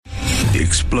The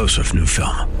explosive new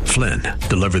film, Flynn,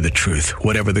 deliver the truth,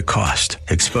 whatever the cost,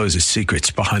 exposes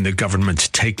secrets behind the government's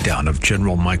takedown of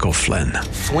General Michael Flynn.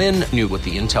 Flynn knew what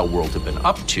the intel world had been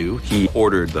up to. He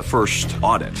ordered the first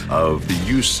audit of the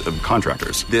use of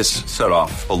contractors. This set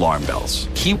off alarm bells.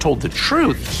 He told the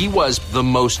truth. He was the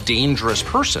most dangerous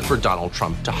person for Donald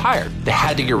Trump to hire. They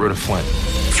had to get rid of Flynn.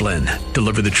 Flynn,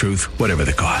 deliver the truth, whatever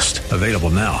the cost. Available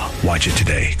now. Watch it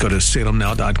today. Go to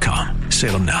salemnow.com.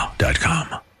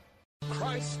 salemnow.com.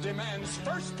 Christ demands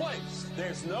first place.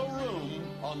 There's no room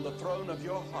on the throne of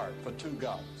your heart for two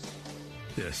gods.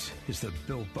 This is the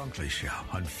Bill Bunkley Show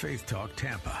on Faith Talk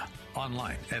Tampa.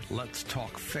 Online at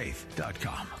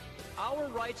letstalkfaith.com. Our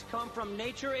rights come from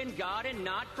nature and God and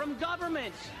not from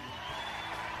government.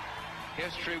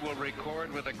 History will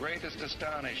record with the greatest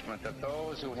astonishment that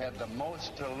those who had the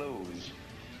most to lose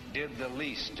did the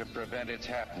least to prevent its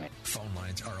happening. Phone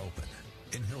lines are open.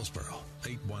 In Hillsborough,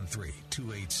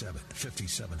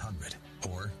 813-287-5700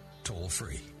 or toll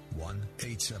free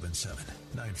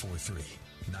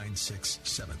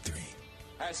 1-877-943-9673.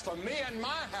 As for me and my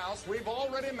house, we've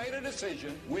already made a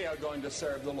decision. We are going to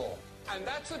serve the Lord. And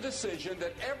that's a decision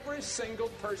that every single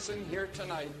person here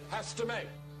tonight has to make.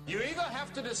 You either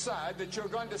have to decide that you're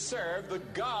going to serve the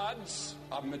gods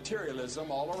of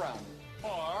materialism all around you,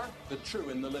 or the true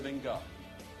and the living God.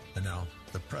 And now,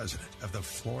 the president of the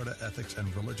Florida Ethics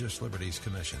and Religious Liberties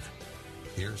Commission.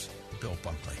 Here's Bill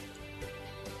Bunkley.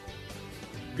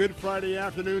 Good Friday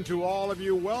afternoon to all of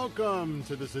you. Welcome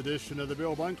to this edition of the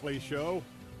Bill Bunkley Show.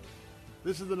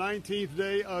 This is the 19th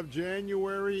day of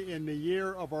January in the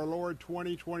year of our Lord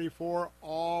 2024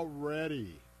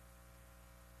 already.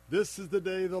 This is the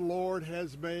day the Lord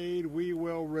has made. We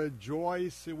will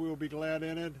rejoice and we will be glad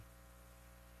in it.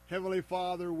 Heavenly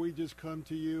Father, we just come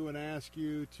to you and ask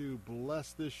you to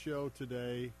bless this show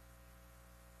today.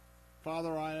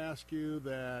 Father, I ask you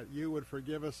that you would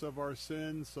forgive us of our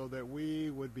sins so that we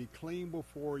would be clean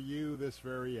before you this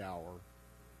very hour.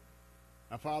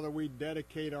 Now, Father, we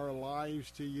dedicate our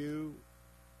lives to you.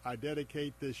 I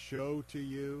dedicate this show to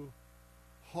you.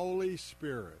 Holy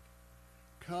Spirit,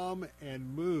 come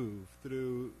and move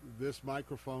through this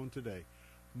microphone today.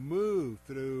 Move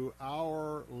through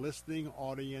our listening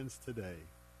audience today.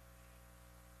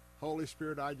 Holy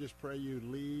Spirit, I just pray you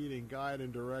lead and guide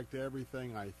and direct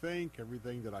everything I think,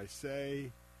 everything that I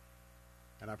say.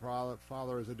 And I pray,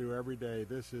 Father, as I do every day,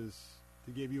 this is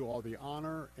to give you all the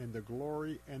honor and the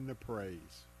glory and the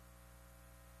praise.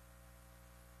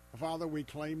 Father, we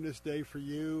claim this day for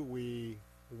you. We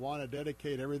want to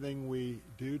dedicate everything we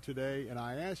do today. And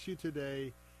I ask you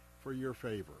today for your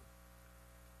favor.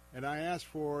 And I ask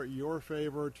for your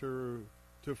favor to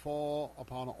fall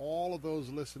upon all of those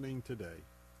listening today.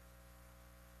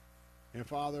 And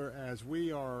Father, as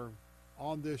we are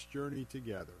on this journey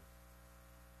together,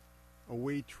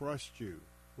 we trust you.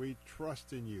 We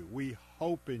trust in you. We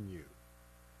hope in you.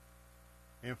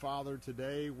 And Father,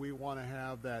 today we want to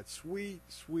have that sweet,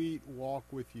 sweet walk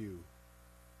with you.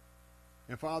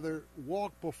 And Father,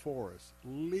 walk before us.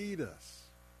 Lead us.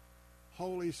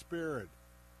 Holy Spirit,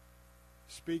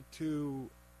 speak to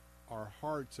our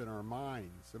hearts and our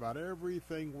minds about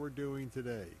everything we're doing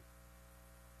today.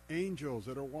 Angels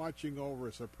that are watching over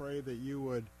us, I pray that you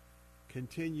would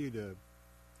continue to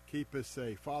keep us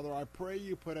safe. Father, I pray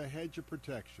you put a hedge of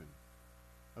protection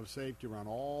of safety around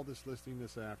all that's listening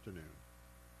this afternoon.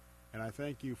 And I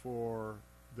thank you for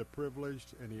the privilege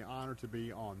and the honor to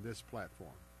be on this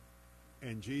platform.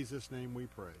 In Jesus' name we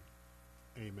pray.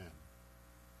 Amen.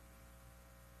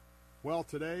 Well,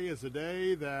 today is a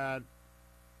day that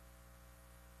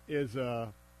is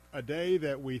a day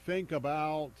that we think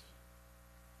about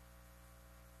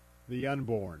the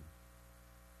unborn.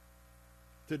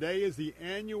 Today is the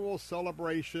annual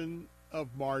celebration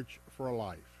of March for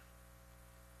Life.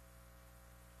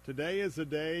 Today is a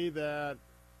day that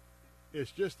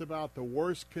is just about the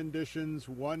worst conditions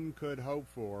one could hope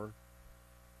for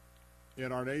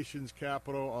in our nation's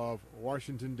capital of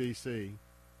Washington, D.C.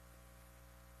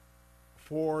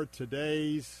 for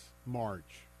today's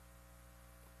March.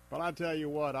 But I tell you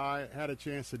what, I had a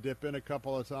chance to dip in a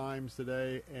couple of times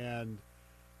today, and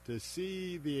to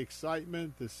see the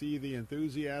excitement, to see the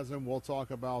enthusiasm, we'll talk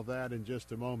about that in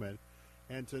just a moment,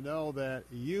 and to know that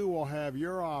you will have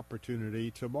your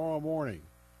opportunity tomorrow morning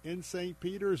in St.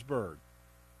 Petersburg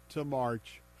to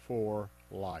march for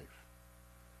life.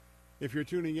 If you're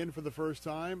tuning in for the first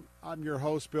time, I'm your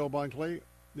host, Bill Bunkley.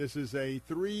 This is a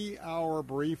 3-hour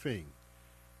briefing.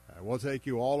 We'll take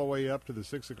you all the way up to the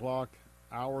 6 o'clock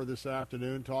hour this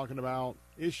afternoon, talking about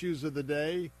issues of the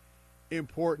day,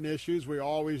 important issues. We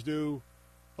always do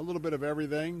a little bit of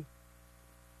everything.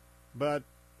 But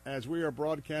as we are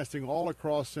broadcasting all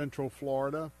across Central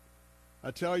Florida.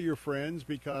 Tell your friends,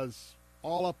 because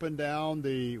all up and down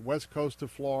the west coast of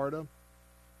Florida,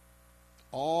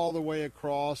 all the way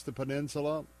across the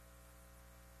peninsula,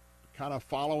 kind of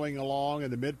following along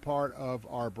in the mid part of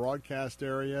our broadcast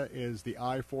area is the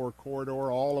I-4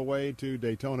 corridor all the way to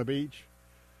Daytona Beach,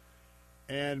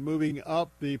 and moving up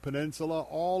the peninsula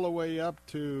all the way up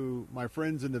to my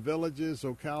friends in the Villages,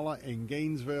 Ocala and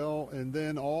Gainesville, and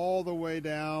then all the way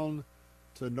down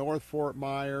to North Fort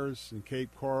Myers and Cape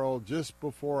Coral, just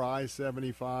before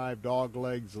I-75,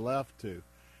 Doglegs left to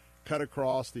cut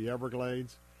across the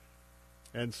Everglades.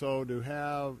 And so to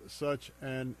have such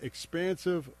an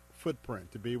expansive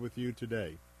footprint to be with you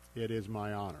today, it is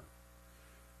my honor.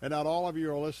 And not all of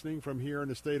you are listening from here in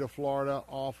the state of Florida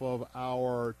off of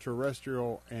our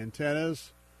terrestrial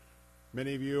antennas.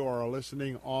 Many of you are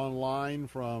listening online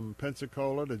from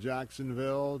Pensacola to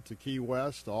Jacksonville to Key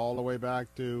West, all the way back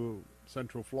to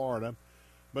Central Florida.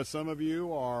 But some of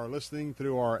you are listening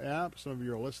through our app. Some of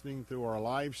you are listening through our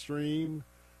live stream.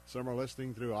 Some are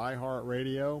listening through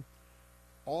iHeartRadio.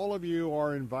 All of you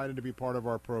are invited to be part of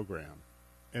our program.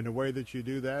 And the way that you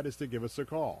do that is to give us a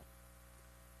call.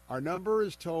 Our number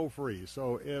is toll-free,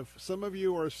 so if some of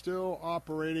you are still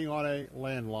operating on a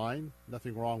landline,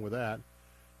 nothing wrong with that,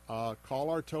 call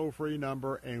our toll-free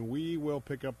number and we will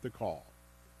pick up the call.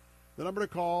 The number to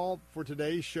call for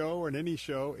today's show and any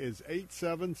show is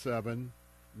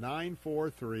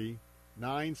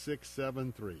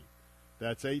 877-943-9673.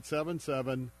 That's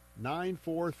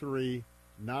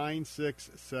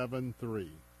 877-943-9673.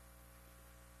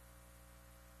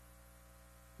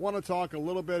 Want to talk a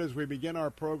little bit as we begin our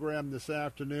program this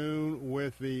afternoon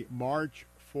with the March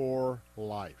for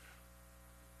Life.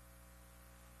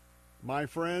 My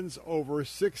friends, over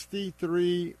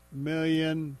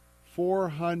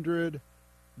 63,400,000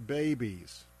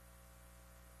 babies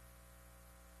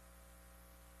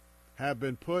have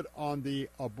been put on the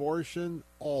abortion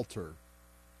altar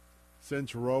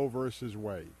since Roe versus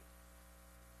Wade.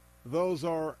 Those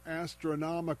are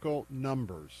astronomical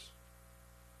numbers.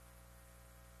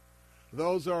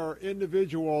 Those are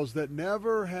individuals that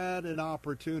never had an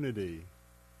opportunity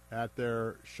at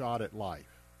their shot at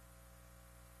life.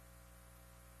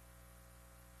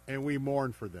 And we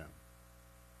mourn for them.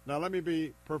 Now, let me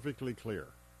be perfectly clear.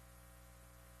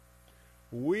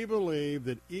 We believe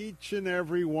that each and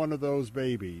every one of those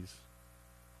babies,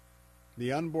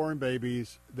 the unborn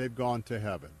babies, they've gone to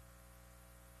heaven.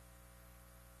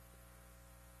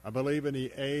 I believe in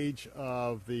the age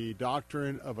of the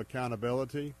doctrine of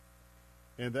accountability.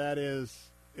 And that is,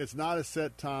 it's not a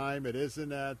set time. It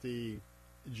isn't at the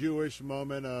Jewish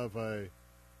moment of a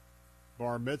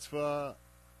bar mitzvah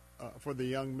for the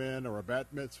young men or a bat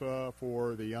mitzvah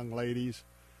for the young ladies.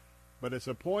 But it's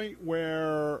a point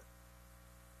where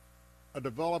a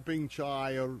developing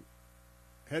child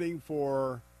heading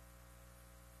for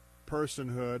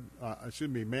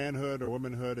manhood or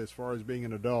womanhood as far as being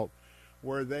an adult,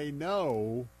 where they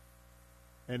know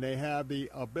and they have the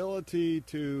ability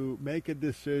to make a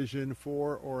decision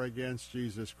for or against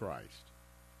Jesus Christ.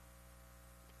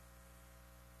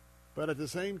 But at the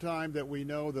same time that we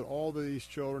know that all of these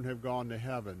children have gone to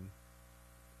heaven,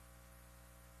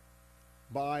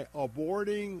 by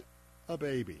aborting a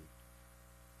baby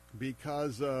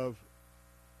because of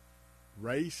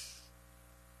race,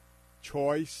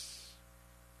 choice,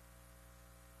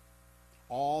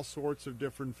 all sorts of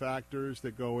different factors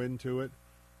that go into it,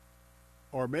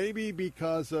 or maybe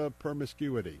because of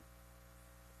promiscuity,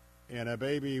 and a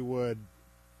baby would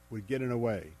get in the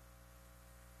way.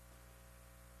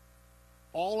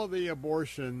 All of the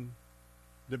abortion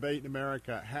debate in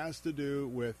America has to do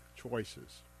with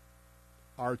choices,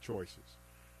 our choices.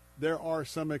 There are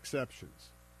some exceptions.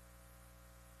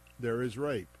 There is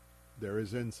rape. There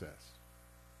is incest.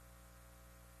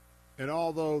 And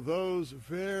although those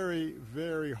very,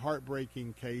 very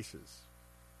heartbreaking cases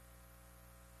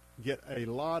get a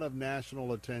lot of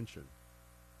national attention,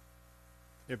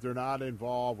 if they're not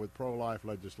involved with pro-life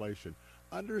legislation,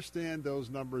 understand those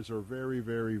numbers are very,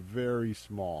 very, very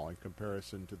small in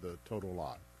comparison to the total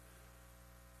lot.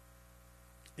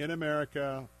 In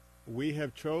America, we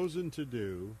have chosen to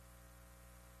do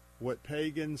what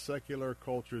pagan secular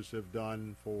cultures have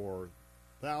done for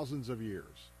thousands of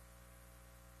years,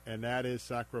 and that is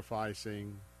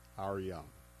sacrificing our young.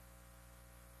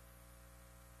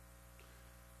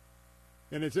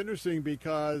 And it's interesting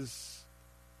because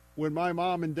when my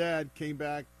mom and dad came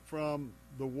back from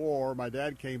the war, my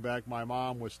dad came back, my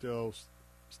mom was still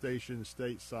stationed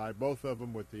stateside, both of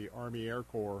them with the Army Air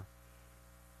Corps.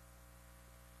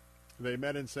 They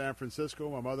met in San Francisco.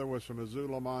 My mother was from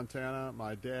Missoula, Montana.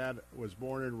 My dad was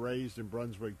born and raised in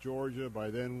Brunswick, Georgia.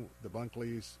 By then, the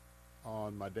Bunkleys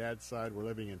on my dad's side were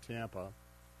living in Tampa.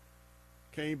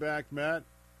 Came back, met,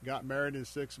 got married in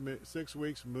 6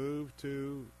 weeks, moved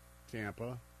to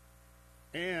Tampa.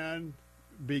 And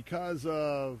because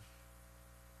of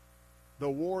the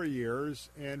war years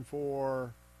and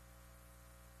for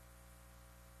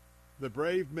the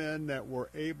brave men that were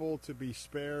able to be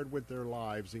spared with their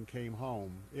lives and came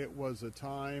home, it was a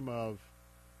time of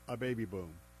a baby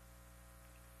boom.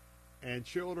 And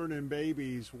children and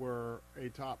babies were a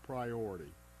top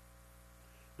priority.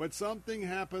 But something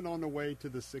happened on the way to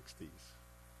the 60s.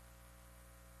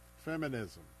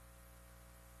 Feminism,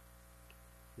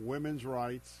 women's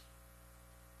rights,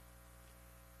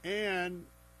 and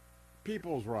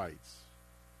people's rights.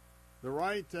 The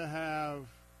right to have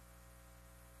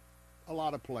a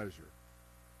lot of pleasure.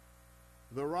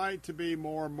 The right to be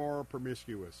more and more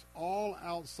promiscuous. All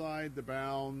outside the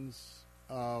bounds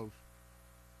of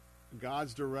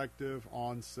God's directive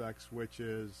on sex, which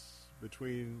is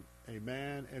between a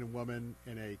man and woman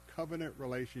in a covenant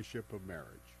relationship of marriage.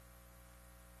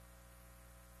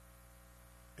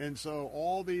 And so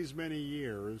all these many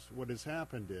years, what has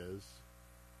happened is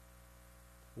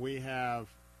we have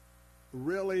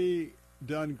really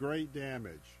done great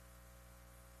damage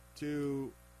to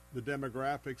the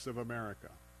demographics of America.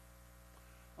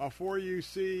 For you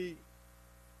see,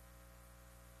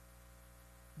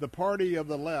 the party of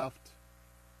the left,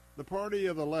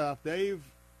 they've,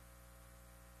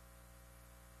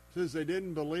 since they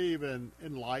didn't believe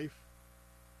in life,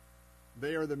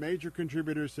 they are the major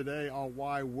contributors today on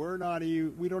why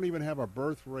we don't even have a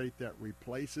birth rate that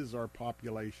replaces our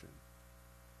population.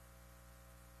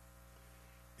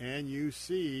 And you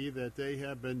see that they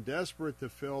have been desperate to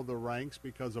fill the ranks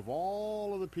because of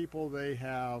all of the people they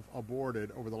have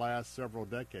aborted over the last several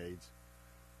decades.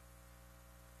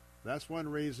 That's one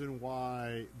reason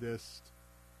why this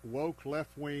woke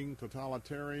left-wing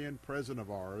totalitarian president of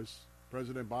ours,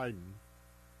 President Biden,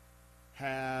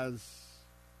 has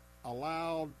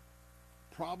allowed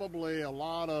probably a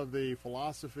lot of the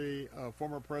philosophy of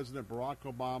former President Barack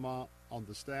Obama on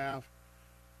the staff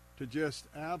to just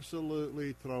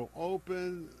absolutely throw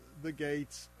open the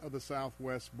gates of the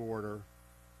southwest border.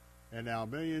 And now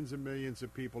millions and millions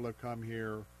of people have come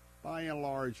here, by and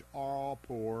large, all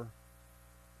poor.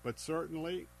 But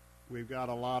certainly, we've got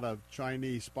a lot of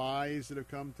Chinese spies that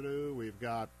have come through. We've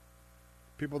got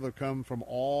people that come from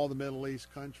all the Middle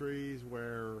East countries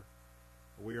where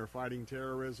we are fighting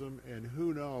terrorism. And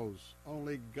who knows,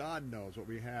 only God knows what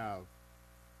we have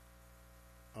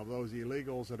of those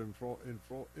illegals that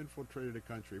infiltrated the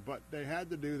country. But they had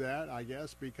to do that, I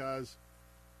guess, because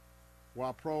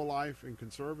while pro-life and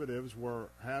conservatives were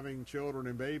having children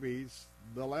and babies,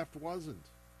 the left wasn't.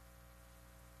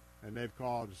 And they've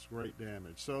caused great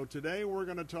damage. So today we're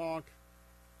going to talk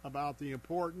about the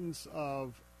importance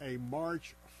of a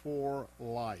March for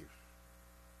Life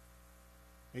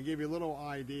and give you a little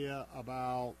idea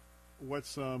about what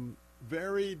some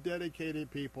very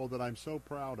dedicated people that I'm so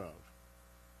proud of,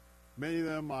 many of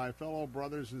them my fellow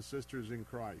brothers and sisters in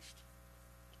Christ,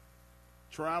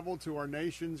 traveled to our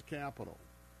nation's capital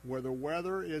where the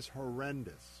weather is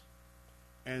horrendous,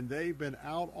 and they've been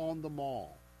out on the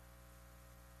mall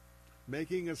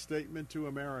making a statement to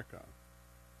America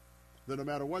that no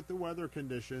matter what the weather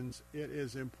conditions, it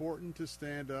is important to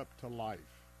stand up to life.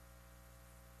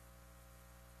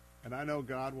 And I know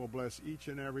God will bless each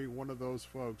and every one of those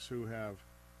folks who have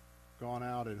gone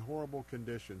out in horrible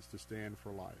conditions to stand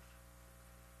for life.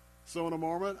 So in a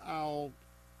moment, I'll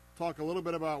talk a little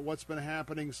bit about what's been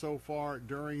happening so far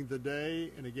during the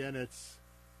day. And again, it's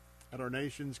at our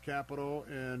nation's capital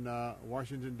in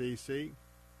Washington, D.C.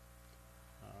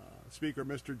 Speaker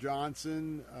Mr.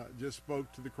 Johnson just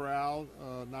spoke to the crowd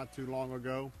not too long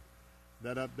ago.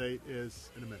 That update is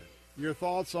in a minute. Your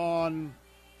thoughts on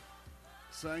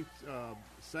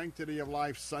Sanctity of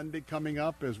Life Sunday coming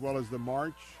up, as well as the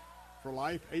March for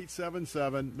Life,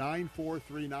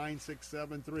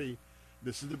 877-943-9673.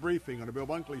 This is The Briefing on the Bill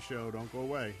Bunkley Show. Don't go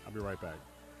away. I'll be right back.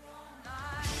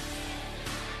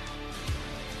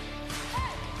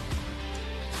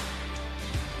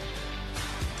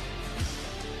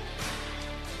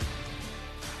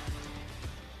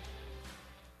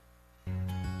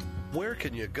 Where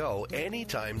can you go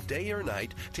anytime, day or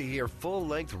night, to hear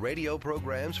full-length radio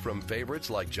programs from favorites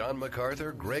like John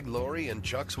MacArthur, Greg Laurie, and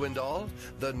Chuck Swindoll?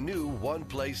 The new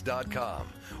OnePlace.com.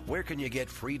 Where can you get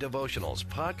free devotionals,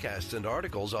 podcasts, and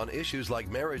articles on issues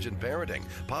like marriage and parenting,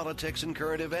 politics and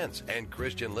current events, and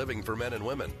Christian living for men and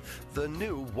women? The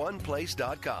new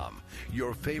OnePlace.com.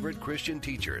 Your favorite Christian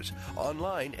teachers,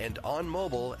 online and on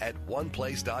mobile at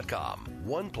OnePlace.com.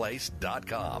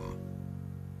 OnePlace.com.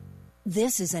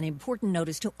 This is an important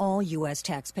notice to all U.S.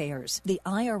 taxpayers. The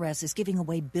IRS is giving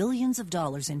away billions of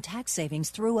dollars in tax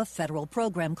savings through a federal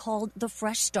program called the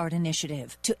Fresh Start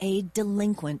Initiative to aid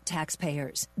delinquent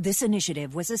taxpayers. This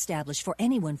initiative was established for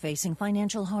anyone facing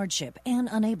financial hardship and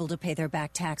unable to pay their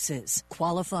back taxes.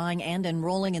 Qualifying and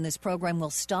enrolling in this program will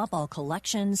stop all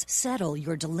collections, settle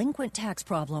your delinquent tax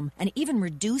problem, and even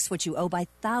reduce what you owe by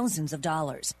thousands of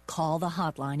dollars. Call the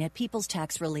hotline at People's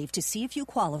Tax Relief to see if you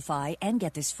qualify and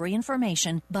get this free information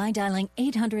by dialing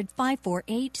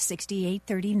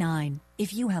 800-548-6839.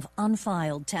 If you have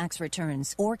unfiled tax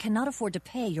returns or cannot afford to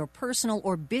pay your personal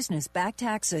or business back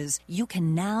taxes, you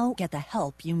can now get the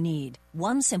help you need.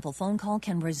 One simple phone call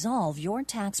can resolve your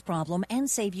tax problem and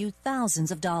save you thousands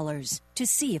of dollars. To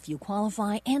see if you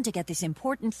qualify and to get this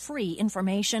important free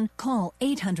information, call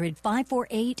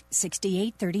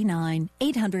 800-548-6839.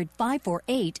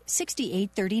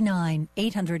 800-548-6839.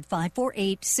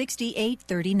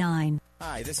 800-548-6839.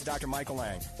 Hi, this is Dr. Michael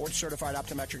Lang, board-certified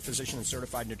optometric physician and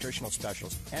certified nutritional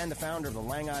specialist, and the founder of the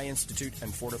Lang Eye Institute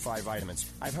and Fortify Vitamins.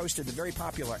 I've hosted the very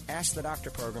popular Ask the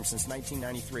Doctor program since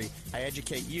 1993. I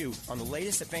educate you on the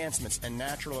latest advancements and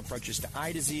natural approaches to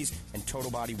eye disease and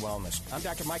total body wellness. I'm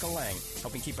Dr. Michael Lang,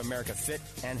 helping keep America fit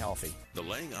and healthy. The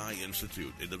Lang Eye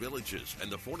Institute in the Villages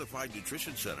and the Fortified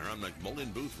Nutrition Center on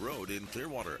McMullen Booth Road in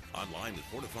Clearwater. Online at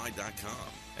fortified.com.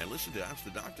 And listen to Ask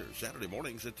the Doctor Saturday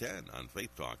mornings at 10 on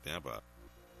Faith Talk Tampa.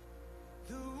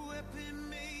 The weapon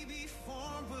may be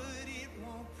formed, but it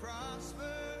won't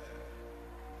prosper.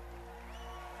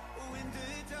 When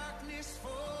the darkness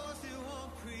falls, it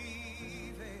won't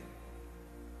prevail.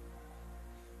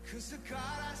 'Cause the God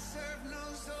I serve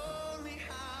knows only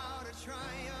how to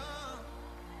triumph.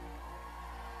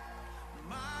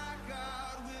 My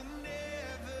God will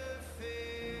never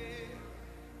fail.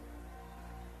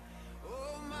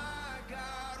 Oh, my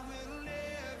God will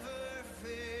never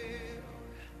fail.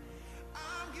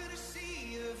 I'm gonna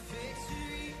see a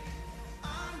victory.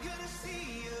 I'm gonna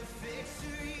see a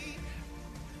victory.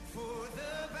 For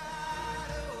the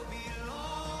battle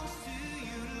belongs to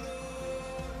you,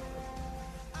 Lord.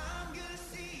 I'm gonna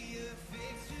see a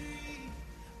victory.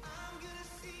 I'm gonna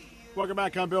see a... Welcome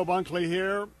back. I'm Bill Bunkley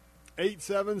here.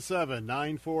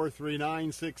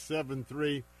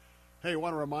 877-943-9673. Hey, I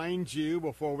want to remind you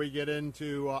before we get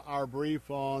into our brief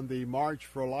on the March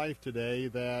for Life today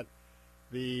that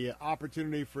the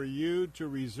opportunity for you to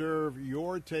reserve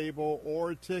your table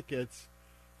or tickets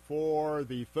for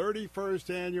the 31st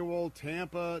annual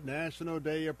Tampa National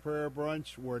Day of Prayer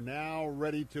Brunch. We're now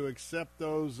ready to accept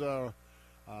those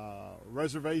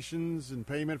reservations and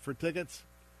payment for tickets.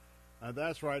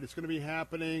 That's right. It's going to be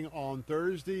happening on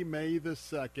Thursday, May the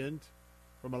 2nd,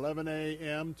 from 11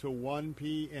 a.m. to 1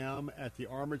 p.m. at the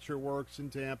Armature Works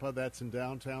in Tampa. That's in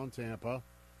downtown Tampa.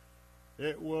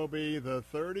 It will be the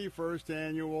 31st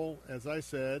annual, as I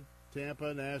said,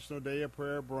 Tampa National Day of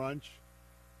Prayer Brunch.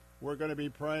 We're going to be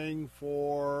praying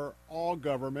for all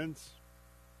governments,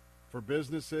 for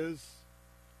businesses,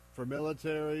 for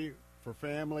military, for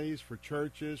families, for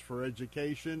churches, for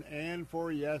education, and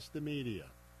for, yes, the media.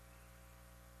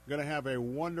 We're going to have a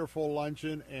wonderful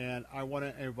luncheon, and I want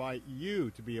to invite you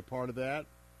to be a part of that.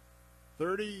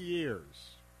 30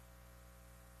 years.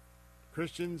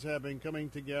 Christians have been coming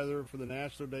together for the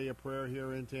National Day of Prayer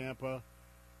here in Tampa,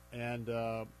 and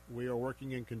we are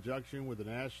working in conjunction with the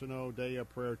National Day of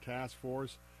Prayer Task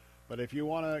Force. But if you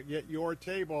want to get your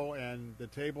table, and the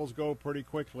tables go pretty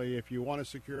quickly, if you want to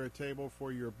secure a table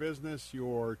for your business,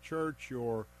 your church,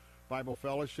 your Bible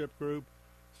fellowship group,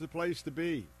 it's the place to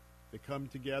be. They come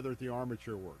together at the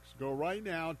Armature Works. Go right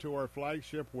now to our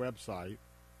flagship website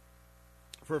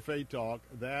for Faith Talk.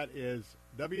 That is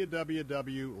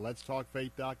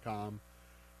www.letstalkfaith.com.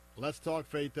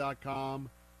 Letstalkfaith.com.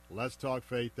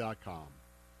 Letstalkfaith.com.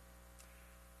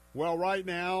 Well, right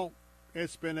now,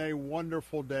 it's been a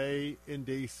wonderful day in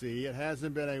D.C. It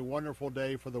hasn't been a wonderful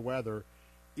day for the weather,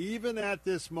 even at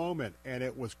this moment, and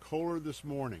it was colder this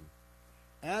morning.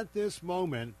 At this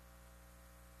moment,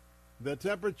 the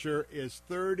temperature is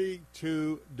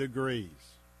 32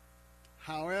 degrees.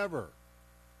 However,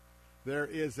 there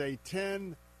is a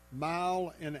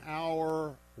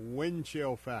 10-mile-an-hour wind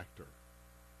chill factor.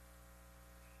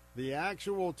 The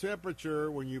actual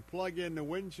temperature when you plug in the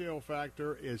wind chill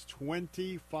factor is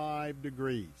 25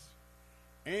 degrees.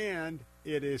 And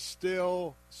it is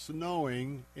still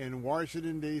snowing in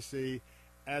Washington, D.C.,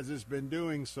 as it's been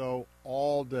doing so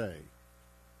all day.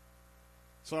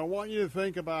 So I want you to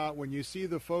think about when you see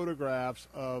the photographs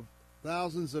of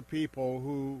thousands of people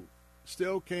who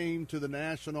still came to the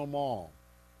National Mall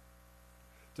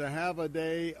to have a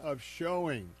day of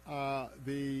showing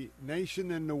the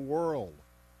nation and the world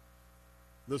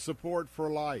the support for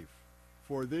life,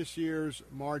 for this year's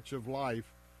March of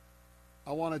Life.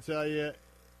 I want to tell you,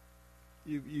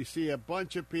 you see a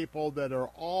bunch of people that are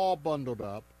all bundled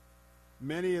up.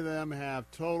 Many of them have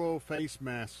total face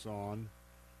masks on.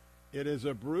 It is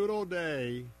a brutal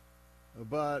day,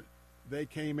 but they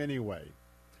came anyway.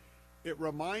 It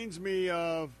reminds me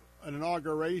of an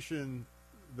inauguration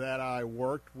that I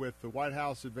worked with the White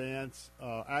House Advance.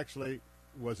 Actually,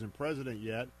 wasn't president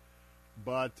yet,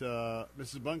 but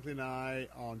Mrs. Bunkley and I,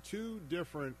 on two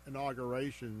different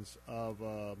inaugurations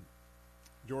of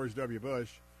George W.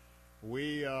 Bush,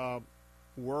 we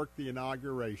worked the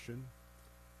inauguration.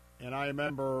 And I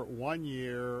remember one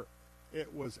year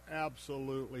it was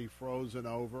absolutely frozen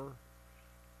over.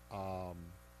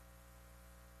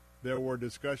 There were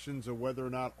discussions of whether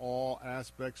or not all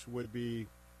aspects would be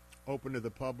open to the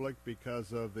public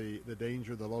because of the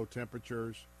danger of the low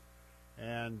temperatures.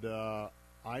 And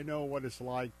I know what it's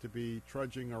like to be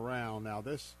trudging around. Now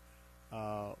this,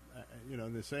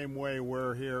 in the same way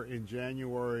we're here in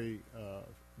January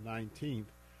 19th,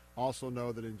 also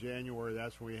know that in January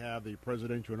that's when we have the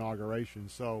presidential inauguration.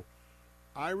 So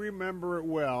I remember it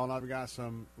well, and I've got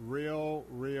some real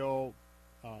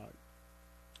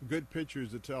good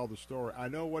pictures to tell the story. I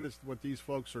know what these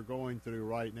folks are going through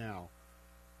right now,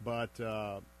 but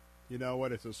you know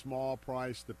what? It's a small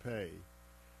price to pay,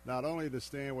 not only to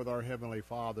stand with our Heavenly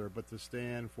Father, but to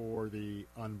stand for the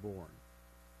unborn.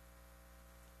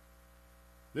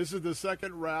 This is the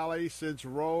second rally since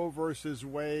Roe versus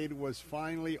Wade was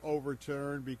finally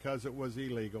overturned because it was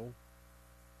illegal.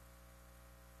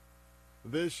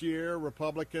 This year,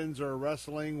 Republicans are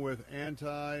wrestling with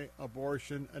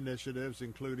anti-abortion initiatives,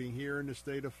 including here in the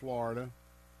state of Florida.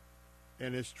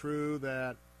 And it's true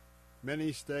that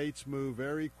many states move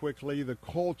very quickly. The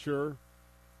culture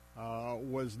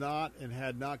was not and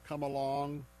had not come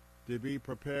along to be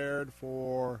prepared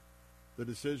for the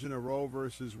decision of Roe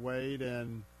versus Wade,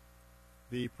 and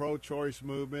the pro-choice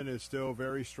movement is still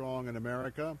very strong in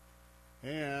America.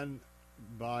 And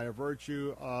by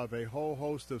virtue of a whole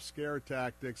host of scare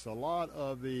tactics, a lot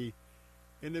of the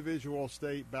individual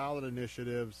state ballot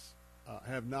initiatives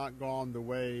have not gone the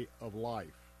way of life.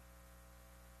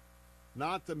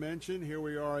 Not to mention, here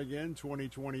we are again,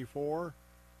 2024,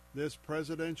 this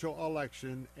presidential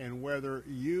election, and whether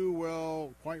you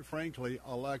will, quite frankly,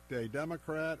 elect a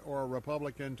Democrat or a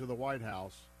Republican to the White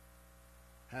House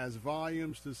has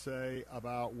volumes to say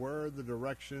about where the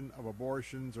direction of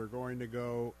abortions are going to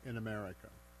go in America.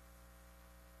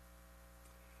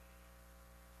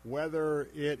 Whether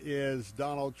it is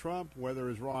Donald Trump, whether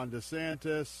it's Ron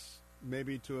DeSantis,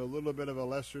 maybe to a little bit of a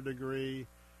lesser degree,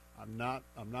 I'm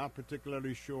not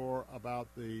particularly sure about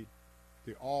the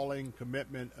all-in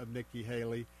commitment of Nikki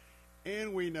Haley.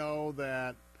 And we know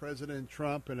that President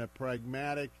Trump, in a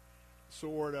pragmatic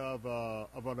sort of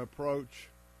an approach,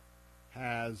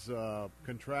 has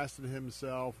contrasted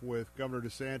himself with Governor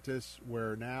DeSantis,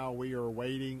 where now we are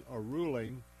awaiting a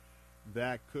ruling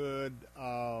that could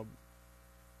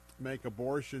make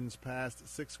abortions past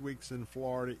 6 weeks in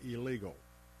Florida illegal.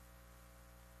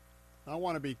 I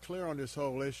want to be clear on this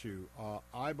whole issue.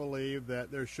 I believe that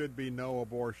there should be no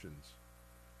abortions.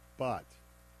 But,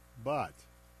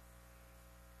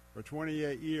 for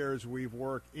 28 years, we've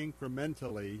worked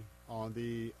incrementally on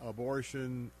the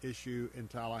abortion issue in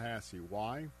Tallahassee.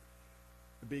 Why?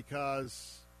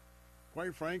 Because,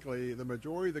 quite frankly, the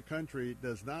majority of the country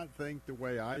does not think the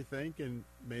way I think and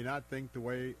may not think the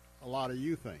way a lot of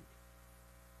you think.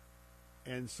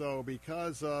 And so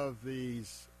because of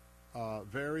these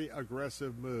very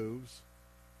aggressive moves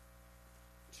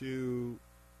to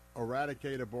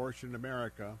eradicate abortion in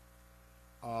America,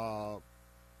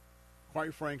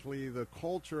 quite frankly, the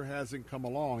culture hasn't come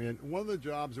along. And one of the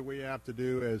jobs that we have to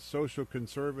do as social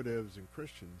conservatives and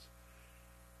Christians,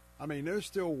 I mean, there's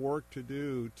still work to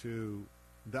do to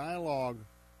dialogue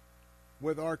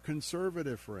with our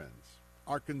conservative friends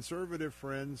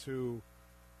who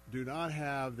do not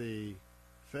have the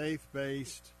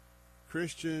faith-based,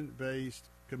 Christian-based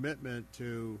commitment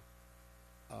to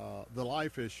the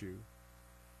life issue.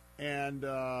 And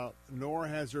nor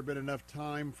has there been enough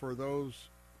time for those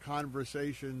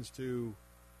conversations to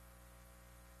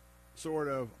sort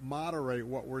of moderate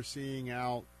what we're seeing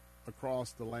out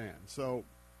across the land. So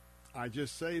I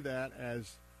just say that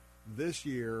as this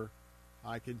year,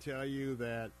 I can tell you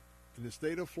that in the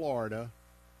state of Florida,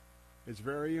 it's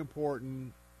very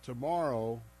important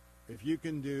tomorrow, if you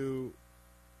can do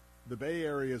the Bay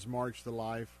Area's March to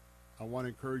Life, I want to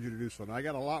encourage you to do so. And I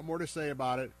got a lot more to say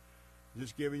about it.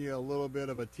 Just giving you a little bit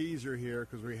of a teaser here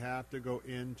because we have to go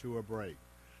into a break.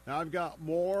 Now, I've got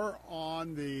more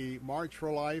on the March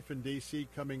for Life in D.C.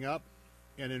 coming up.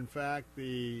 And, in fact,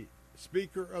 the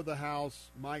Speaker of the House,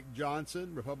 Mike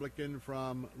Johnson, Republican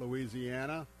from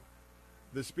Louisiana,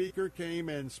 the Speaker came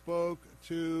and spoke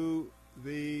to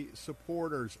the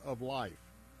supporters of life.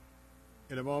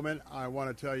 In a moment, I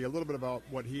want to tell you a little bit about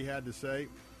what he had to say.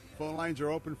 Phone lines are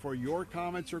open for your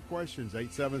comments or questions,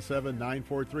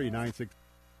 877-943-96.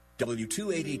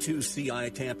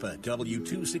 W282CI Tampa,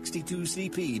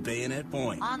 W262CP Bayonet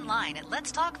Point. Online at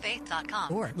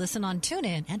letstalkfaith.com. Or listen on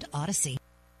TuneIn and Odyssey.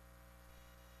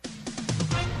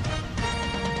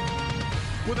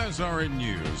 With SRN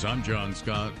News, I'm John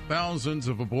Scott. Thousands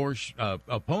of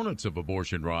opponents of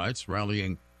abortion rights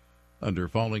rallying under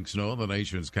falling snow in the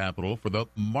nation's capital for the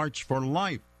March for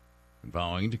Life, and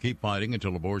vowing to keep fighting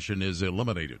until abortion is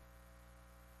eliminated.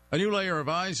 A new layer of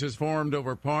ice has formed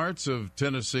over parts of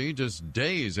Tennessee just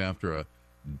days after a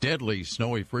deadly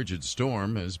snowy frigid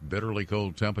storm as bitterly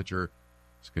cold temperature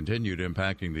has continued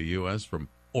impacting the U.S. from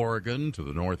Oregon to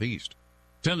the Northeast.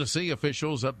 Tennessee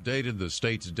officials updated the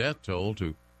state's death toll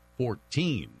to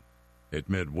 14 at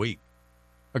midweek.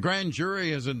 A grand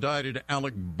jury has indicted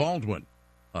Alec Baldwin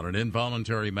on an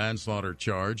involuntary manslaughter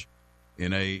charge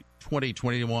in a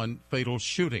 2021 fatal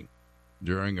shooting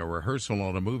during a rehearsal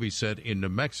on a movie set in New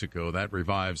Mexico that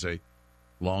revives a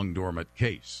long-dormant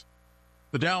case.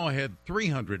 The Dow had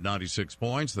 396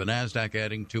 points, the NASDAQ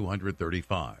adding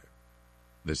 235.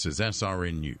 This is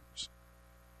SRN News.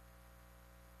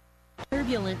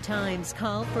 Turbulent times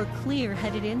call for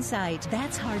clear-headed insight.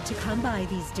 That's hard to come by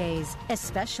these days,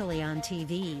 especially on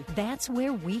TV. That's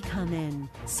where we come in.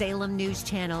 Salem News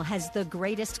Channel has the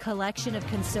greatest collection of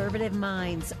conservative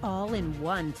minds all in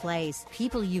one place.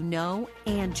 People you know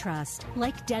and trust,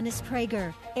 like Dennis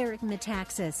Prager, Eric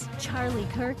Metaxas, Charlie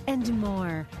Kirk, and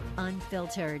more.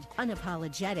 Unfiltered,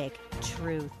 unapologetic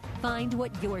truth. Find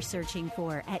what you're searching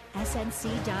for at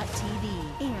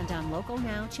snc.tv and on Local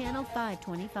Now, Channel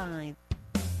 525.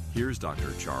 Here's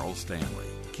Dr. Charles Stanley,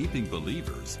 keeping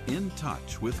believers in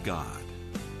touch with God.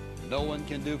 No one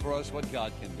can do for us what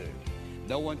God can do.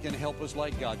 No one can help us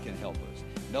like God can help us.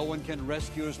 No one can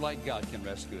rescue us like God can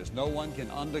rescue us. No one can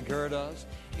undergird us,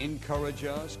 encourage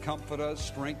us, comfort us,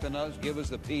 strengthen us, give us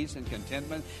the peace and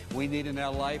contentment we need in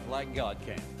our life like God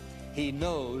can. He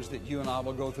knows that you and I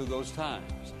will go through those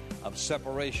times of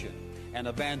separation and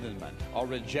abandonment or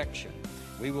rejection.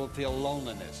 We will feel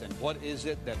loneliness. And what is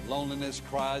it that loneliness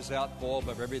cries out for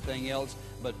above everything else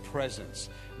but presence?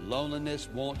 Loneliness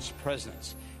wants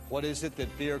presence. What is it that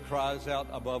fear cries out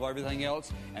above everything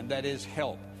else? And that is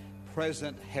help.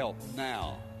 Present help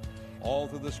now. All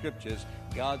through the scriptures,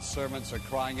 God's servants are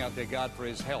crying out to God for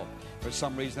his help for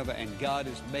some reason or other, and God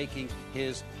is making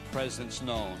his presence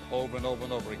known over and over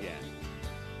and over again.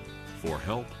 For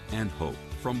help and hope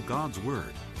from God's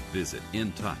Word, visit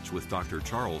In Touch with Dr.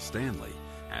 Charles Stanley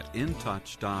at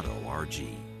intouch.org.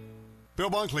 Bill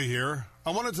Bunkley here. I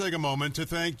want to take a moment to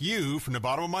thank you from the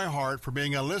bottom of my heart for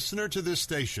being a listener to this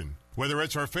station. Whether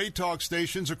it's our Faith Talk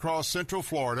stations across Central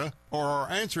Florida or our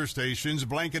answer stations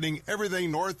blanketing everything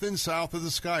north and south of the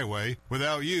Skyway,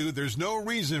 without you, there's no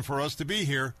reason for us to be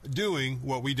here doing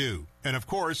what we do. And of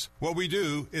course, what we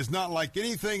do is not like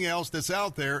anything else that's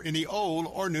out there in the old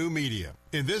or new media.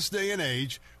 In this day and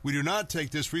age, we do not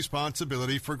take this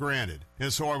responsibility for granted.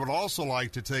 And so I would also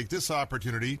like to take this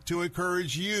opportunity to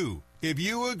encourage you. If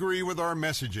you agree with our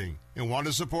messaging and want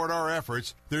to support our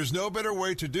efforts, there's no better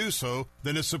way to do so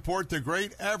than to support the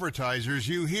great advertisers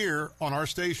you hear on our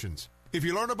stations. If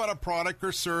you learn about a product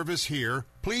or service here,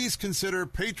 please consider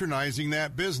patronizing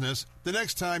that business the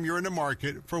next time you're in the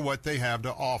market for what they have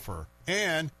to offer.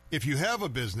 And if you have a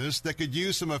business that could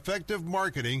use some effective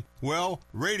marketing, well,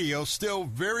 radio still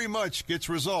very much gets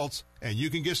results, and you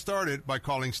can get started by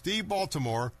calling Steve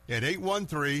Baltimore at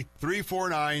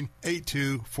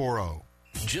 813-349-8240.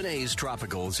 Janae's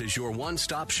Tropicals is your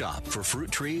one-stop shop for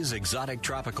fruit trees, exotic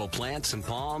tropical plants and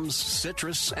palms,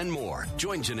 citrus, and more.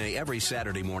 Join Janae every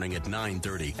Saturday morning at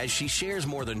 9:30 as she shares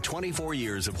more than 24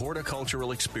 years of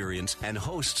horticultural experience and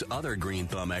hosts other Green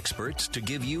Thumb experts to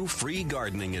give you free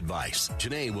gardening advice.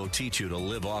 Janae will teach you to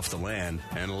live off the land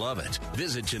and love it.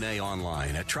 Visit Janae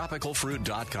online at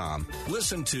tropicalfruit.com.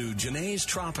 Listen to Janae's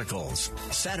Tropicals,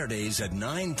 Saturdays at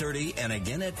 9:30 and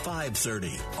again at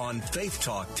 5:30 on Faith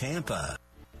Talk Tampa.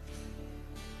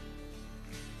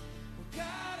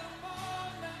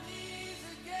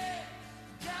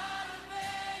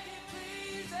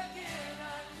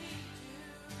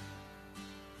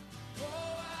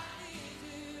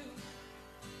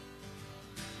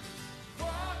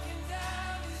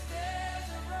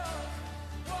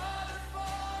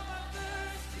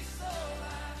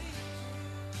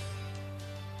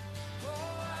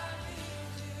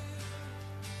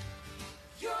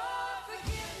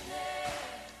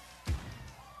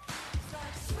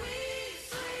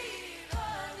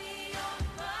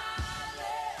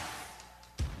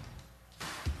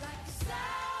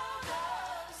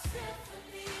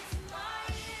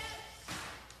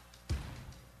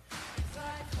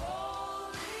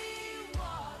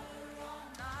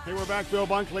 Hey, we're back. Bill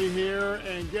Bunkley here,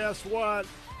 and guess what?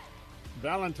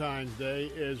 Valentine's Day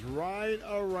is right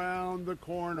around the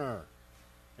corner.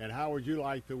 And how would you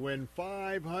like to win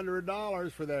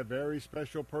 $500 for that very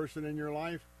special person in your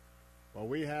life? Well,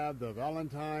 we have the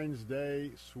Valentine's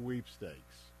Day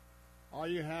sweepstakes. All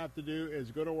you have to do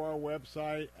is go to our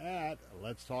website at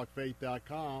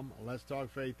letstalkfaith.com,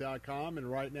 letstalkfaith.com,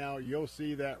 and right now you'll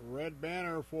see that red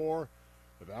banner for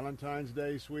the Valentine's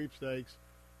Day sweepstakes.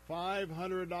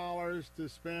 $500 to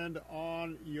spend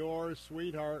on your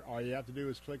sweetheart. All you have to do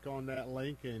is click on that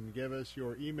link and give us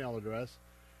your email address.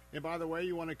 And by the way,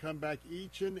 you want to come back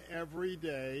each and every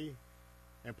day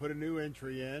and put a new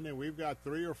entry in. And we've got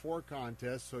 3 or 4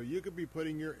 contests, so you could be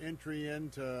putting your entry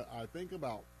into, I think,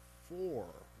 about 4.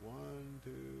 1,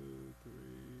 2, 3.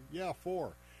 Yeah,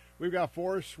 4. We've got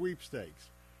 4 sweepstakes.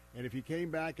 And if you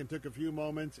came back and took a few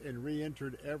moments and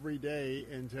re-entered every day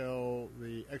until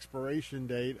the expiration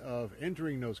date of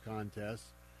entering those contests,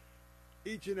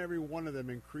 each and every one of them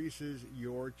increases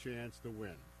your chance to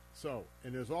win. So,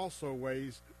 and there's also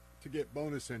ways to get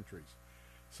bonus entries.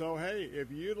 So, hey, if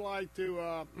you'd like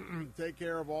to take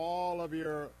care of all of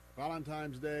your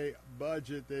Valentine's Day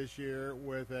budget this year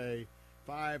with a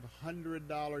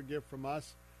 $500 gift from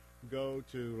us, go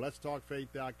to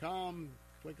letstalkfaith.com.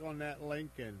 Click on that link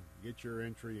and get your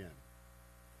entry in.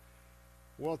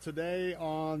 Well, today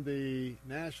on the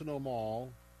National Mall,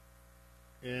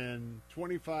 in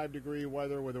 25-degree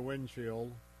weather with a wind chill,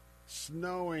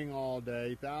 snowing all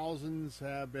day, thousands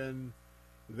have been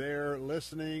there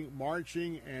listening,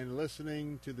 marching, and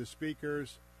listening to the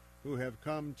speakers who have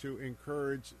come to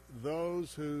encourage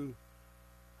those who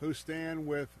stand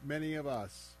with many of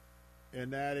us,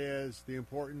 and that is the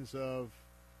importance of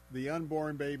the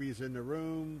unborn babies in the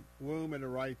womb and the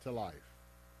right to life.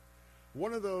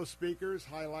 One of those speakers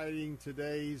highlighting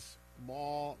today's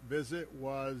mall visit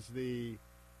was the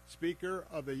Speaker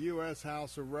of the U.S.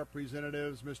 House of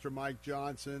Representatives, Mr. Mike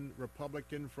Johnson,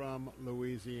 Republican from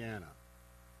Louisiana.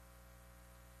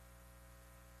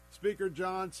 Speaker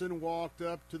Johnson walked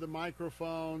up to the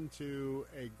microphone to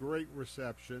a great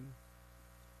reception.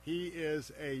 He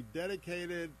is a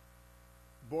dedicated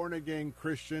born-again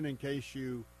Christian, in case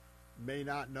you may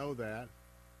not know that.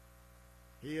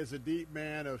 He is a deep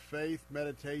man of faith,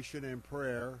 meditation, and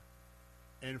prayer.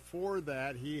 And for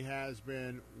that, he has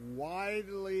been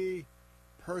widely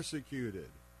persecuted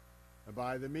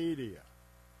by the media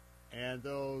and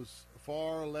those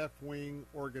far left-wing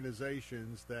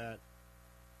organizations that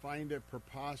find it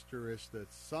preposterous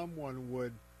that someone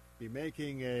would be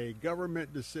making a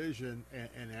government decision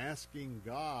and asking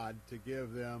God to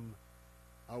give them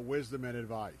wisdom and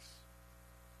advice.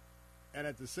 And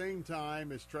at the same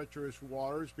time, it's treacherous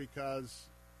waters because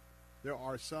there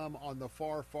are some on the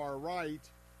far, far right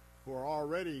who are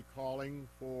already calling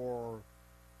for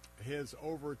his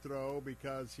overthrow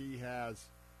because he has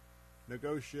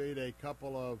negotiated a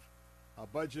couple of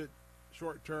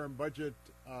short-term budget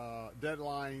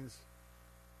deadlines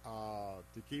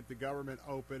to keep the government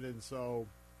open. And so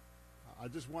I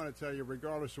just want to tell you,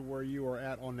 regardless of where you are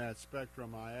at on that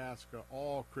spectrum, I ask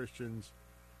all Christians,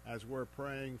 as we're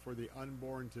praying for the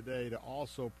unborn today, to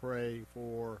also pray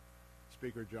for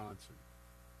Speaker Johnson.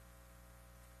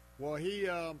 Well, he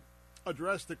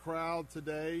addressed the crowd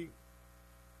today.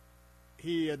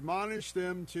 He admonished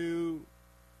them to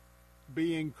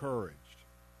be encouraged.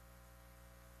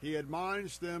 He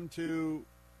admonished them to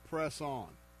press on.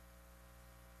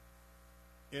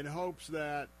 in hopes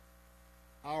that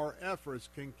our efforts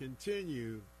can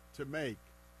continue to make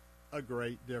a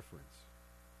great difference.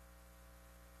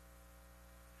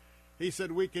 He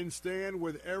said we can stand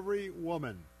with every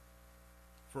woman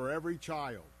for every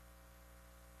child,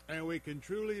 and we can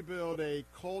truly build a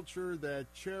culture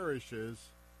that cherishes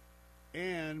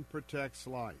and protects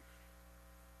life.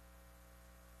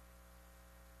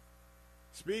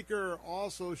 Speaker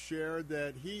also shared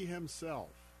that he himself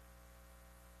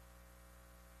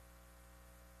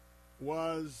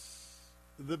was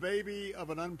the baby of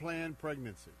an unplanned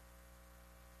pregnancy.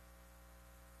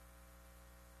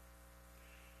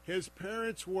 His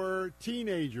parents were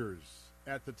teenagers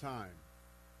at the time.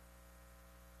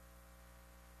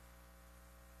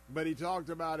 But he talked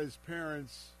about his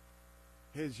parents,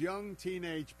 his young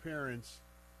teenage parents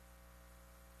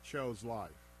chose life.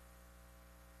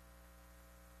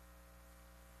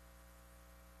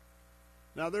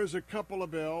 Now, there's a couple of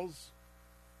bills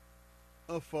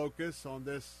of focus on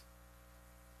this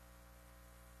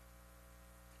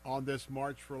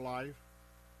March for Life.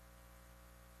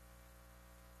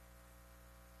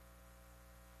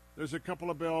 There's a couple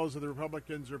of bills that the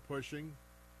Republicans are pushing.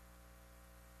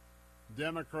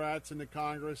 Democrats in the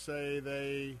Congress say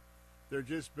they're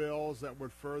just bills that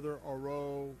would further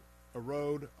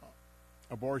erode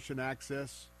abortion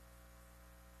access.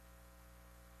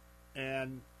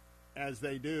 And as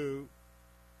they do,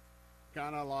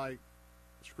 kind of like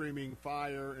screaming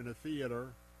fire in a theater,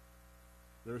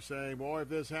 they're saying, boy, if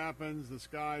this happens, the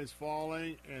sky is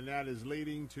falling, and that is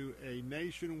leading to a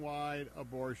nationwide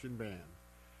abortion ban.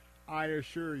 I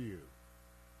assure you,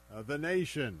 the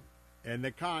nation and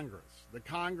the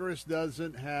Congress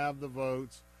doesn't have the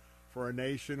votes for a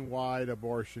nationwide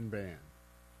abortion ban.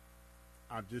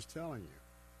 I'm just telling you.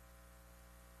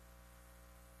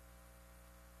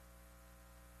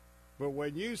 But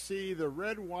when you see the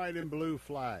red, white, and blue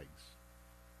flags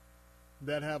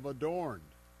that have adorned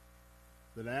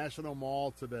the National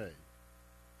Mall today,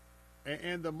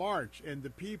 and the march, and the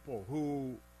people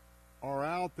who are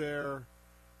out there,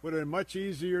 would have been much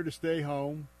easier to stay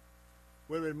home.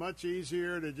 Would have been much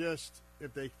easier to just,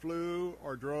 if they flew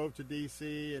or drove to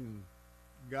D.C. and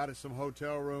got us some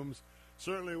hotel rooms,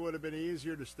 certainly would have been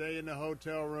easier to stay in the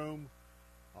hotel room,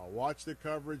 watch the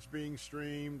coverage being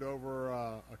streamed over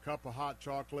a cup of hot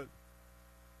chocolate,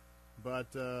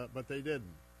 but they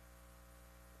didn't.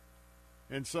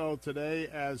 And so today,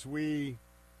 I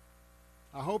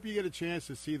hope you get a chance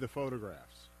to see the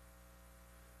photographs.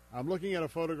 I'm looking at a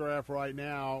photograph right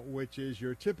now, which is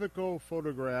your typical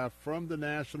photograph from the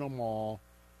National Mall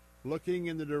looking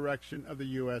in the direction of the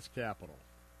U.S. Capitol.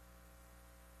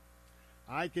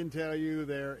 I can tell you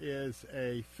there is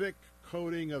a thick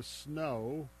coating of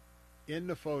snow in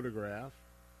the photograph.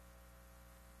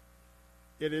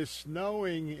 It is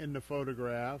snowing in the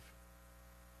photograph,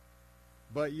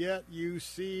 but yet you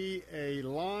see a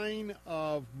line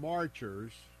of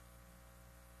marchers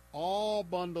all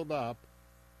bundled up,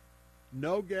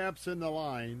 no gaps in the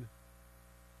line,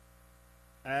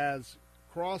 as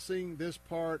crossing this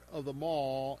part of the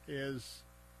mall is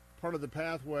part of the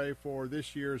pathway for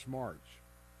this year's march.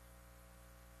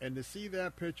 And to see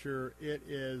that picture, it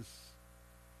is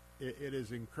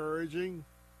encouraging,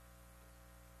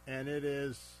 and it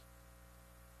is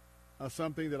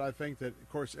something that I think that, of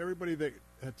course, everybody that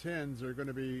attends are going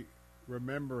to be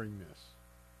remembering this.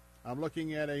 I'm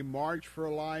looking at a March for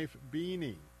Life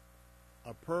beanie,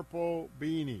 a purple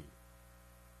beanie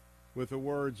with the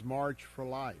words March for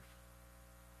Life.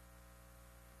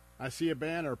 I see a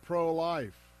banner,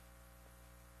 pro-life,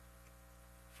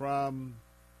 from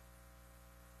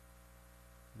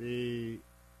the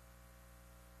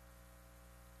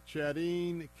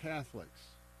Chadine Catholics.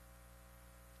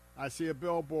 I see a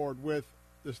billboard with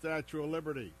the Statue of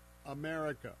Liberty,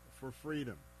 America for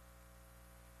Freedom.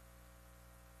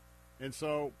 And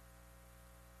so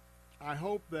I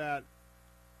hope that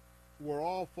we're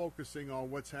all focusing on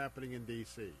what's happening in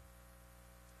D.C.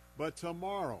 But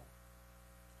tomorrow,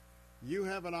 you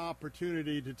have an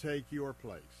opportunity to take your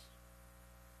place.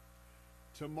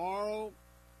 Tomorrow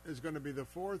is going to be the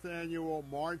 4th annual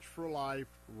March for Life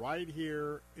right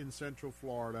here in Central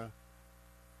Florida.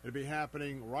 It'll be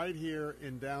happening right here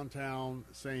in downtown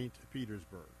St.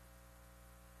 Petersburg.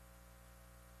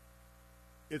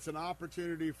 It's an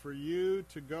opportunity for you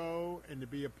to go and to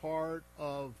be a part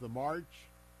of the march.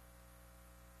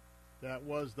 That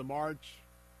was the march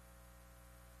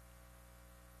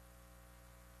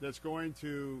that's going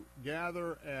to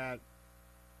gather at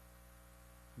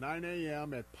 9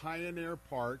 a.m. at Pioneer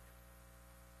Park.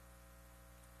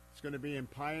 It's going to be in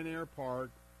Pioneer Park,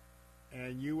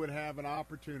 and you would have an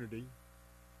opportunity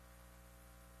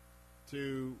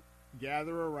to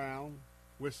gather around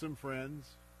with some friends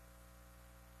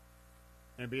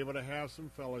and be able to have some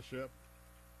fellowship.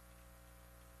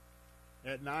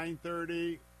 At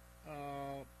 9:30,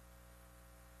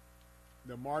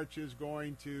 the march is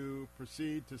going to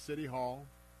proceed to City Hall.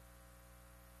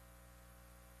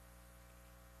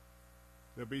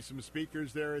 There'll be some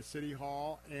speakers there at City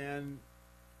Hall and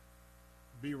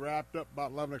be wrapped up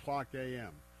about 11 o'clock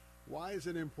a.m. Why is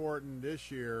it important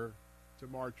this year to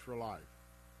March for Life?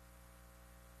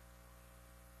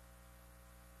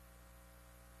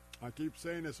 I keep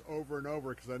saying this over and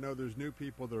over because I know there's new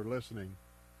people that are listening.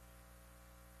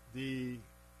 The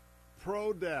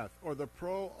pro-death or the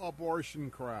pro-abortion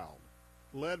crowd,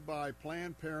 led by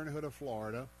Planned Parenthood of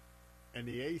Florida and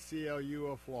the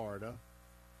ACLU of Florida,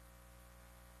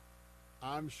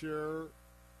 I'm sure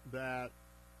that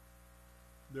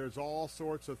there's all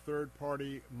sorts of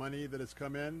third-party money that has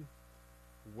come in,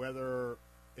 whether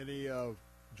any of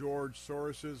George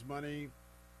Soros's money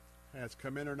has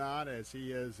come in or not, as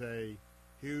he is a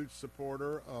huge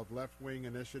supporter of left-wing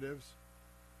initiatives.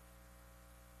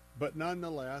 But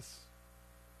nonetheless,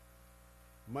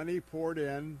 money poured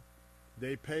in.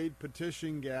 They paid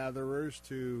petition gatherers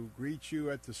to greet you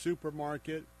at the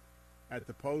supermarket, at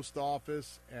the post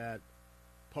office, at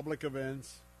public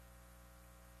events,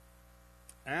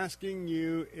 asking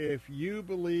you if you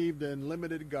believed in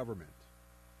limited government,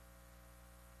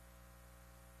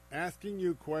 asking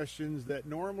you questions that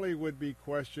normally would be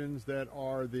questions that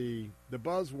are the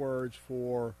buzzwords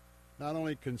for not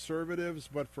only conservatives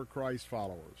but for Christ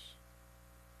followers.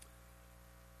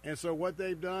 And so what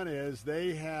they've done is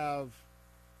they have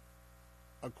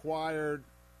acquired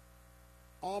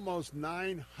almost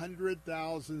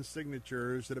 900,000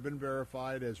 signatures that have been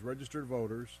verified as registered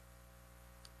voters.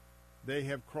 They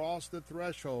have crossed the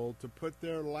threshold to put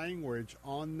their language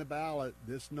on the ballot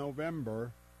this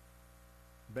November.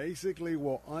 Basically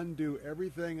will undo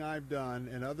everything I've done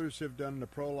and others have done in the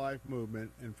pro-life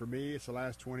movement, and for me it's the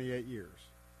last 28 years.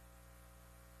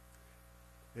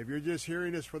 If you're just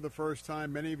hearing this for the first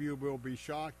time, many of you will be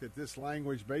shocked that this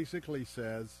language basically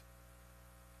says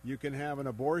you can have an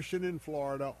abortion in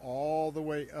Florida all the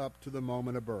way up to the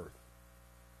moment of birth.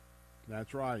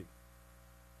 That's right.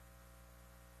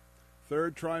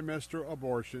 Third trimester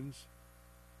abortions,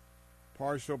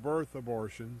 partial birth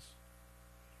abortions,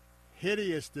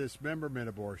 hideous dismemberment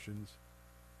abortions.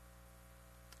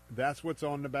 That's what's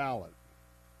on the ballot.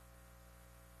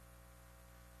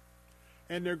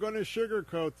 And they're going to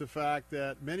sugarcoat the fact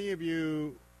that many of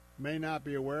you may not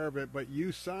be aware of it, but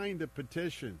you signed a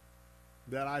petition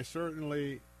that I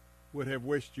certainly would have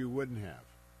wished you wouldn't have.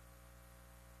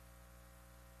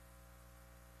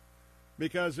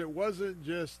 Because it wasn't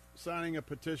just signing a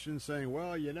petition saying,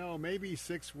 well, you know, maybe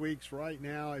 6 weeks right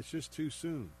now, it's just too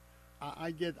soon.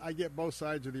 I get both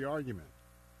sides of the argument.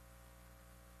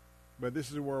 But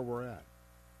this is where we're at.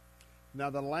 Now,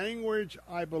 the language,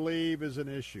 I believe, is an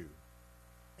issue.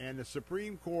 And the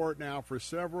Supreme Court now, for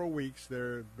several weeks,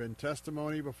 there have been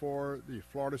testimony before the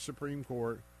Florida Supreme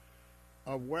Court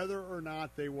of whether or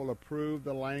not they will approve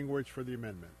the language for the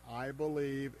amendment. I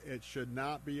believe it should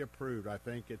not be approved. I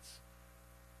think it's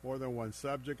more than one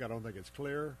subject. I don't think it's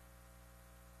clear.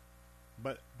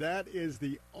 But that is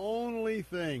the only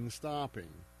thing stopping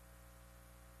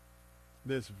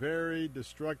this very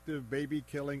destructive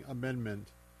baby-killing amendment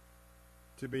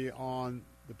to be on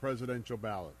the presidential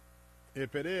ballot.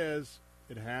 If it is,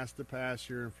 it has to pass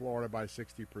here in Florida by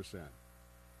 60%.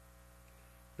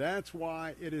 That's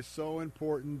why it is so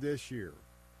important this year.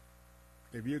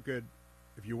 If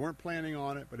you weren't planning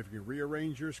on it, but if you can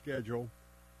rearrange your schedule,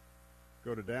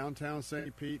 go to downtown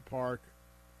St. Pete Park,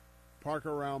 park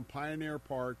around Pioneer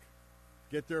Park,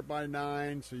 get there by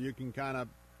 9 so you can kind of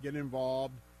get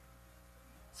involved.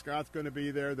 Scott's going to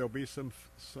be there. There'll be some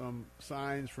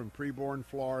signs from Preborn,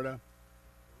 Florida.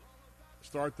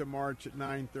 Start the march at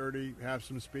 9:30. Have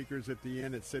some speakers at the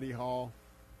end at City Hall.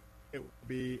 It would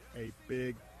be a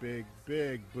big, big,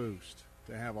 big boost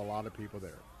to have a lot of people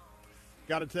there.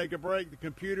 Got to take a break. The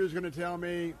computer's going to tell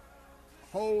me,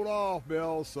 hold off,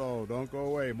 Bill, so don't go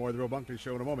away. More of the Bill Bunkley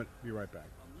Show in a moment. Be right back.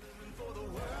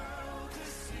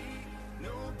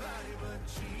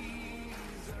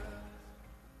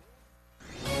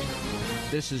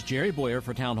 This is Jerry Boyer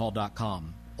for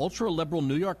Townhall.com. Ultra-liberal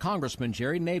New York Congressman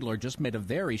Jerry Nadler just made a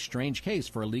very strange case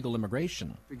for illegal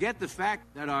immigration. Forget the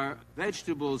fact that our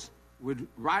vegetables would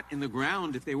rot in the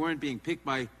ground if they weren't being picked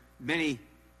by many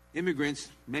immigrants,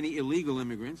 many illegal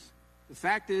immigrants. The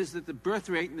fact is that the birth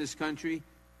rate in this country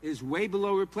is way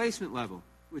below replacement level,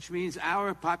 which means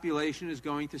our population is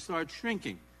going to start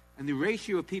shrinking. And the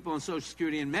ratio of people on Social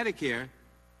Security and Medicare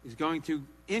is going to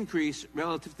increase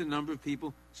relative to the number of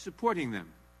people supporting them.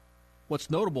 What's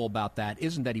notable about that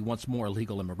isn't that he wants more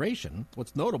illegal immigration.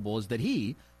 What's notable is that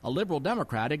he, a liberal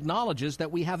Democrat, acknowledges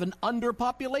that we have an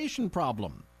underpopulation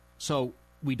problem. So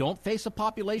we don't face a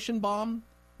population bomb.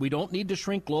 We don't need to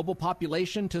shrink global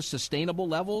population to sustainable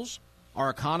levels. Our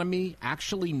economy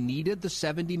actually needed the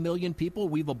 70 million people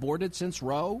we've aborted since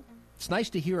Roe. It's nice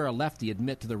to hear a lefty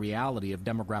admit to the reality of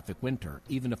demographic winter,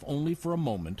 even if only for a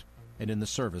moment and in the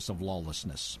service of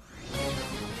lawlessness.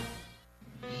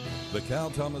 The Cal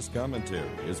Thomas Commentary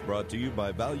is brought to you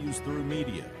by Values Through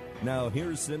Media. Now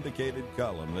here's syndicated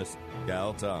columnist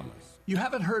Cal Thomas. You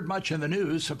haven't heard much in the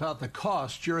news about the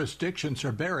cost jurisdictions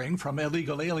are bearing from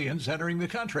illegal aliens entering the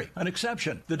country. An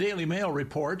exception. The Daily Mail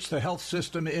reports the health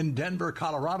system in Denver,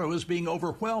 Colorado is being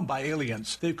overwhelmed by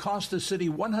aliens. They've cost the city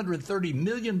 $130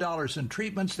 million in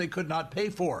treatments they could not pay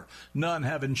for. None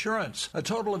have insurance. A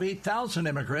total of 8,000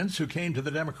 immigrants who came to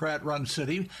the Democrat-run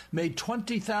city made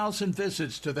 20,000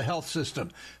 visits to the health system.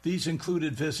 These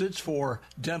included visits for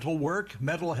dental work,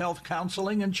 mental health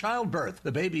counseling, and childbirth.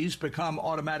 The babies become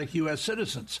automatic U.S.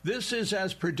 citizens. This is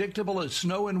as predictable as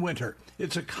snow in winter.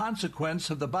 It's a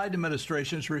consequence of the Biden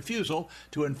administration's refusal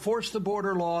to enforce the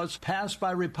border laws passed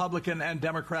by Republican and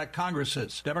Democrat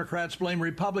Congresses. Democrats blame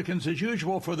Republicans as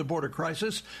usual for the border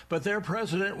crisis, but their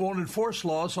president won't enforce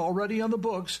laws already on the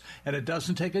books, and it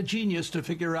doesn't take a genius to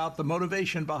figure out the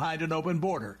motivation behind an open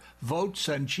border: votes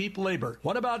and cheap labor.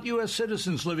 What about U.S.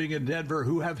 citizens living in Denver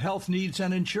who have health needs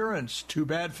and insurance? Too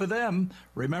bad for them.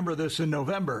 Remember this in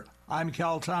November. I'm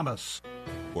Cal Thomas.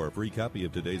 For a free copy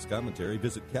of today's commentary,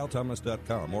 visit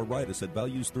calthomas.com or write us at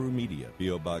Values Through Media,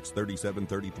 P.O. Box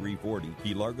 373340,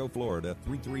 Key Largo, Florida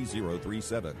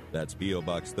 33037. That's P.O.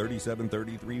 Box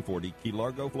 373340, Key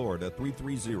Largo, Florida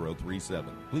 33037.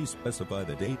 Please specify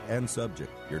the date and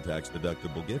subject. Your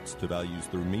tax-deductible gifts to Values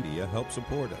Through Media help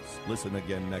support us. Listen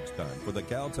again next time for the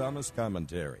Cal Thomas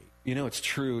Commentary. You know, it's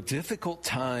true. Difficult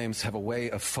times have a way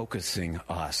of focusing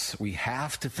us. We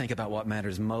have to think about what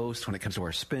matters most when it comes to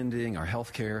our spending, our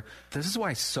health care. This is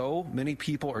why so many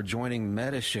people are joining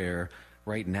Medi-Share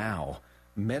right now.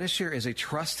 Medi-Share is a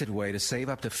trusted way to save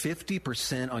up to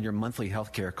 50% on your monthly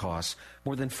health care costs.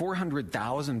 More than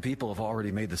 400,000 people have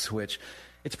already made the switch.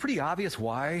 It's pretty obvious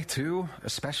why, too,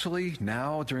 especially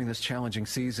now during this challenging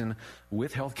season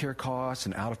with healthcare costs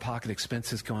and out-of-pocket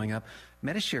expenses going up.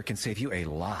 Medi-Share can save you a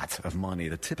lot of money.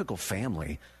 The typical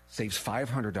family saves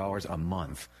 $500 a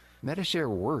month. Medi-Share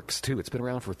works, too. It's been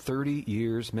around for 30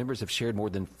 years. Members have shared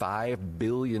more than $5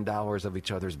 billion of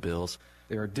each other's bills.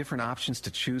 There are different options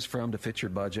to choose from to fit your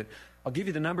budget. I'll give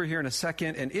you the number here in a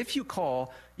second, and if you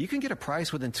call, you can get a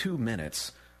price within 2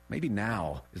 minutes. Maybe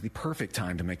now is the perfect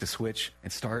time to make the switch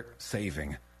and start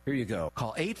saving. Here you go.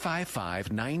 Call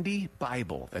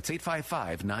 855-90-BIBLE. That's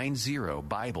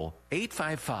 855-90-BIBLE.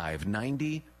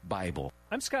 855-90-BIBLE.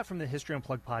 I'm Scott from the History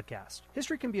Unplugged podcast.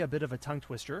 History can be a bit of a tongue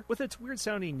twister with its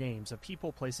weird-sounding names of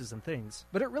people, places, and things,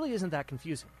 but it really isn't that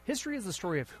confusing. History is the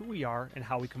story of who we are and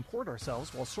how we comport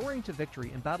ourselves while soaring to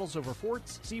victory in battles over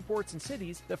forts, seaports, and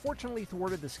cities that fortunately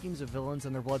thwarted the schemes of villains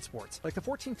and their blood sports, like the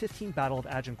 1415 Battle of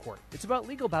Agincourt. It's about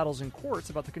legal battles in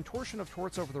courts, about the contortion of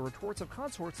torts over the retorts of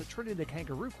consorts that turned into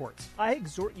kangaroo courts. I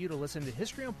exhort you to listen to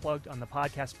History Unplugged on the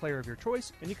podcast player of your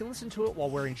choice, and you can listen to it while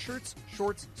wearing shirts,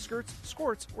 shorts, skirts,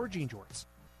 skirts, or jean jorts.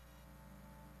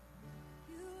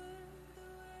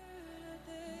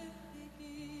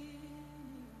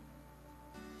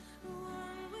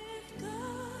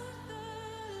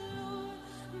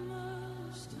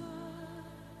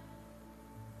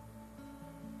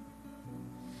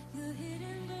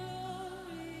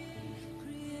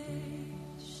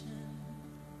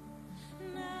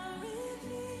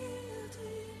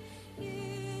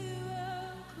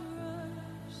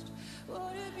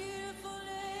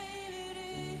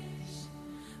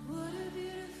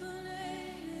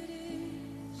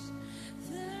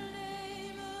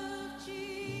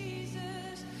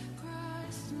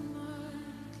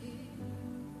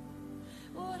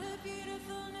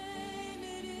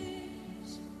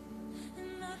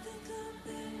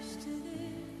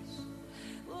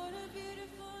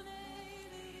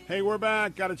 Hey, we're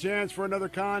back. Got a chance for another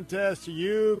contest.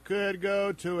 You could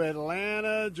go to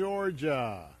Atlanta,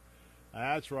 Georgia.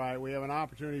 That's right. We have an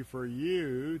opportunity for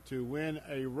you to win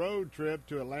a road trip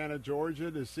to Atlanta,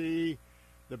 Georgia to see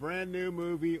the brand new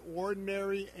movie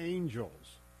Ordinary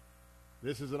Angels.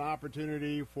 This is an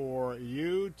opportunity for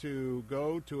you to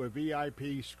go to a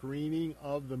VIP screening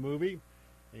of the movie,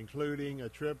 including a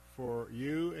trip for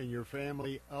you and your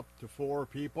family up to 4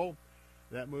 people.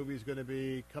 That movie is going to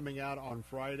be coming out on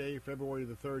Friday, February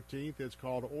the 13th. It's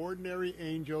called Ordinary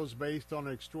Angels, based on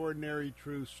an extraordinary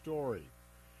true story.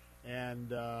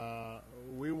 And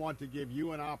we want to give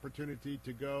you an opportunity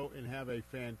to go and have a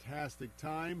fantastic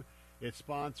time. It's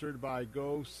sponsored by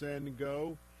Go Send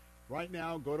Go. Right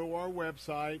now, go to our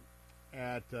website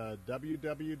at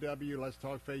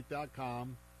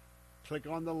www.letstalkfaith.com. Click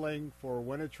on the link for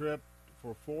win a trip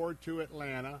for 4 to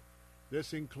Atlanta.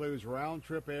 This includes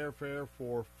round-trip airfare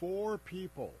for 4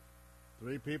 people.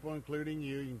 3 people including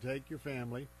you. You can take your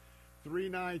family. 3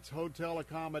 nights hotel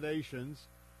accommodations.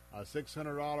 A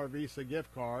 $600 Visa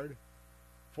gift card.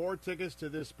 4 tickets to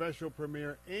this special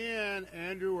premiere. And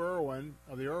Andrew Irwin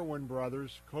of the Irwin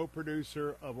Brothers,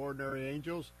 co-producer of Ordinary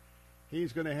Angels.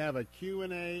 He's going to have a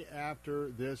Q&A after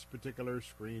this particular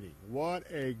screening. What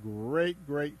a great,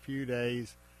 great few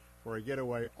days for a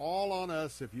getaway. All on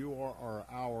us if you are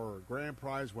our grand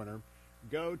prize winner.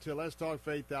 Go to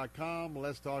letstalkfaith.com,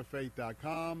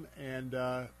 letstalkfaith.com,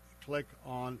 and click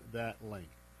on that link.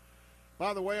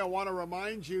 By the way, I want to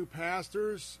remind you,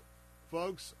 pastors,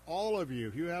 folks, all of you,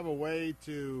 if you have a way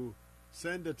to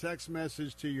send a text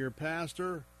message to your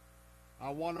pastor, I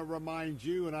want to remind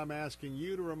you, and I'm asking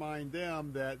you to remind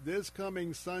them, that this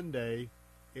coming Sunday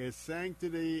is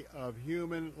Sanctity of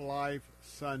Human Life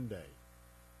Sunday.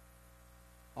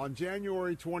 On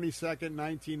January 22nd,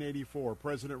 1984,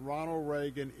 President Ronald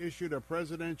Reagan issued a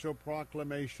presidential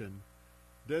proclamation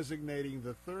designating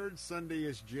the third Sunday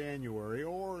is January,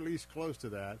 or at least close to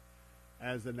that,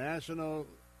 as the National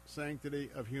Sanctity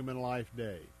of Human Life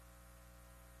Day.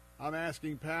 I'm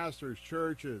asking pastors,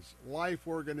 churches, life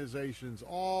organizations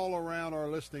all around our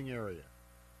listening area,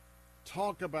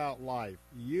 talk about life.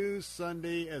 Use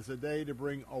Sunday as a day to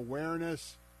bring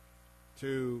awareness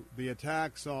to the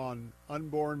attacks on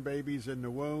unborn babies in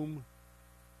the womb,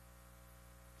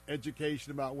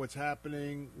 education about what's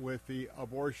happening with the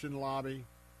abortion lobby.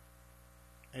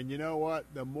 And you know what?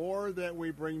 The more that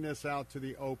we bring this out to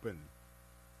the open,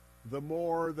 the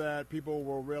more that people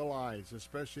will realize,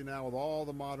 especially now with all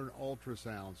the modern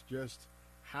ultrasounds, just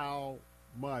how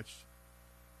much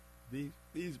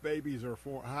these babies are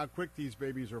how quick these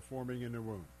babies are forming in the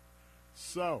womb.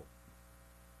 So,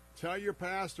 tell your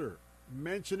pastor,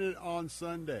 mention it on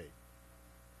Sunday.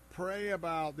 Pray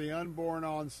about the unborn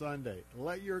on Sunday.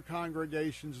 Let your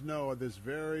congregations know of this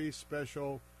very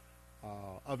special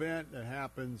event that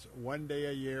happens one day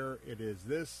a year. It is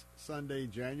this Sunday,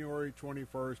 January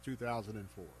 21st,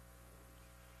 2004.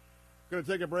 Going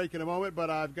to take a break in a moment, but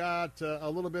I've got a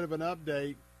little bit of an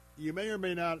update. You may or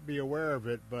may not be aware of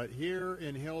it, but here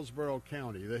in Hillsborough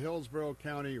County, the Hillsborough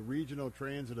County Regional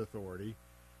Transit Authority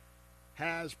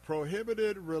has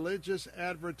prohibited religious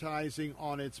advertising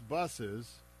on its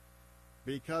buses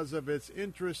because of its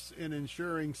interests in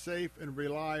ensuring safe and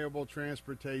reliable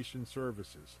transportation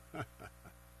services.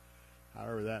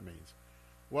 However that means.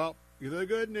 Well, the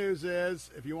good news is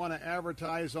if you want to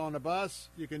advertise on a bus,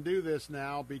 you can do this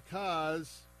now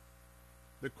because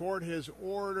the court has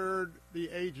ordered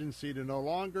the agency to no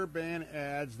longer ban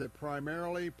ads that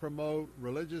primarily promote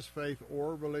religious faith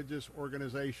or religious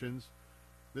organizations.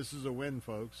 This is a win,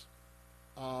 folks.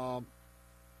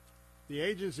 The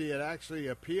agency had actually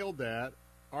appealed that,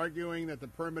 arguing that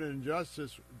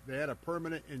they had a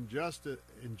permanent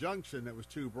injunction that was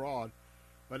too broad.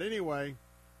 But anyway,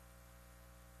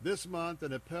 this month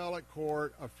an appellate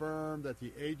court affirmed that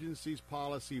the agency's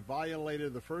policy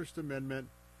violated the First Amendment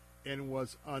and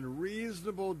was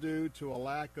unreasonable due to a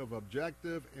lack of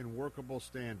objective and workable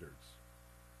standards.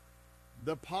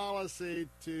 The policy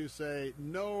to say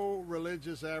no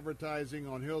religious advertising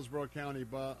on Hillsborough County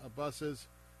buses,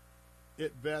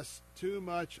 it vests too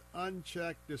much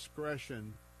unchecked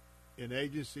discretion in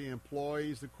agency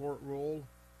employees, the court ruled.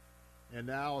 And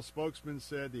now a spokesman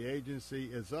said the agency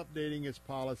is updating its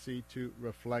policy to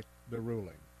reflect the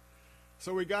ruling.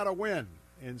 So we got a win.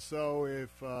 And so if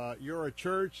you're a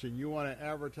church and you want to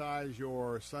advertise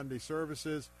your Sunday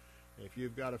services, if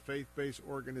you've got a faith-based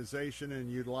organization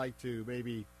and you'd like to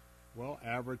maybe,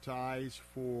 advertise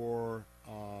for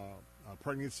a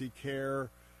pregnancy care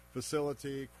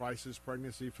facility, crisis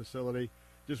pregnancy facility,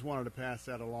 just wanted to pass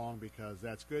that along because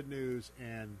that's good news.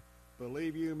 And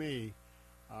believe you me,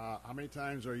 how many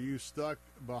times are you stuck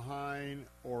behind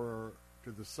or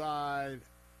to the side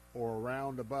or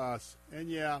around a bus? And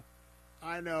yeah,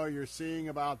 I know you're seeing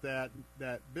about that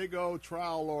big old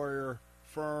trial lawyer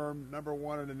firm, number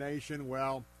one in the nation.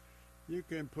 Well, you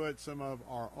can put some of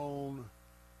our own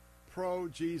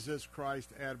pro-Jesus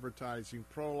Christ advertising,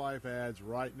 pro-life ads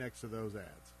right next to those ads.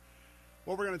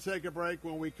 Well, we're going to take a break.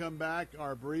 When we come back,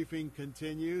 our briefing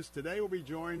continues. Today we'll be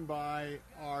joined by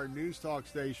our news talk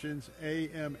stations,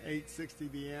 AM 860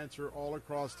 The Answer all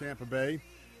across Tampa Bay,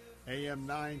 AM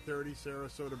 930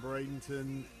 Sarasota,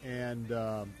 Bradenton, and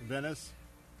Venice,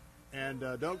 And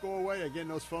don't go away. Again,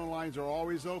 those phone lines are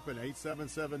always open,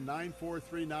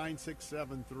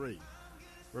 877-943-9673.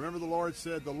 Remember, the Lord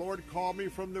said, the Lord called me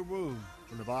from the womb,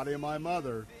 from the body of my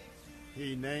mother.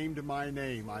 He named my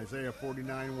name, Isaiah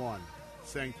 49:1.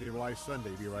 Sanctity of Life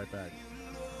Sunday. Be right back.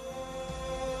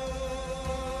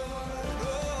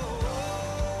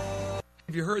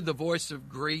 Have you heard the voice of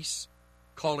grace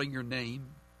calling your name?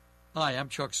 Hi, I'm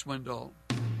Chuck Swindoll.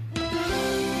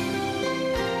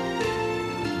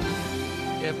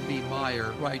 F.B.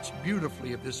 Meyer writes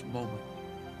beautifully of this moment.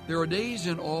 There are days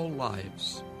in all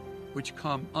lives which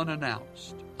come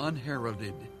unannounced,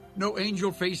 unheralded. No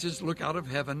angel faces look out of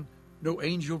heaven. No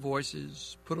angel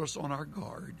voices put us on our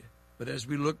guard. But as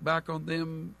we look back on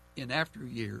them in after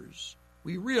years,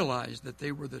 we realize that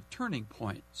they were the turning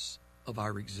points of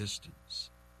our existence.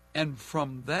 And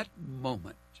from that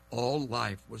moment, all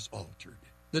life was altered.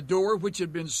 The door which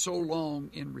had been so long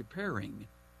in repairing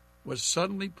was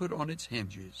suddenly put on its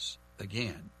hinges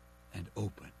again and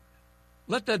open.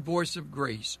 Let that voice of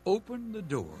grace open the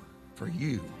door for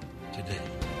you today.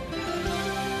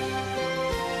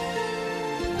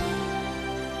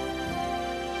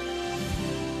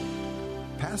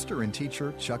 Pastor and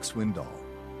teacher Chuck Swindoll.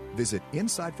 Visit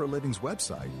Insight for Living's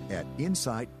website at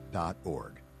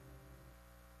insight.org.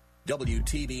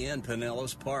 WTBN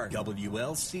Pinellas Park,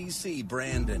 WLCC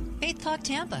Brandon. Faith Talk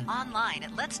Tampa. Online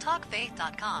at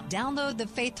letstalkfaith.com. Download the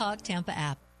Faith Talk Tampa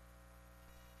app.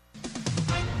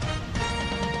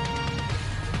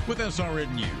 With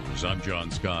SRN News, I'm John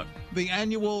Scott. The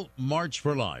annual March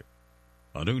for Life,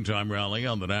 a noontime rally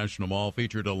on the National Mall,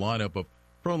 featured a lineup of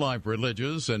pro-life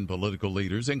religious and political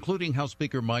leaders, including House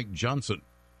Speaker Mike Johnson.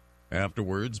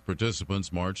 Afterwards,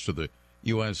 participants marched to the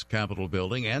U.S. Capitol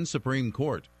building and Supreme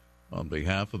Court on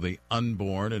behalf of the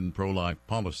unborn and pro-life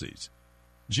policies.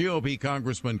 GOP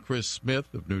Congressman Chris Smith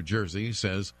of New Jersey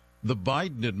says the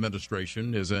Biden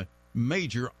administration is a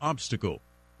major obstacle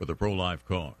for the pro-life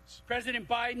cause. President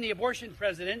Biden, the abortion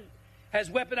president, has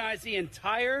weaponized the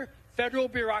entire federal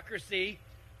bureaucracy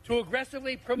to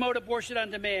aggressively promote abortion on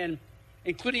demand,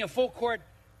 including a full-court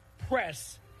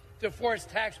press to force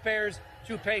taxpayers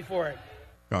to pay for it.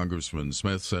 Congressman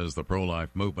Smith says the pro-life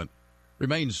movement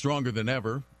remains stronger than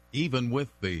ever, even with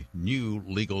the new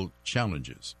legal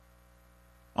challenges.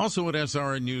 Also at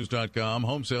srnnews.com,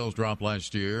 home sales dropped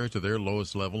last year to their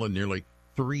lowest level in nearly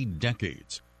 3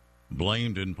 decades,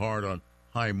 blamed in part on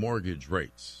high mortgage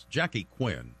rates. Jackie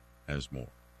Quinn has more.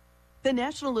 The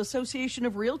National Association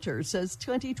of Realtors says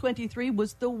 2023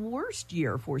 was the worst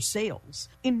year for sales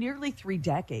in nearly 3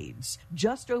 decades.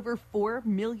 Just over 4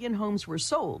 million homes were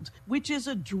sold, which is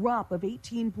a drop of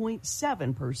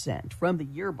 18.7% from the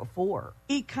year before.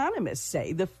 Economists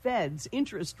say the Fed's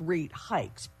interest rate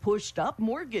hikes pushed up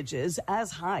mortgages as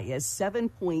high as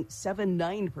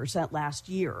 7.79% last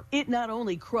year. It not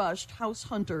only crushed house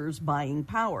hunters' buying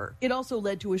power, it also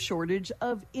led to a shortage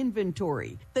of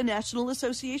inventory. The National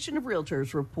Association of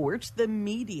Realtors reports the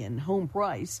median home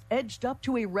price edged up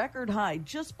to a record high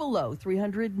just below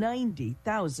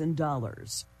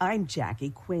 $390,000. I'm Jackie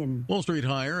Quinn. Wall Street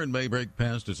higher and may break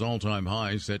past its all-time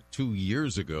high set 2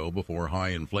 years ago before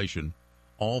high inflation.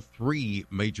 All 3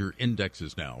 major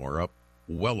indexes now are up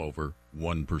well over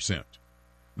 1%.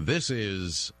 This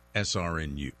is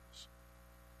SRN News.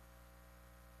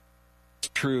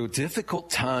 True. Difficult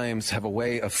times have a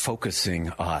way of focusing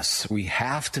us. We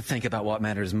have to think about what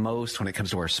matters most when it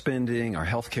comes to our spending, our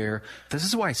health care. This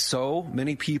is why so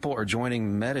many people are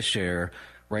joining Medi-Share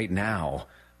right now.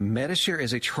 Medi-Share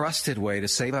is a trusted way to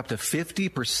save up to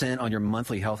 50% on your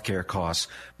monthly health care costs.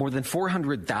 More than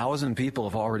 400,000 people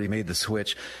have already made the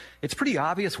switch. It's pretty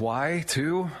obvious why,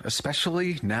 too,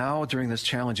 especially now during this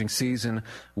challenging season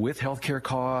with healthcare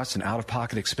costs and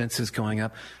out-of-pocket expenses going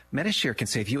up. Medi-Share can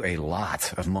save you a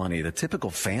lot of money. The typical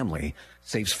family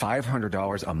saves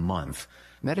 $500 a month.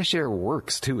 Medi-Share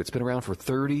works, too. It's been around for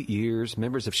 30 years.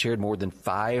 Members have shared more than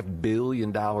 $5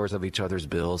 billion of each other's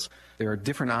bills. There are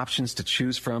different options to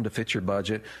choose from to fit your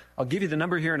budget. I'll give you the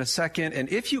number here in a second, and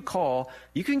if you call,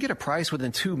 you can get a price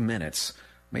within 2 minutes.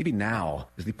 Maybe now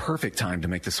is the perfect time to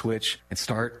make the switch and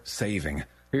start saving.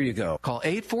 Here you go. Call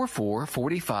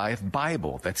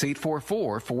 844-45-BIBLE. That's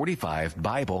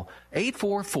 844-45-BIBLE.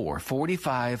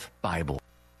 844-45-BIBLE.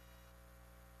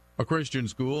 A Christian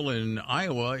school in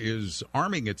Iowa is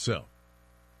arming itself.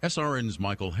 SRN's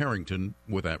Michael Harrington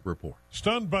with that report.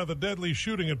 Stunned by the deadly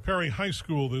shooting at Perry High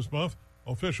School this month,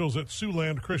 officials at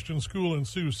Siouxland Christian School in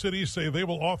Sioux City say they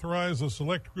will authorize a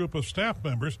select group of staff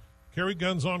members to carry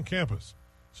guns on campus.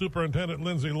 Superintendent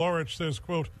Lindsay Lorich says,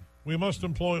 quote, "We must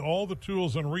employ all the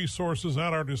tools and resources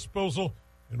at our disposal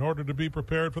in order to be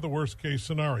prepared for the worst-case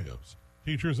scenarios."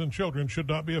 Teachers and children should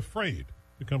not be afraid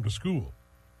to come to school.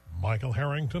 Michael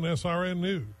Harrington, SRN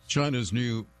News. China's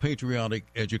new patriotic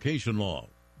education law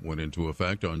went into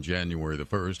effect on January the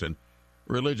 1st, and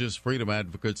religious freedom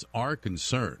advocates are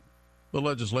concerned. The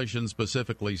legislation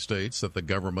specifically states that the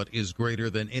government is greater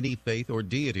than any faith or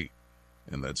deity,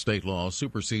 and that state law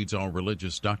supersedes all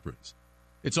religious doctrines.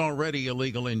 It's already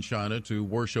illegal in China to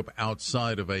worship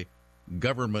outside of a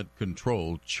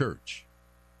government-controlled church.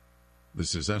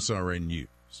 This is SRN News.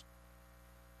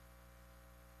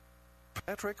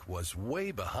 Patrick was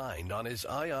way behind on his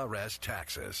IRS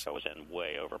taxes. I was in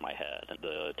way over my head.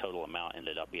 The total amount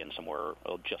ended up being somewhere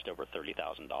just over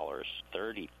 $30,000.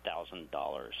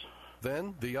 $30,000.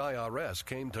 Then the IRS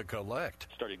came to collect.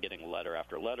 Started getting letter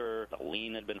after letter. A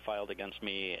lien had been filed against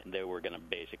me. They were going to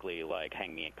basically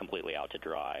hang me completely out to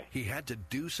dry. He had to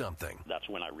do something. That's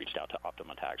when I reached out to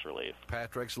Optima Tax Relief.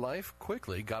 Patrick's life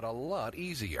quickly got a lot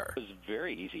easier. It was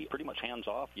very easy, pretty much hands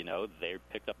off. They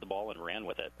picked up the ball and ran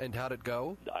with it. And how'd it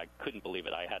go? I couldn't believe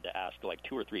it. I had to ask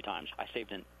 2 or 3 times. I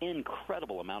saved an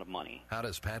incredible amount of money. How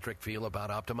does Patrick feel about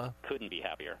Optima? Couldn't be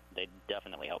happier. They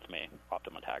definitely helped me.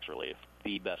 Optima Tax Relief,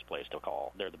 the best place to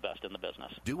call. They're the best in the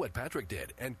business. Do what Patrick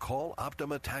did and call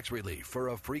Optima Tax Relief for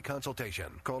a free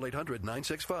consultation. Call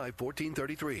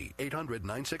 800-965-1433.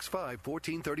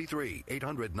 800-965-1433.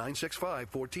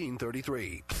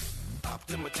 800-965-1433.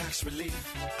 Optima Tax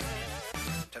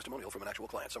Relief. Testimonial from an actual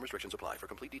client. Some restrictions apply. For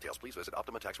complete details, please visit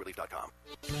OptimaTaxRelief.com.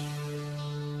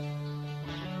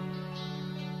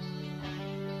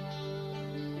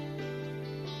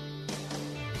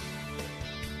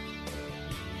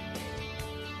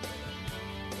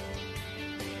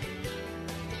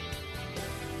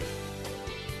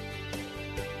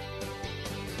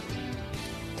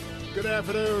 Good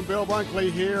afternoon, Bill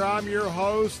Bunkley here. I'm your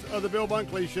host of the Bill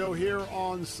Bunkley Show here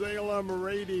on Salem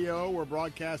Radio. We're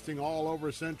broadcasting all over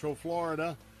Central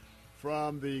Florida,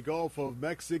 from the Gulf of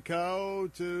Mexico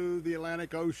to the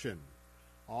Atlantic Ocean.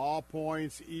 All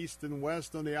points east and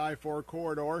west on the I-4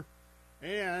 corridor,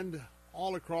 and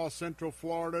all across Central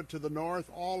Florida to the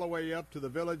north, all the way up to the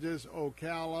villages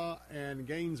Ocala and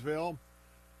Gainesville,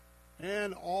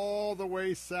 and all the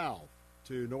way south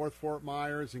to North Fort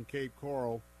Myers and Cape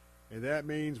Coral. And that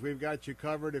means we've got you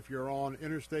covered if you're on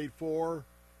Interstate 4,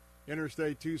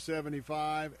 Interstate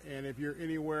 275, and if you're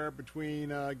anywhere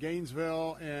between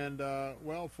Gainesville and,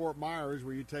 Fort Myers,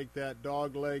 where you take that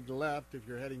dog-leg left if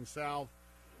you're heading south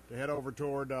to head over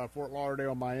toward Fort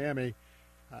Lauderdale, Miami.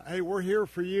 Hey, we're here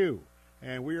for you,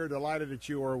 and we are delighted that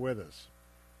you are with us.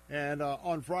 And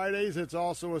on Fridays, it's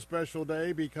also a special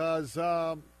day because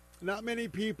not many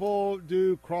people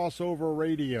do crossover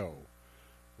radio.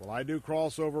 Well, I do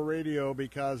crossover radio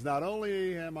because not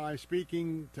only am I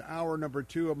speaking to hour number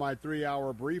 2 of my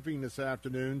 3-hour briefing this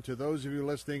afternoon to those of you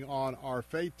listening on our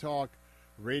Faith Talk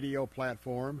radio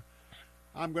platform,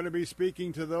 I'm going to be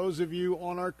speaking to those of you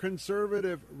on our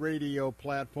conservative radio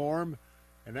platform,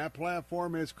 and that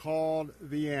platform is called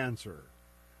The Answer.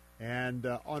 And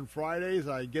on Fridays,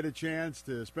 I get a chance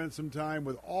to spend some time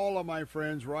with all of my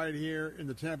friends right here in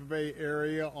the Tampa Bay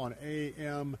area on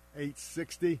AM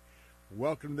 860.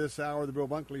 Welcome to this hour of the Bill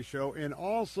Bunkley Show, and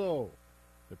also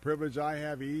the privilege I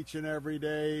have each and every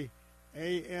day,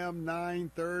 AM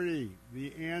 930,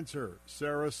 The Answer,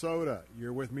 Sarasota.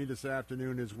 You're with me this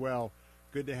afternoon as well.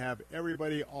 Good to have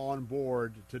everybody on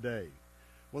board today.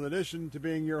 Well, in addition to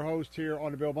being your host here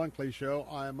on the Bill Bunkley Show,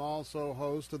 I am also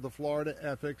host of the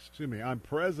I'm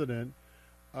president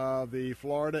of the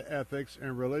Florida Ethics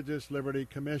and Religious Liberty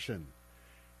Commission.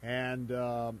 And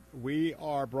we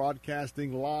are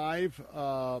broadcasting live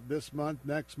this month,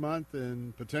 next month,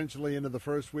 and potentially into the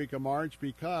first week of March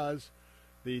because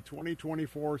the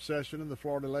 2024 session of the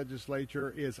Florida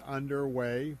Legislature is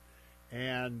underway.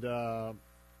 And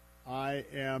I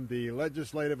am the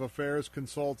legislative affairs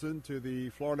consultant to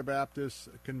the Florida Baptist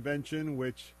Convention,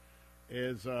 which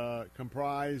is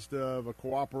comprised of a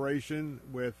cooperation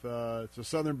with it's a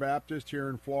Southern Baptist here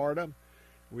in Florida.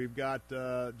 We've got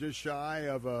just shy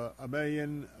of a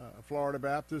million Florida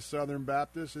Baptists, Southern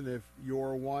Baptists, and if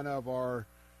you're one of our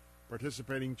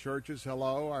participating churches,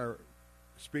 hello. I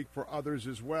speak for others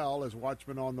as well as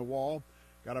Watchmen on the Wall.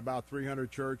 Got about 300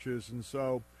 churches, and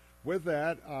so with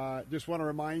that, just want to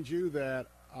remind you that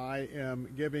I am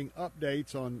giving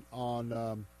updates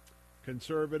on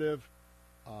conservative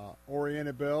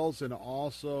oriented bills and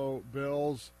also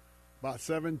bills, about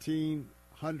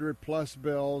 1,700 plus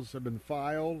bills have been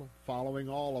filed, following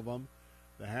all of them,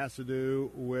 that has to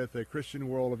do with a Christian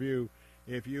worldview.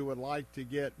 If you would like to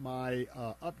get my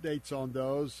updates on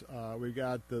those, we've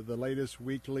got the latest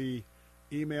weekly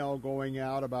email going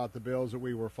out about the bills that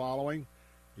we were following.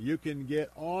 You can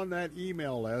get on that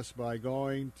email list by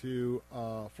going to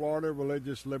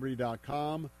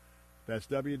FloridaReligiousLiberty.com. That's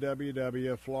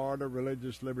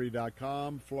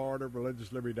www.FloridaReligiousLiberty.com,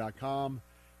 FloridaReligiousLiberty.com.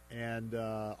 And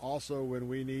also, when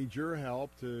we need your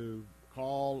help to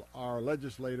call our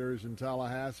legislators in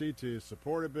Tallahassee to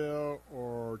support a bill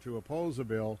or to oppose a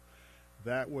bill,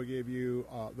 that will give you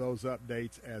those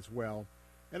updates as well.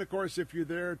 And, of course, if you're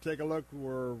there, take a look.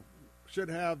 We should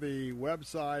have the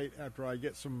website after I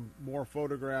get some more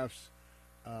photographs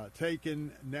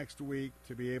taken next week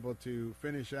to be able to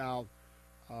finish out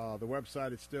the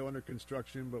website. It's still under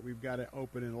construction, but we've got it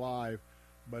open and live.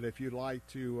 But if you'd like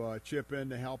to chip in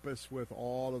to help us with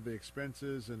all of the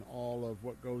expenses and all of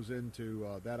what goes into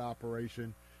that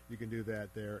operation, you can do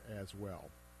that there as well.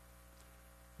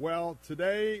 Well,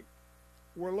 today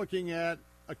we're looking at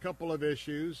a couple of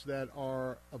issues that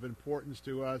are of importance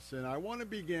to us, and I want to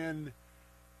begin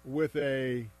with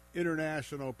a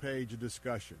international page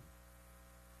discussion.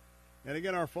 And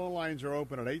again, our phone lines are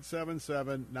open at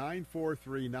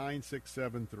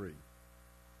 877-943-9673.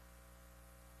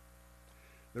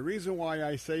 The reason why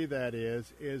I say that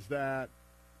is that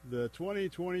the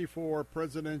 2024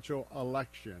 presidential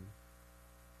election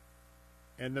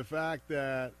and the fact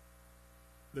that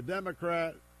the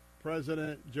Democrat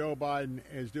President Joe Biden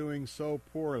is doing so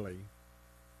poorly,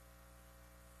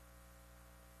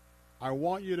 I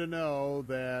want you to know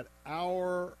that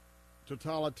our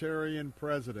totalitarian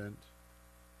president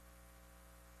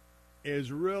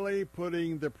is really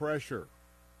putting the pressure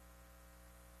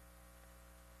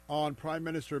on Prime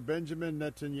Minister Benjamin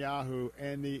Netanyahu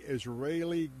and the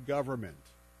Israeli government.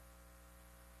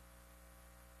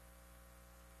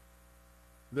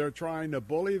 They're trying to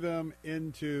bully them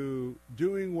into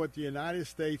doing what the United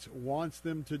States wants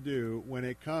them to do when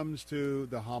it comes to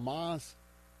the Hamas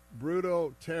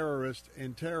brutal terrorist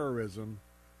and terrorism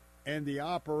and the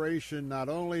operation not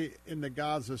only in the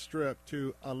Gaza Strip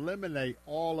to eliminate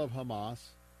all of Hamas,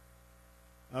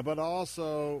 but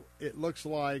also it looks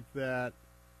like that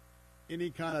any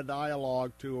kind of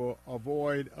dialogue to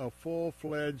avoid a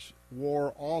full-fledged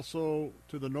war also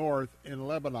to the north in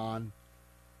Lebanon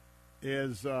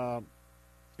is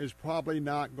probably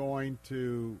not going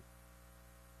to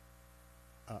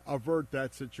avert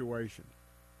that situation.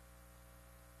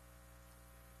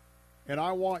 And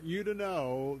I want you to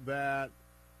know that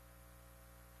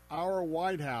our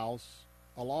White House,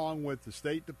 along with the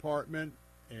State Department,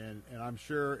 and I'm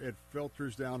sure it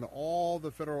filters down to all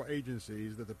the federal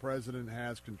agencies that the president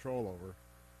has control over,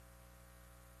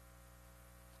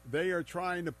 they are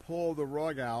trying to pull the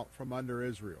rug out from under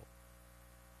Israel.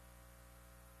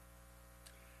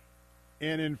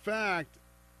 And in fact,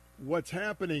 what's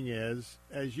happening is,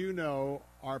 as you know,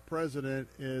 our president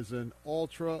is an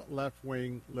ultra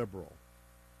left-wing liberal.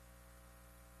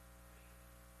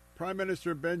 Prime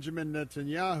Minister Benjamin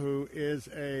Netanyahu is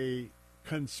a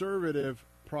conservative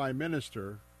prime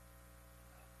minister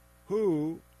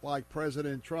who, like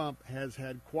President Trump, has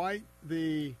had quite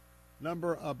the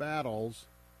number of battles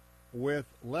with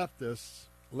leftist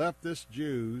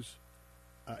Jews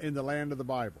in the land of the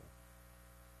Bible.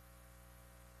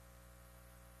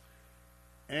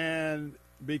 And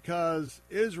because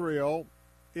Israel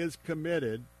is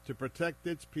committed to protect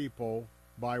its people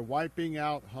by wiping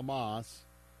out Hamas,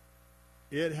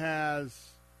 it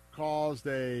has caused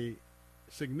a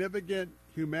significant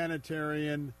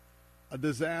humanitarian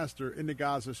disaster in the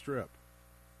Gaza Strip.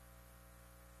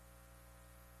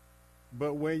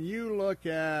 But when you look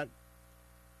at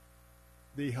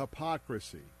the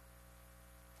hypocrisy,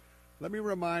 let me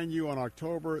remind you, on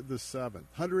October the 7th,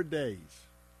 100 days,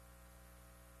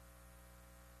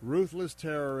 ruthless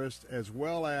terrorists as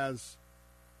well as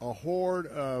a horde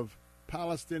of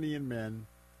Palestinian men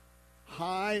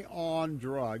high on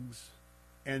drugs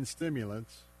and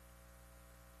stimulants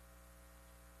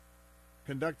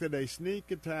conducted a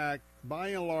sneak attack, by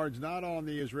and large not on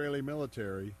the Israeli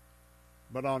military,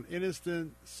 but on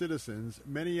innocent citizens,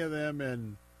 many of them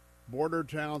in border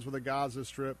towns with the Gaza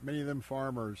Strip, many of them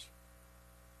farmers,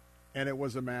 and it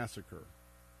was a massacre,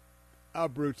 a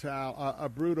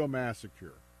brutal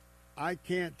massacre. I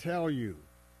can't tell you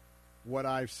what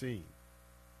I've seen.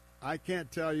 I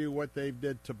can't tell you what they've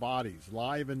did to bodies,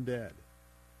 live and dead.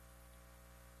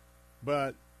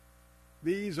 But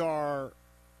these are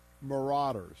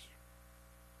marauders.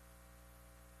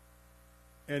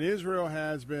 And Israel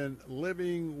has been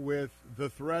living with the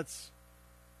threats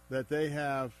that they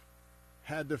have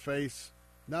had to face,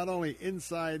 not only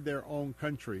inside their own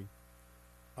country,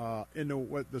 in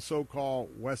the so-called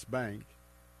West Bank,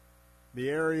 the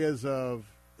areas of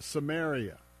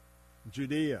Samaria,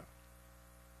 Judea,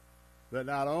 that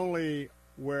not only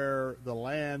where the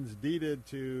land's deeded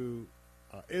to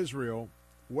Israel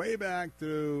way back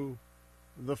to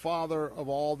the father of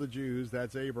all the Jews,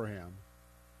 that's Abraham.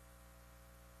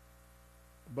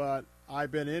 But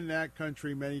I've been in that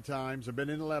country many times. I've been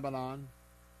in Lebanon,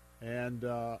 and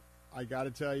I got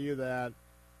to tell you that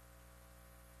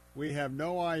we have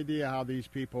no idea how these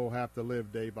people have to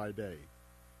live day by day.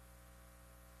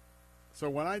 So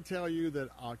when I tell you that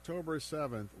October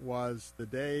 7th was the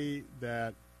day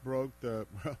that broke the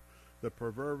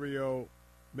proverbial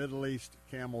Middle East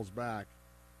camel's back,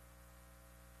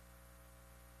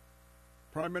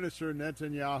 Prime Minister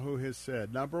Netanyahu has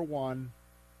said, number one,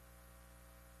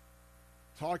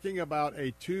 talking about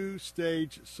a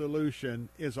two-stage solution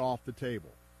is off the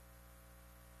table.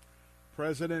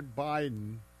 President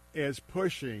Biden is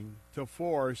pushing to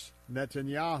force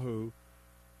Netanyahu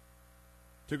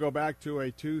to go back to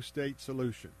a two-state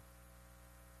solution.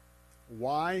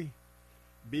 Why?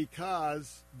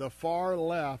 Because the far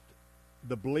left,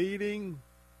 the bleeding,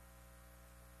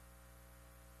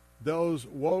 those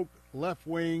woke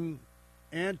left-wing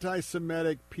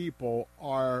anti-Semitic people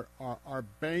are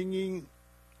banging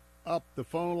up the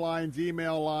phone lines,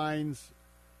 email lines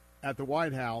at the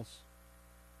White House,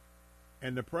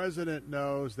 and the president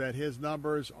knows that his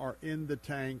numbers are in the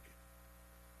tank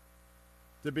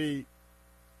to beat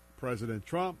President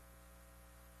Trump,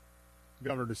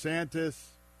 Governor DeSantis,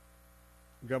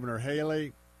 Governor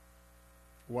Haley,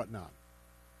 whatnot.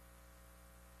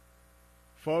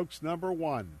 Folks, number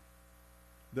one,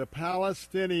 the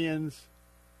Palestinians,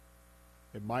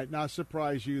 it might not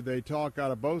surprise you, they talk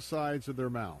out of both sides of their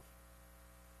mouth.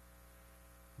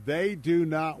 They do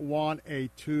not want a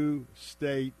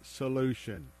two-state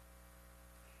solution.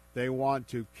 They want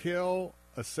to kill,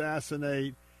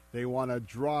 assassinate. They want to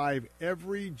drive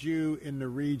every Jew in the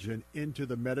region into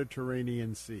the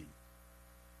Mediterranean Sea.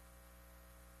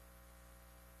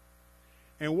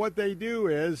 And what they do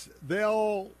is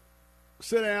they'll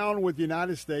sit down with the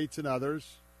United States and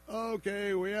others.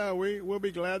 Okay, we'll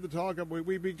be glad to talk.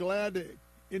 We'd be glad to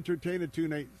entertain a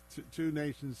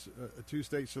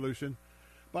two-state solution.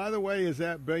 By the way, is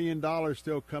that $1 billion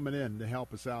still coming in to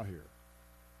help us out here?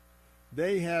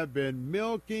 They have been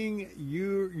milking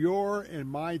your and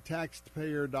my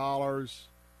taxpayer dollars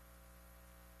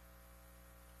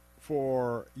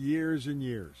for years and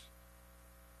years.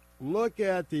 Look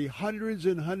at the hundreds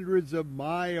and hundreds of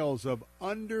miles of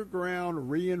underground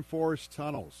reinforced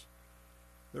tunnels.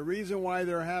 The reason why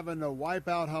they're having to wipe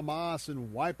out Hamas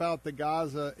and wipe out the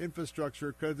Gaza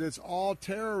infrastructure, because it's all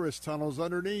terrorist tunnels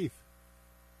underneath.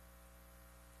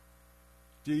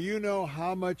 Do you know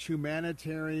how much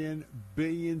humanitarian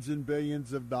billions and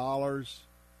billions of dollars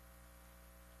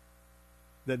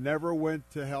that never went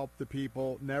to help the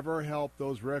people, never helped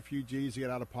those refugees get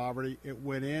out of poverty? It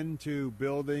went into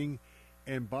building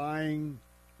and buying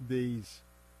these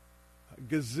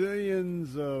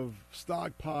gazillions of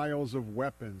stockpiles of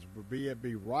weapons, be it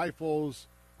rifles,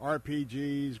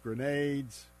 RPGs,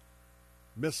 grenades,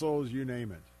 missiles, you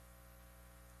name it.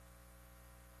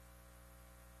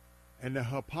 And the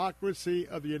hypocrisy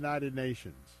of the United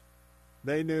Nations.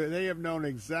 They have known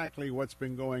exactly what's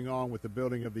been going on with the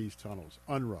building of these tunnels.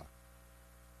 UNRWA.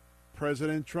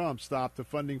 President Trump stopped the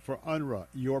funding for UNRWA.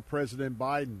 Your President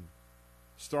Biden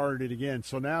started it again.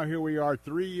 So now here we are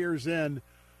 3 years in,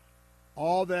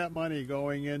 all that money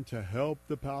going in to help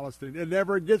the Palestinians. It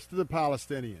never gets to the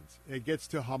Palestinians. It gets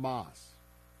to Hamas.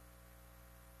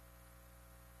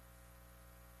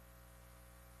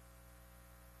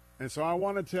 And so I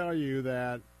want to tell you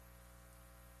that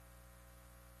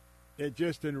it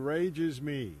just enrages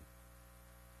me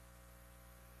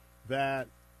that,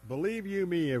 believe you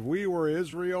me, if we were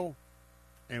Israel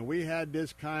and we had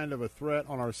this kind of a threat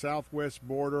on our southwest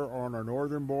border or on our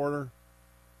northern border,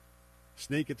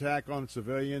 sneak attack on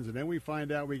civilians, and then we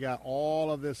find out we got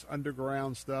all of this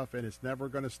underground stuff and it's never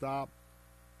going to stop,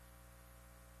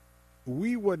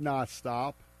 we would not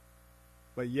stop.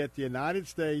 But yet the United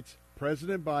States,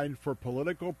 President Biden, for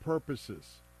political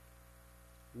purposes,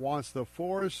 wants to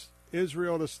force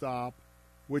Israel to stop,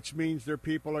 which means their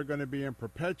people are going to be in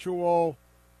perpetual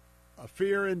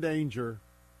fear and danger,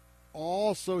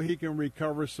 all so he can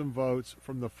recover some votes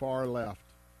from the far left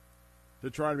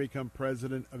to try to become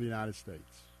president of the United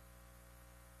States.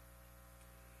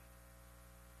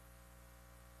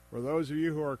 For those of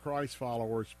you who are Christ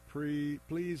followers,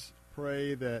 please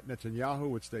pray that Netanyahu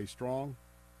would stay strong.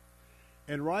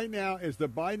 And right now, as the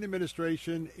Biden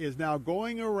administration is now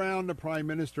going around the prime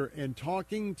minister and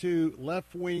talking to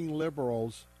left-wing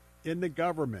liberals in the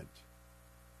government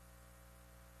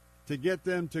to get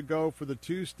them to go for the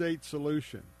two-state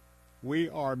solution, we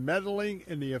are meddling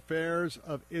in the affairs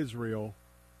of Israel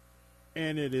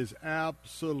and it is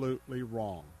absolutely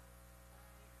wrong.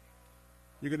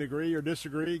 You can agree or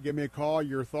disagree. Give me a call,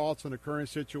 your thoughts on the current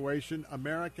situation.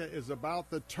 America is about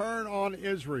to turn on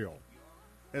Israel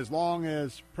as long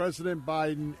as President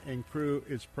Biden and crew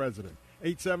is president.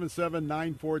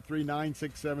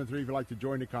 877-943-9673 if you'd like to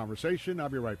join the conversation. I'll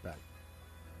be right back.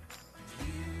 You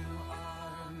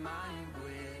are my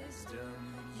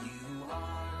wisdom. You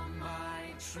are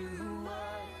my true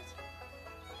words.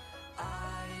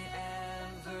 I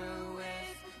ever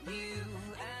with you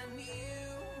and you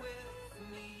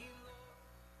with me.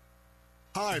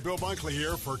 Hi, Bill Bunkley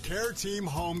here for Care Team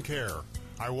Home Care.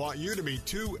 I want you to meet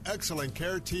two excellent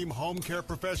Care Team Home Care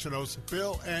professionals,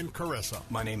 Bill and Carissa.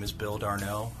 My name is Bill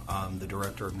Darnell. I'm the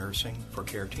Director of Nursing for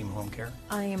Care Team Home Care.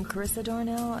 I am Carissa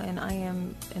Darnell, and I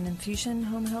am an infusion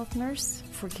home health nurse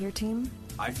for Care Team.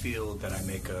 I feel that I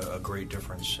make a great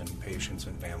difference in patients'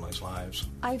 and families' lives.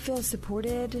 I feel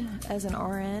supported as an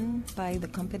RN by the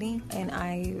company, and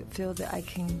I feel that I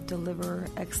can deliver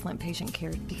excellent patient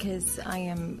care because I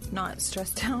am not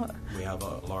stressed out. We have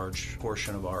a large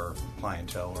portion of our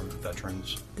clientele are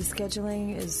veterans. The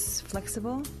scheduling is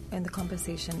flexible, and the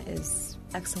compensation is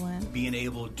excellent. Being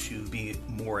able to be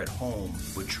more at home,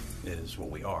 which is what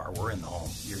we are, we're in the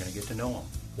home. You're going to get to know them.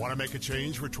 Want to make a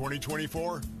change for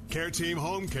 2024? Care Team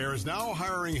Home Care is now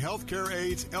hiring healthcare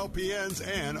aides, LPNs,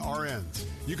 and RNs.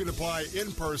 You can apply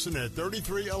in person at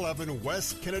 3311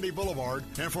 West Kennedy Boulevard.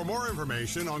 And for more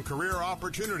information on career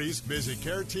opportunities, visit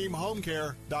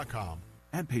careteamhomecare.com.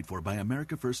 And paid for by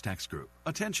America First Tax Group.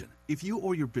 Attention, if you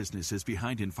or your business is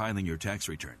behind in filing your tax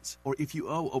returns, or if you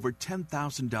owe over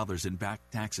 $10,000 in back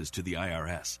taxes to the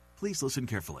IRS, please listen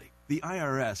carefully. The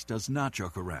IRS does not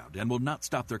joke around and will not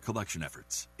stop their collection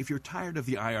efforts. If you're tired of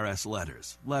the IRS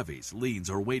letters, levies, liens,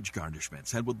 or wage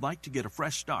garnishments and would like to get a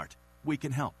fresh start, we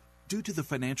can help. Due to the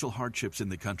financial hardships in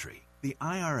the country, the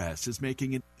IRS is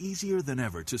making it easier than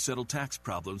ever to settle tax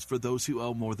problems for those who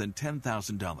owe more than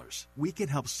 $10,000. We can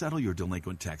help settle your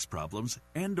delinquent tax problems,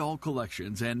 end all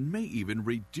collections, and may even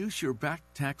reduce your back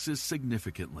taxes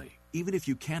significantly. Even if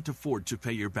you can't afford to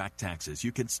pay your back taxes,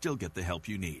 you can still get the help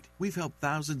you need. We've helped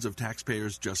thousands of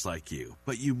taxpayers just like you,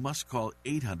 but you must call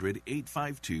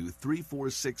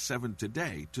 800-852-3467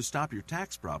 today to stop your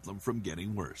tax problem from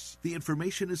getting worse. The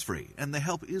information is free and the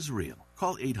help is real.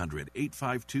 Call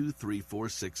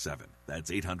 800-852-3467.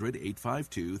 That's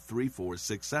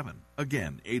 800-852-3467.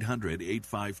 Again,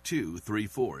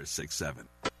 800-852-3467.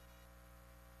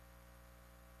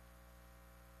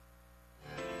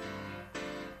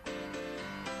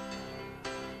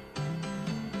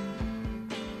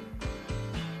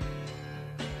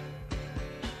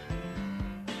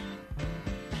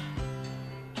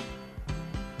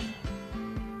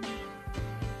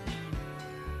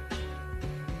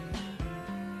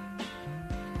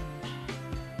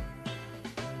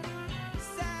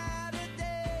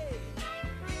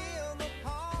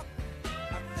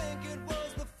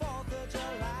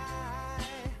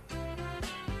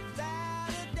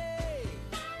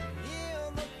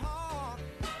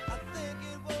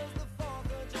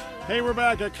 Hey, we're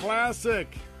back. A classic.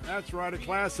 That's right, a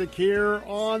classic here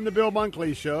on the Bill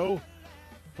Bunkley Show.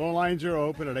 Phone lines are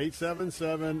open at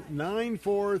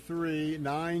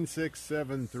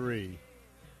 877-943-9673.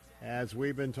 As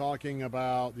we've been talking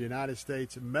about the United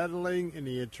States meddling in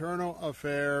the internal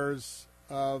affairs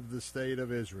of the state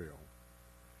of Israel.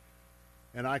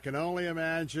 And I can only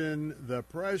imagine the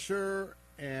pressure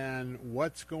and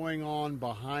what's going on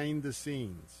behind the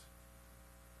scenes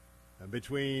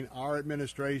between our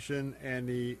administration and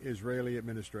the Israeli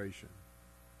administration.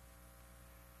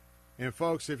 And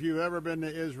folks, if you've ever been to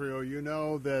Israel, you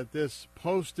know that this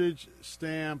postage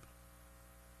stamp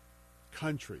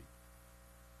country,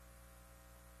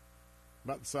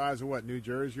 about the size of what, New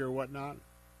Jersey or whatnot,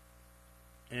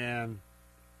 and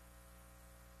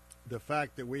the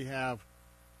fact that we have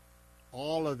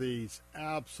all of these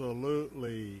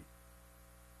absolutely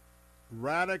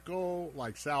radical,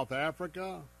 like South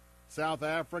Africa,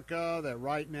 that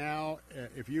right now,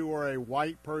 if you were a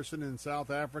white person in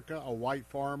South Africa, a white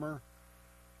farmer,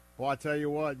 well, I tell you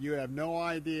what, you have no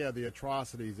idea the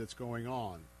atrocities that's going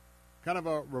on. Kind of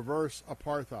a reverse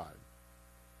apartheid.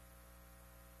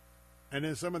 And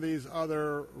then some of these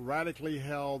other radically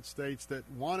held states that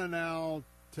want to now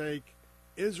take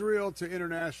Israel to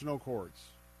international courts.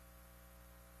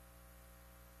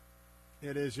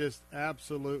 It is just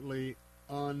absolutely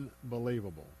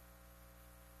unbelievable.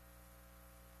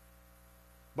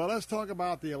 But let's talk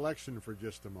about the election for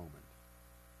just a moment.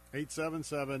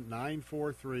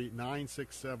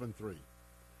 877-943-9673.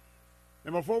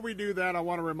 And before we do that, I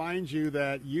want to remind you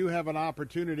that you have an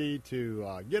opportunity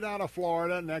to get out of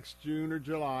Florida next June or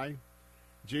July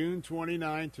June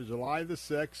 29th to July the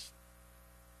 6th.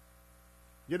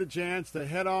 Get a chance to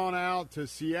head on out to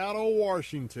Seattle,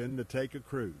 Washington to take a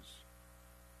cruise.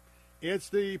 It's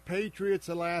the Patriots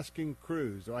Alaskan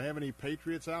Cruise. Do I have any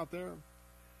Patriots out there?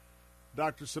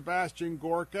 Dr. Sebastian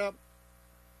Gorka,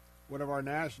 one of our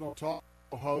national talk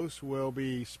hosts, will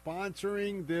be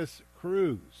sponsoring this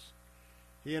cruise.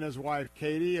 He and his wife,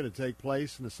 Katie, it'll take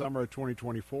place in the summer of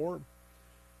 2024.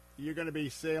 You're going to be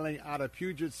sailing out of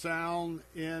Puget Sound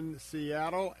in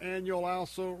Seattle, and you'll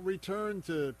also return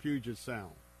to Puget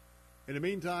Sound. In the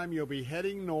meantime, you'll be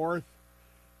heading north,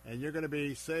 and you're going to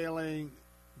be sailing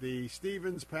the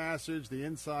Stevens Passage, the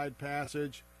Inside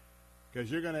Passage,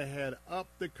 because you're going to head up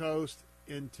the coast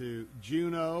into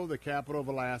Juneau, the capital of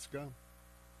Alaska,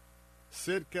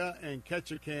 Sitka and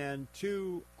Ketchikan,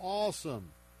 two awesome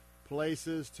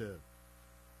places to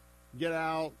get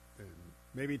out and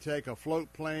maybe take a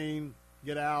float plane,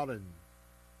 get out and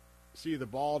see the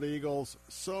bald eagles.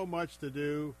 So much to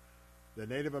do, the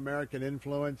Native American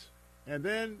influence. And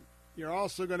then you're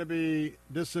also going to be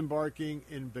disembarking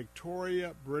in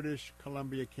Victoria, British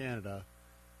Columbia, Canada,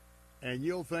 and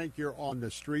you'll think you're on the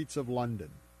streets of London.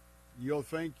 You'll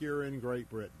think you're in Great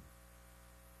Britain.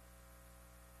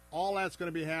 All that's going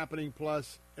to be happening,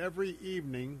 plus every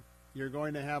evening you're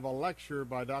going to have a lecture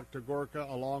by Dr. Gorka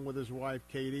along with his wife,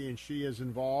 Katie, and she is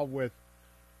involved with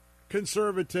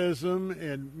conservatism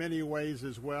in many ways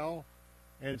as well.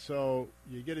 And so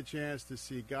you get a chance to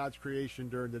see God's creation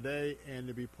during the day and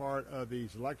to be part of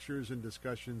these lectures and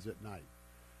discussions at night.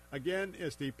 Again,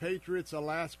 it's the Patriots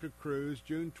Alaska Cruise,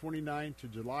 June 29th to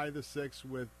July the 6th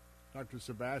with Dr.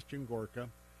 Sebastian Gorka.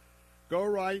 Go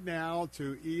right now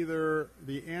to either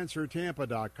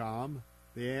theanswertampa.com,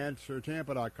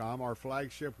 theanswertampa.com, our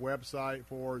flagship website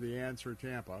for The Answer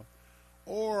Tampa,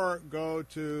 or go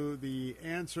to the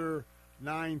Answer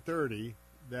 930.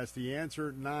 That's the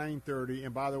Answer 930.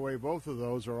 And by the way, both of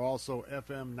those are also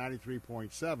FM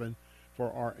 93.7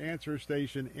 for our Answer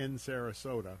station in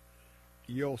Sarasota.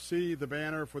 You'll see the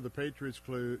banner for the Patriots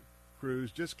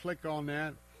Cruise. Just click on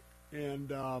that,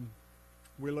 and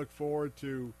we look forward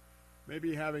to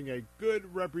maybe having a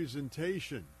good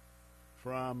representation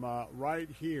from right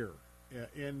here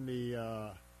in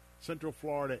the Central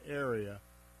Florida area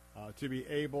to be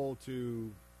able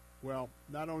to, well,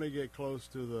 not only get close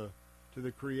to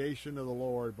the creation of the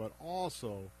Lord, but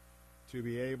also to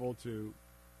be able to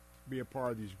be a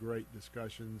part of these great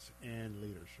discussions and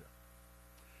leadership.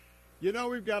 You know,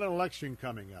 we've got an election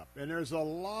coming up, and there's a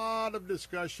lot of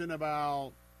discussion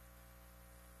about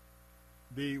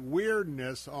the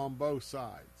weirdness on both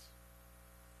sides.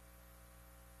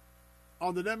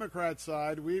 On the Democrat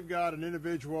side, we've got an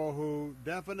individual who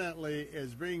definitely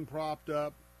is being propped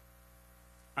up.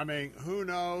 I mean, who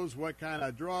knows what kind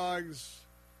of drugs,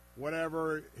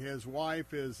 whatever. His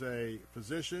wife is a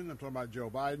physician. I'm talking about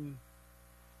Joe Biden.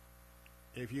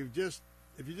 If you just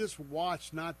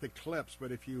watch not the clips,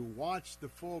 but if you watch the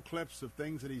full clips of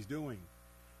things that he's doing,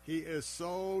 he is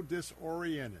so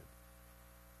disoriented.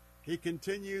 He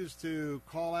continues to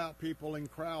call out people in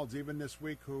crowds, even this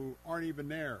week, who aren't even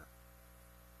there.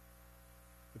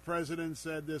 The president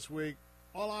said this week,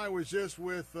 "Well, I was just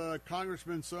with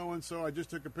Congressman so-and-so. I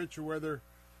just took a picture with her.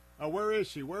 Where is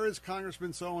she? Where is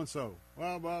Congressman so-and-so?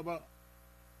 Well, blah, blah.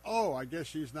 Oh, I guess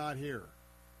she's not here.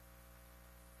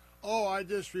 Oh, I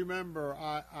just remember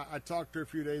I talked to her a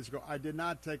few days ago. I did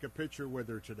not take a picture with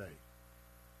her today."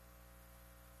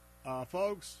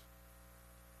 Folks,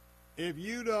 if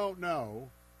you don't know,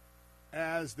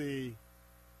 as the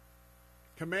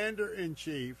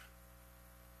Commander-in-Chief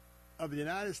of the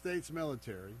United States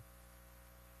military,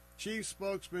 chief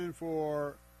spokesman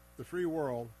for the free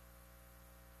world,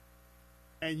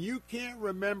 and you can't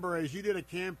remember as you did a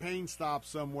campaign stop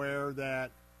somewhere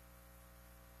that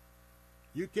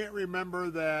you can't remember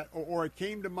that, or it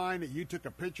came to mind that you took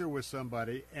a picture with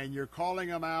somebody and you're calling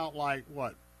them out like,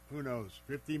 what, who knows,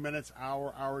 15 minutes,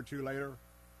 hour or two later,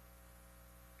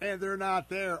 and they're not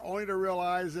there, only to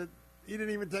realize that you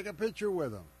didn't even take a picture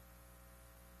with them.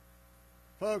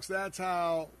 Folks, that's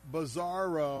how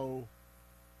bizarro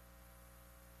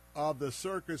of the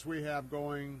circus we have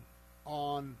going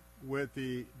on with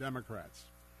the Democrats.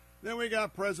 Then we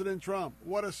got President Trump.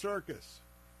 What a circus.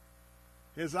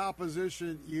 His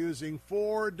opposition using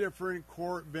 4 different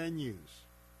court venues.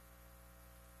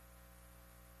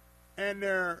 And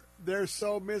they're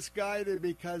so misguided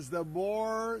because the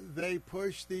more they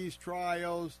push these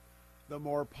trials, the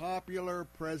more popular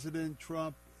President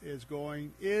Trump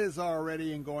is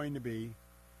already and going to be.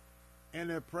 And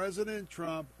if President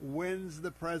Trump wins the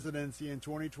presidency in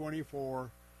 2024,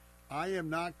 I am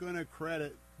not going to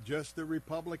credit just the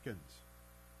Republicans.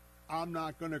 I'm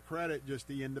not going to credit just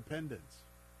the independents.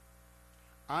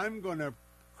 I'm going to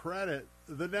credit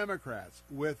the Democrats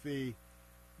with the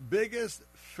biggest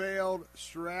failed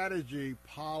strategy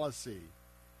policy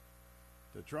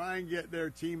to try and get their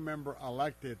team member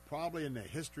elected, probably in the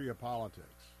history of politics.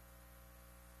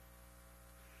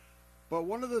 But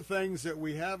one of the things that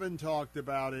we haven't talked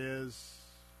about is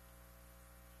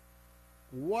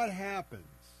what happens?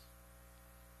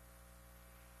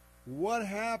 What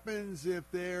happens if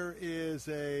there is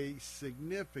a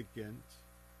significant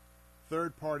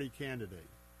third-party candidate?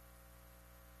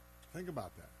 Think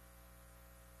about that.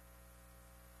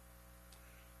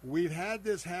 We've had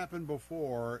this happen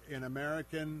before in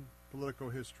American political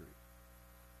history.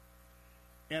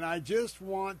 And I just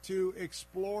want to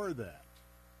explore that.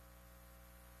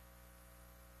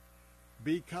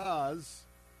 Because,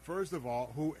 first of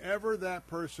all, whoever that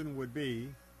person would be,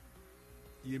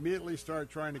 you immediately start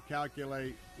trying to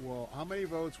calculate, well, how many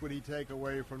votes would he take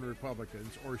away from the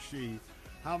Republicans, or she?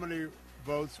 How many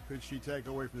votes could she take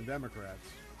away from the Democrats?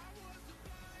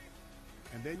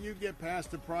 And then you get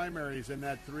past the primaries in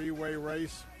that three-way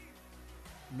race.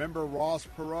 Remember Ross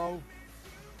Perot?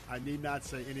 I need not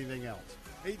say anything else.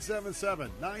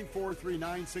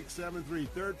 877-943-9673.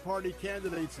 Third-party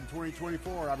candidates in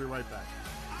 2024. I'll be right back.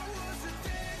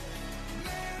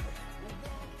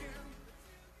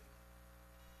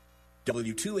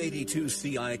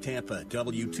 W282CI Tampa,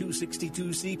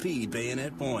 W262CP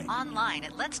Bayonet Point. Online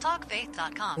at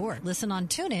letstalkfaith.com or listen on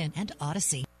TuneIn and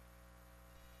Odyssey.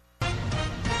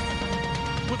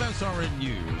 With SRN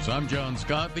News, I'm John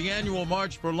Scott. The annual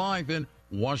March for Life in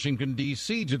Washington,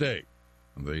 D.C. today.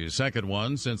 The second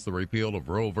one since the repeal of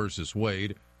Roe versus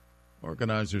Wade.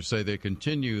 Organizers say they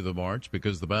continue the march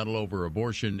because the battle over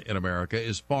abortion in America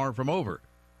is far from over.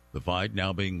 The fight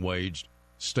now being waged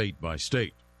state by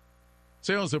state.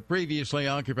 Sales of previously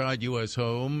occupied U.S.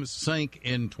 homes sank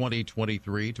in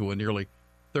 2023 to a nearly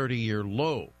 30-year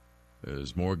low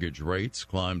as mortgage rates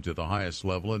climbed to the highest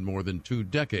level in more than 2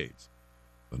 decades.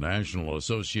 The National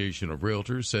Association of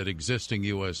Realtors said existing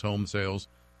U.S. home sales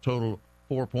totaled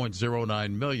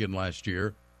 $4.09 million last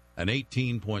year, an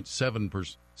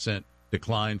 18.7%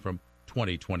 decline from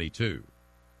 2022.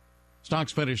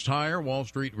 Stocks finished higher, Wall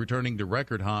Street returning to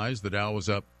record highs. The Dow was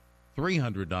up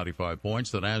 395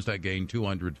 points, the Nasdaq gained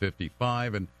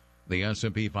 255, and the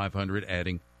S&P 500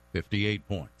 adding 58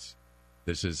 points.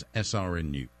 This is SRN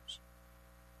News.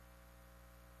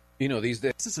 You know, these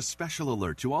days. This is a special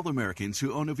alert to all Americans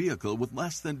who own a vehicle with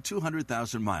less than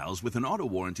 200,000 miles with an auto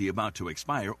warranty about to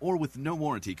expire or with no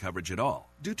warranty coverage at all.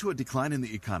 Due to a decline in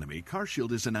the economy,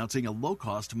 CarShield is announcing a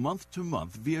low-cost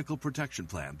month-to-month vehicle protection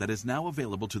plan that is now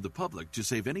available to the public to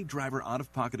save any driver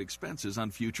out-of-pocket expenses on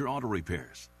future auto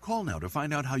repairs. Call now to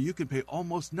find out how you can pay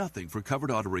almost nothing for covered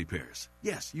auto repairs.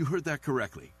 Yes, you heard that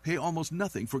correctly. Pay almost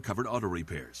nothing for covered auto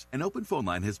repairs. An open phone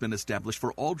line has been established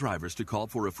for all drivers to call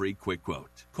for a free quick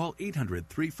quote. Call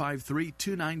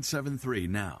 800-353-2973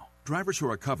 now. Drivers who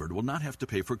are covered will not have to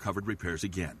pay for covered repairs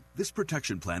again. This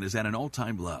protection plan is at an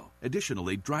all-time low.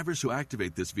 Additionally, drivers who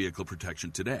activate this vehicle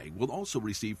protection today will also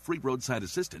receive free roadside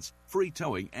assistance, free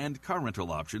towing, and car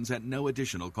rental options at no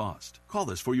additional cost.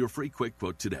 Call us for your free quick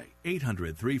quote today.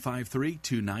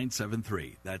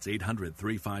 800-353-2973. That's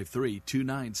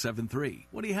 800-353-2973.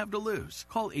 What do you have to lose?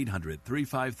 Call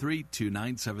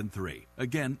 800-353-2973.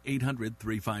 Again,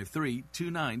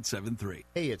 800-353-2973.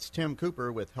 Hey, it's Tim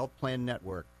Cooper with Health Plan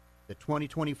Network. The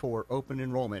 2024 open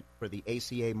enrollment for the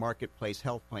ACA Marketplace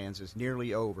health plans is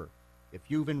nearly over. If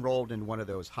you've enrolled in one of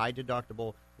those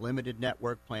high-deductible, limited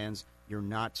network plans, you're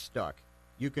not stuck.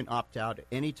 You can opt out at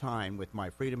any time with my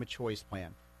Freedom of Choice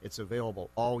plan. It's available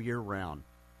all year round.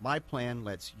 My plan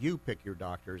lets you pick your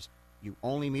doctors. You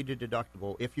only meet a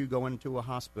deductible if you go into a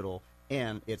hospital,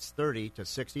 and it's 30 to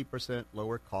 60%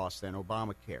 lower cost than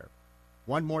Obamacare.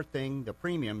 One more thing, the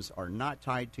premiums are not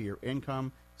tied to your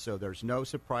income, so there's no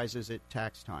surprises at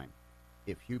tax time.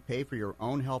 If you pay for your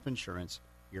own health insurance,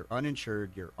 you're uninsured,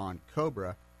 you're on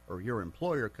COBRA, or your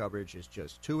employer coverage is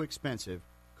just too expensive,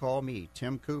 call me,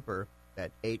 Tim Cooper, at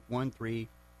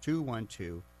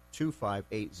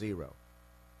 813-212-2580.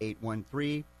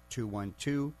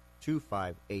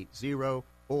 813-212-2580,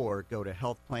 or go to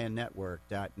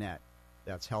healthplannetwork.net.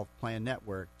 That's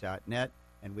healthplannetwork.net,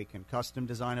 and we can custom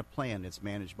design a plan that's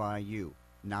managed by you,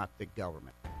 not the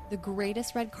government. The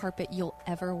greatest red carpet you'll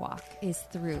ever walk is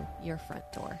through your front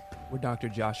door. We're Dr.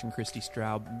 Josh and Christy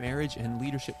Straub, marriage and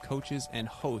leadership coaches and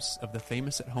hosts of the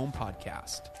Famous at Home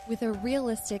podcast. With a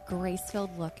realistic,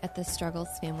 grace-filled look at the struggles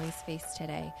families face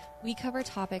today, we cover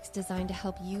topics designed to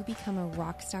help you become a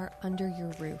rock star under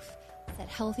your roof, set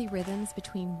healthy rhythms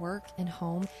between work and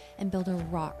home, and build a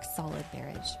rock-solid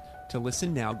marriage. To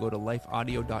listen now, go to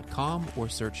lifeaudio.com or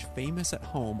search Famous at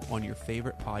Home on your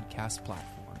favorite podcast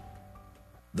platform.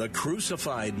 The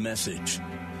Crucified Message.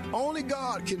 Only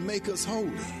God can make us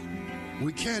holy.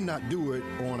 We cannot do it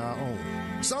on our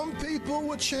own. Some people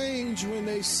will change when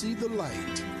they see the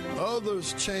light.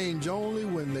 Others change only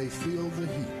when they feel the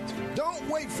heat. Don't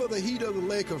wait for the heat of the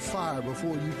lake of fire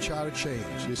before you try to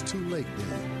change. It's too late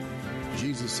then.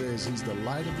 Jesus says he's the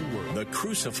light of the world. The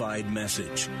Crucified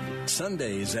Message.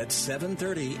 Sundays at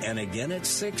 7:30 and again at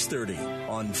 6:30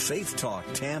 on Faith Talk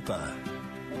Tampa.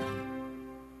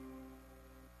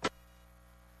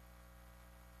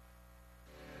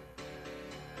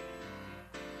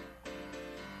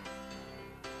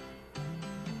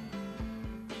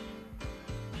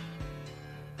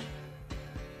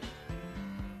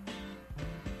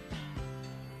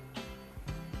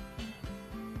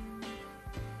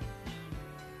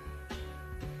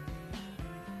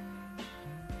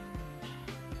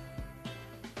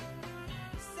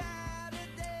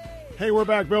 Hey, we're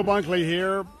back. Bill Bunkley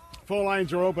here. Phone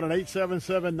lines are open at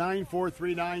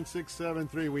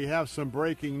 877-943-9673. We have some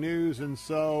breaking news, and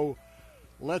so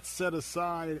let's set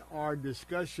aside our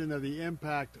discussion of the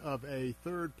impact of a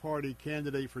third-party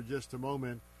candidate for just a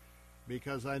moment,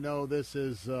 because I know this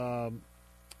is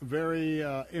very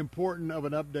important of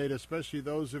an update, especially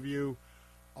those of you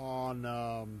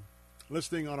on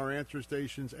listening on our answer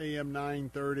stations, AM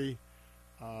 930,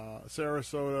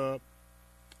 Sarasota,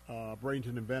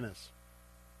 Bradenton, and Venice.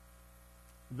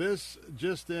 This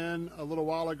just in a little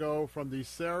while ago from the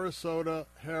Sarasota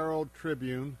Herald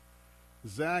Tribune.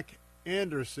 Zach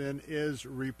Anderson is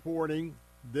reporting.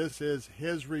 This is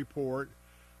his report.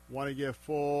 Want to give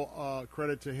full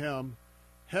credit to him.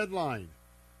 Headline: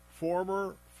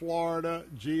 former Florida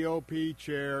GOP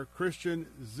chair Christian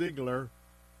Ziegler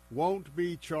won't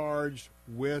be charged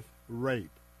with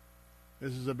rape.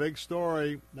 This is a big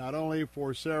story, not only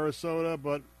for Sarasota,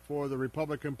 but for the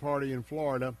Republican Party in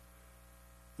Florida.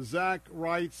 Zach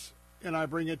writes, and I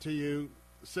bring it to you,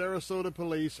 Sarasota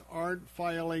police aren't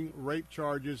filing rape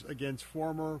charges against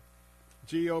former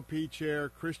GOP chair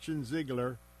Christian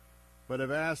Ziegler, but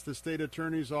have asked the state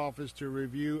attorney's office to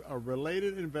review a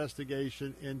related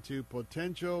investigation into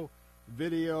potential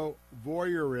video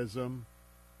voyeurism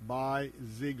by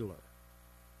Ziegler.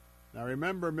 Now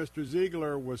remember, Mr.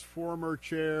 Ziegler was former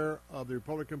chair of the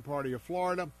Republican Party of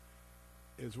Florida.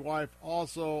 His wife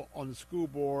also on the school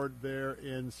board there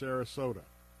in Sarasota.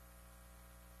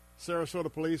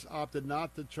 Sarasota police opted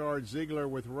not to charge Ziegler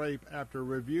with rape after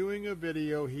reviewing a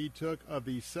video he took of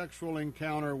the sexual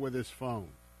encounter with his phone.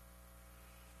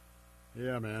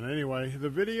 Yeah, man. Anyway, the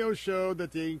video showed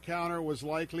that the encounter was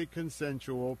likely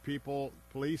consensual.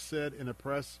 Police said in a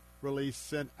press release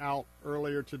sent out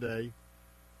earlier today.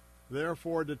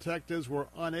 Therefore, detectives were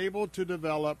unable to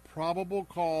develop probable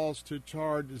cause to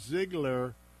charge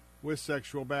Ziegler with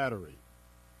sexual battery.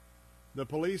 The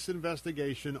police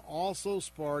investigation also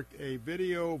sparked a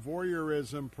video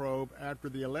voyeurism probe after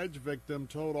the alleged victim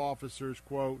told officers,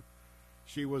 quote,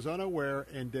 she was unaware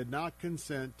and did not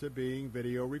consent to being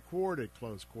video recorded,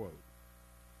 close quote.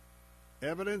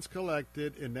 Evidence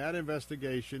collected in that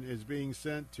investigation is being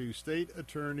sent to State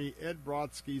Attorney Ed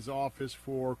Brodsky's office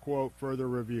for, quote, further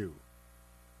review.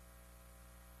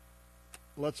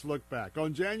 Let's look back.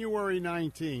 On January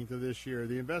 19th of this year,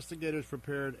 the investigators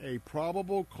prepared a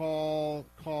probable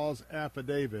cause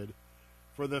affidavit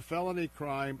for the felony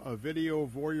crime of video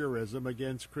voyeurism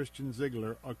against Christian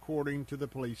Ziegler, according to the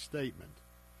police statement.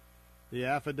 The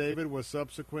affidavit was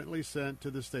subsequently sent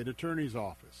to the state attorney's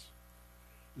office.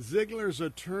 Ziegler's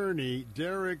attorney,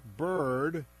 Derek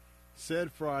Bird,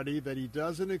 said Friday that he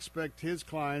doesn't expect his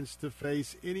clients to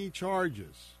face any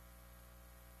charges.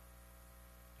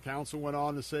 Counsel went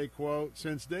on to say, quote,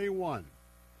 since day one,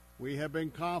 we have been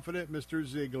confident Mr.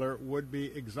 Ziegler would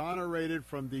be exonerated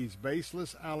from these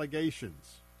baseless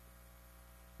allegations.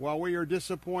 While we are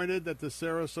disappointed that the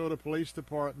Sarasota Police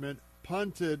Department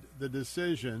punted the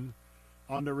decision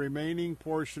on the remaining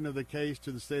portion of the case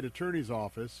to the state attorney's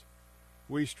office,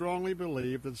 we strongly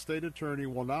believe that the state attorney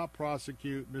will not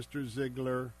prosecute Mr.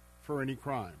 Ziegler for any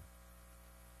crime.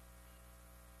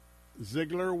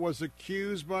 Ziegler was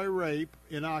accused by rape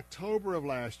in October of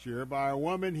last year by a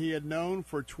woman he had known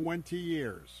for 20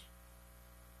 years.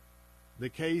 The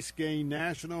case gained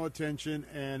national attention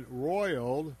and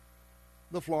roiled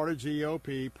the Florida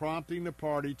GOP, prompting the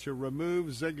party to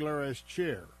remove Ziegler as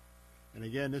chair. And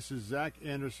again, this is Zach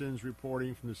Anderson's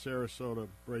reporting from the Sarasota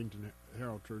Bradenton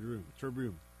Herald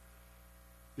Tribune.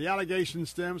 The allegation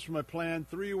stems from a planned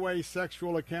three-way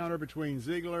sexual encounter between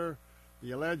Ziegler,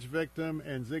 the alleged victim,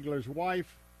 and Ziegler's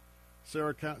wife.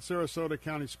 Sarasota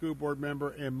County School Board member,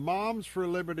 and Moms for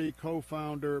Liberty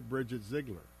co-founder Bridget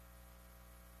Ziegler.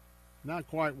 Not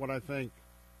quite what I think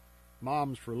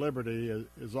Moms for Liberty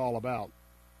is all about,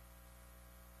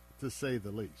 to say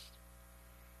the least.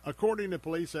 According to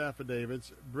police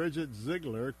affidavits, Bridget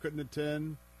Ziegler couldn't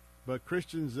attend, but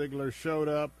Christian Ziegler showed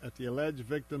up at the alleged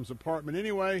victim's apartment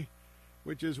anyway,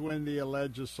 which is when the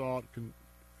alleged assault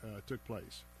took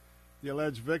place. The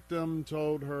alleged victim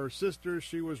told her sister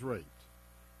she was raped.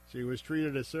 She was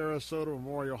treated at Sarasota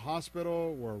Memorial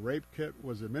Hospital, where a rape kit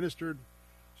was administered.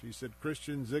 She said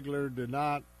Christian Ziegler did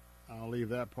not. I'll leave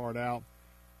that part out.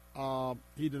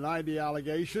 He denied the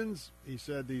allegations. He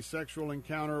said the sexual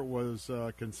encounter was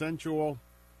consensual.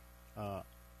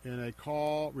 In a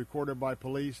call recorded by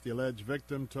police, the alleged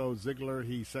victim told Ziegler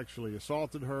he sexually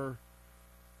assaulted her.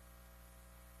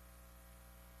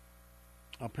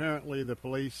 Apparently, the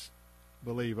police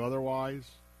believe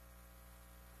otherwise.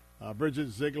 Bridget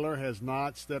Ziegler has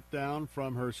not stepped down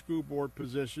from her school board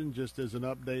position, just as an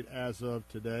update as of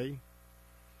today.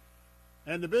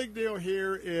 And the big deal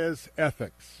here is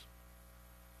ethics.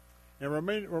 And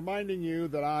reminding you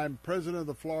that I'm president of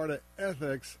the Florida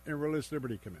Ethics and Religious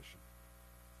Liberty Commission.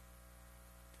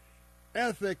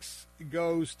 Ethics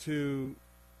goes to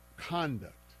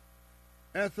conduct.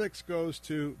 Ethics goes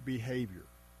to behavior.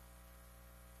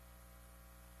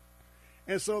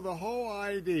 And so the whole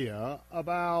idea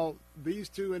about these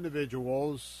two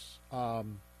individuals,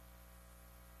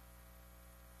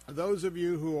 those of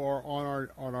you who are on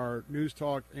our News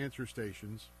Talk answer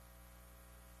stations,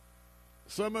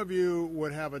 some of you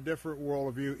would have a different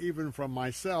worldview, even from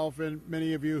myself, and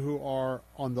many of you who are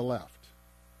on the left.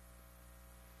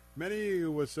 Many of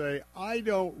you would say, I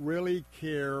don't really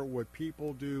care what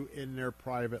people do in their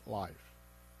private life.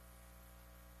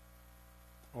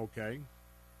 Okay.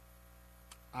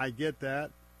 I get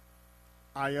that.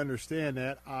 I understand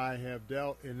that. I have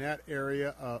dealt in that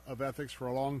area of ethics for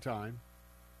a long time.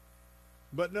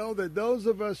 But know that those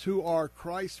of us who are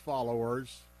Christ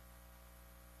followers,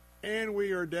 and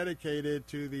we are dedicated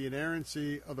to the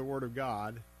inerrancy of the Word of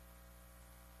God,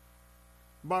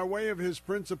 by way of His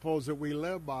principles that we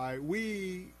live by,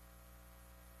 we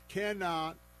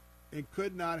cannot and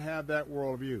could not have that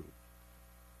worldview.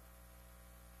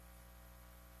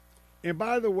 And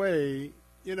by the way,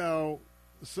 you know,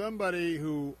 somebody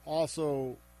who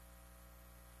also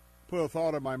put a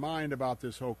thought in my mind about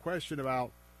this whole question about,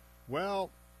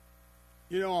 well,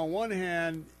 you know, on one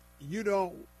hand, I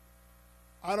don't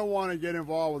want to get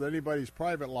involved with anybody's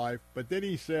private life, but then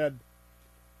he said,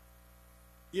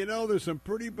 you know, there's some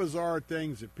pretty bizarre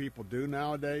things that people do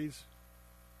nowadays.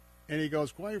 And he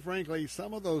goes, quite frankly,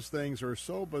 some of those things are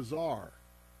so bizarre.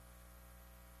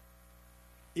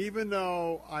 Even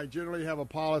though I generally have a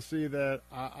policy that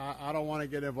I don't want to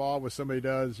get involved with somebody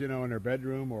does, you know, in their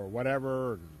bedroom or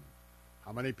whatever, and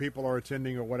how many people are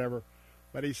attending or whatever.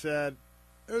 But he said,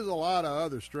 there's a lot of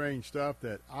other strange stuff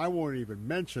that I won't even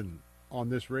mention on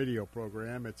this radio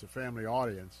program. It's a family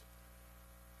audience.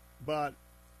 But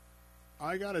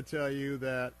I got to tell you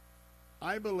that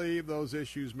I believe those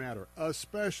issues matter,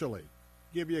 especially,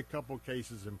 give you a couple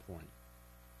cases in point.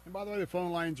 And by the way, the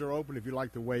phone lines are open if you'd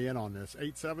like to weigh in on this.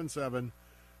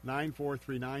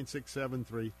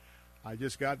 877-943-9673. I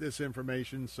just got this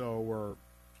information, so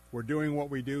we're doing what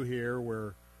we do here.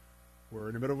 We're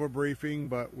in the middle of a briefing,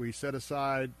 but we set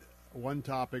aside one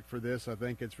topic for this. I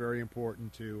think it's very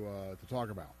important to talk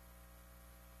about.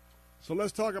 So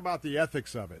let's talk about the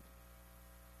ethics of it.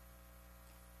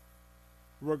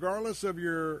 Regardless of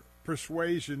your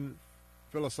persuasion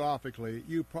philosophically,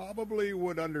 you probably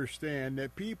would understand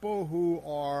that people who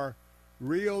are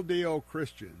real deal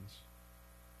Christians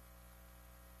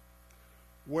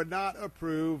would not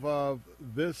approve of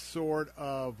this sort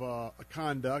of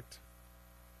conduct,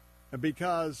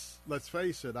 because, let's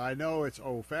face it, I know it's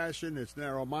old-fashioned, it's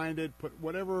narrow-minded, put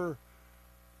whatever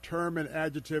term and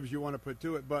adjectives you want to put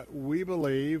to it, but we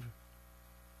believe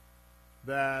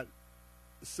that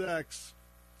sex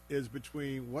is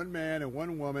between one man and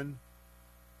one woman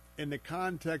in the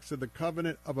context of the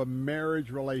covenant of a marriage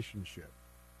relationship.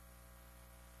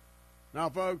 Now,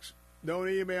 folks, don't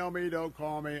email me, don't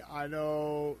call me. I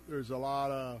know there's a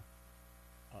lot of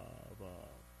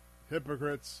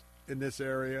hypocrites in this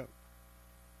area,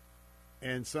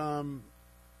 and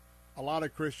a lot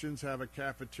of Christians have a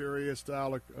cafeteria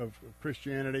style of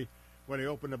Christianity when they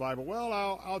open the Bible. Well,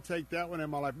 I'll take that one in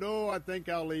my life. No, I think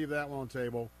I'll leave that one on the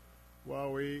table.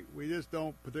 Well, we just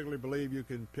don't particularly believe you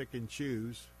can pick and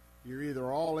choose. You're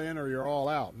either all in or you're all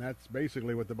out, and that's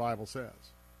basically what the Bible says.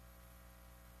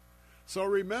 So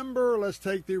remember, let's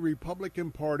take the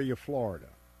Republican Party of Florida.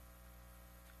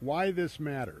 Why this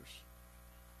matters.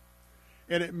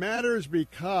 And it matters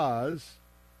because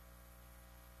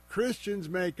Christians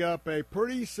make up a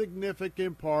pretty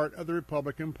significant part of the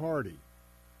Republican Party.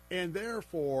 And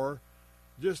therefore,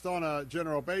 just on a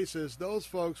general basis, those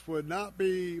folks would not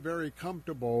be very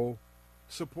comfortable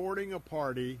supporting a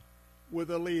party with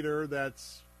a leader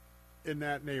that's in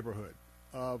that neighborhood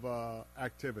of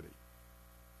activity.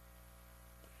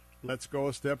 Let's go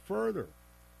a step further.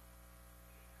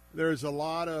 There's a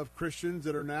lot of Christians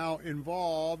that are now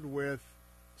involved with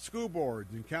school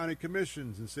boards and county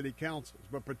commissions and city councils,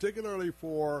 but particularly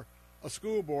for a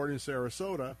school board in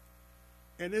Sarasota.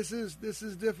 And this is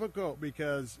difficult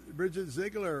because Bridget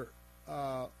Ziegler,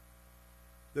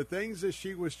 the things that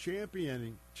she was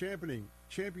championing,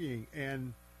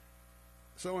 and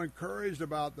so encouraged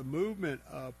about the movement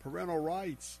of parental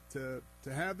rights to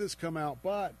have this come out,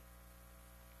 but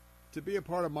to be a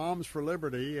part of Moms for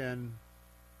Liberty and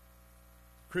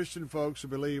Christian folks who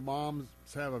believe moms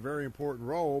have a very important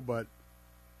role, but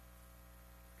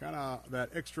kind of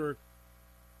that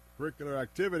extracurricular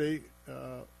activity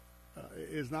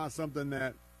is not something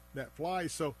that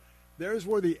flies. So there's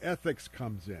where the ethics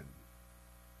comes in.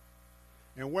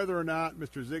 And whether or not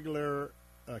Mr. Ziegler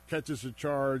catches a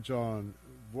charge on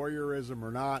voyeurism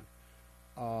or not,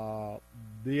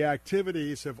 the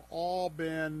activities have all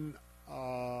been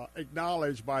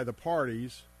acknowledged by the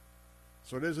parties.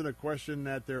 So it isn't a question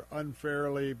that they're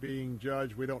unfairly being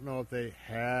judged. We don't know if they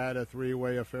had a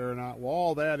three-way affair or not. Well,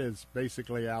 all that is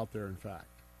basically out there, in fact.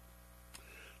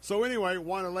 So anyway,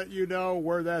 want to let you know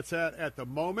where that's at the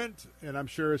moment, and I'm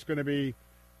sure it's going to be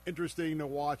interesting to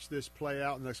watch this play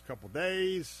out in the next couple of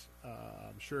days.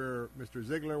 I'm sure Mr.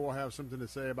 Ziegler will have something to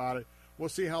say about it. We'll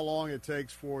see how long it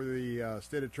takes for the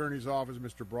state attorney's office,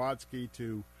 Mr. Brodsky,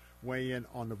 to weigh in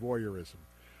on the voyeurism.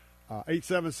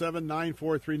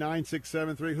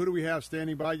 877-943-9673. Who do we have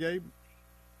standing by, Gabe?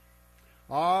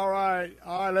 All right,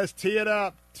 let's tee it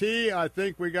up. I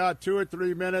think we got 2 or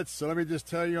 3 minutes, so let me just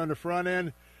tell you on the front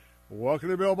end, welcome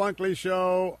to the Bill Bunkley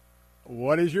Show.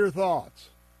 What is your thoughts?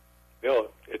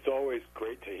 Bill, it's always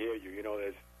great to hear you. You know,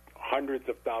 there's hundreds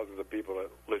of thousands of people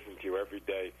that listen to you every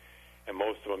day, and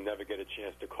most of them never get a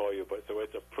chance to call you. But so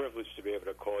it's a privilege to be able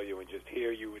to call you and just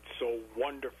hear you. It's so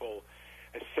wonderful.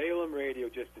 And Salem Radio,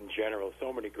 just in general,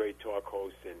 so many great talk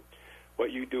hosts, and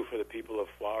what you do for the people of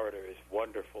Florida is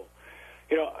wonderful.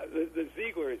 You know, the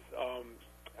Zieglers,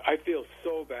 I feel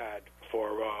so bad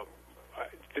for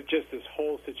just this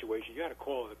whole situation. You had a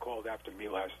caller that called after me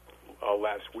last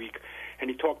week, and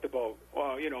he talked about,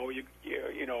 well, you know,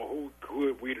 who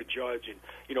are we to judge and,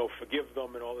 you know, forgive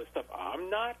them and all this stuff. I'm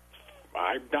not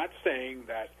saying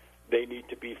that they need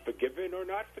to be forgiven or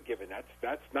not forgiven.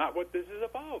 That's not what this is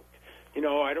about. You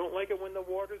know, I don't like it when the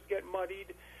waters get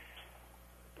muddied.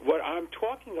 What I'm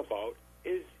talking about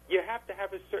is you have to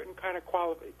have a certain kind of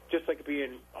quality, just like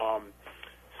being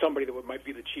somebody that might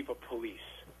be the chief of police.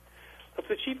 If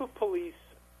the chief of police,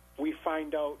 we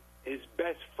find out his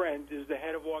best friend is the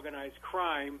head of organized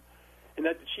crime, and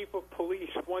that the chief of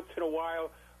police once in a while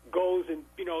goes and,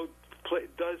 you know,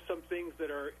 does some things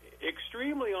that are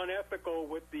extremely unethical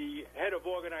with the head of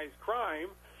organized crime,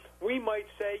 we might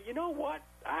say, you know what,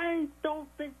 I don't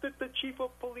think that the chief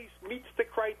of police meets the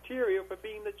criteria for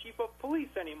being the chief of police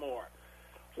anymore.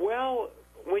 Well,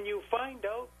 when you find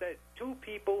out that two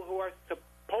people who are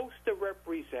supposed to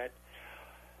represent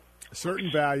certain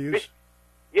values,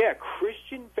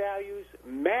 Christian values,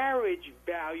 marriage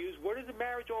values, what is a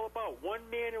marriage all about? One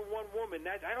man and one woman.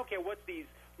 I don't care what these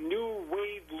new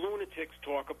wave lunatics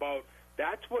talk about.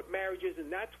 That's what marriage is,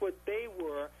 and that's what they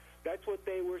were. That's what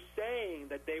they were saying,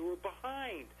 that they were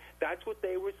behind. That's what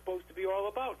they were supposed to be all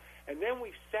about. And then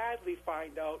we sadly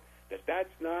find out that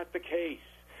that's not the case.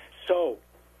 So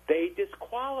they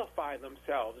disqualify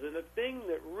themselves. And the thing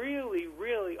that really,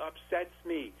 really upsets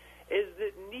me is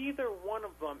that neither one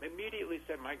of them immediately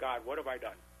said, my God, what have I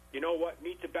done? You know what?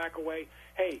 Need to back away.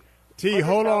 Hey. T,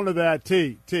 hold on to that.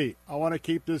 T, I want to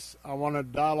keep this. I want to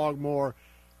dialogue more.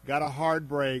 Got a hard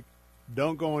break.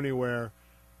 Don't go anywhere.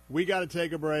 We got to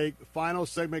take a break. Final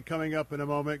segment coming up in a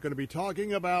moment. Going to be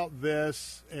talking about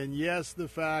this, and yes, the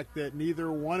fact that neither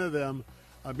one of them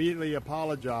immediately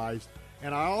apologized.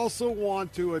 And I also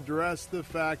want to address the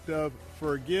fact of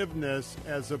forgiveness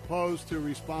as opposed to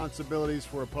responsibilities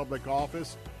for a public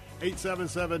office.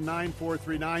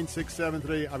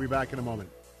 877-943-9673. I'll be back in a moment.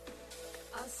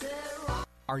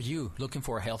 Are you looking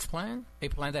for a health plan? A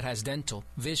plan that has dental,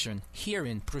 vision,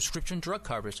 hearing, prescription drug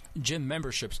coverage, gym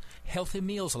memberships, healthy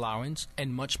meals allowance,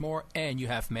 and much more, and you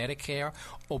have Medicare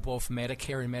or both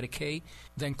Medicare and Medicaid?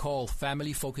 Then call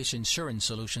Family Focus Insurance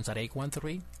Solutions at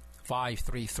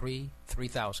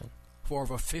 813-533-3000. For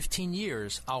over 15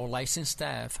 years, our licensed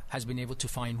staff has been able to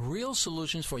find real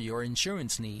solutions for your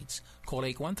insurance needs. Call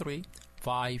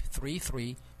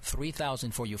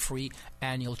 813-533-3000 for your free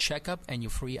annual checkup and your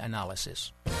free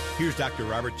analysis. Here's Dr.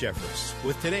 Robert Jeffress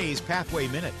with today's Pathway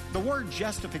Minute. The word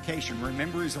justification,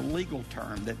 remember, is a legal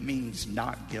term that means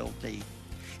not guilty.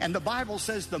 And the Bible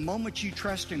says the moment you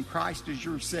trust in Christ as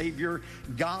your Savior,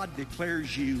 God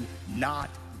declares you not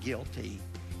guilty.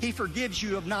 He forgives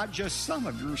you of not just some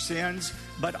of your sins,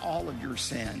 but all of your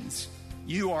sins.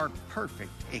 You are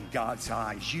perfect in God's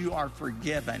eyes. You are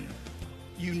forgiven.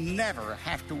 You never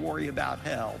have to worry about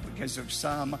hell because of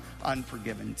some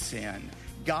unforgiven sin.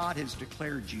 God has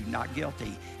declared you not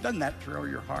guilty. Doesn't that thrill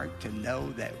your heart to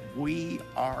know that we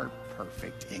are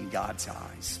perfect in God's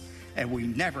eyes? And we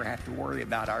never have to worry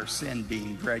about our sin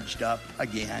being dredged up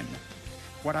again.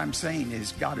 What I'm saying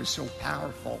is God is so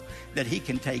powerful that He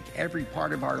can take every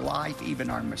part of our life, even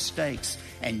our mistakes,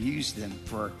 and use them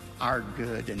for our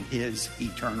good and His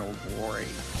eternal glory.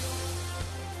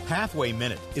 Pathway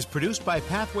Minute is produced by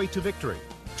Pathway to Victory.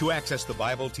 To access the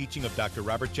Bible teaching of Dr.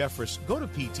 Robert Jeffress, go to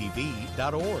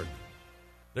ptv.org.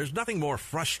 There's nothing more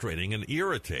frustrating and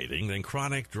irritating than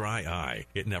chronic dry eye.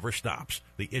 It never stops.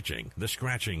 The itching, the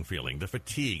scratching feeling, the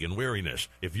fatigue and weariness.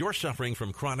 If you're suffering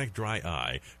from chronic dry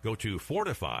eye, go to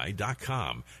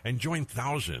Fortify.com and join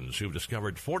thousands who've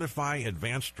discovered Fortify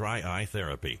Advanced Dry Eye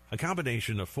Therapy, a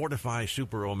combination of Fortify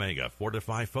Super Omega,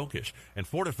 Fortify Focus, and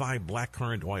Fortify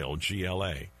Blackcurrant Oil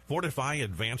GLA. Fortify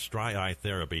Advanced Dry Eye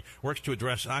Therapy works to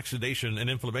address oxidation and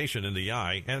inflammation in the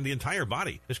eye and the entire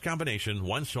body. This combination,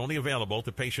 once only available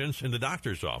to patients in the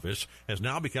doctor's office, has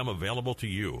now become available to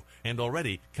you. And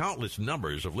already, countless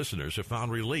numbers of listeners have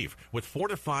found relief with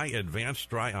Fortify Advanced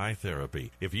Dry Eye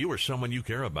Therapy. If you or someone you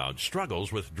care about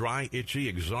struggles with dry, itchy,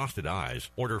 exhausted eyes,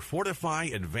 order Fortify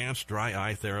Advanced Dry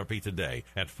Eye Therapy today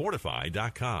at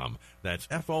Fortify.com. That's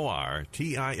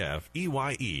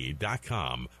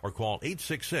FORTIFEYE.com or call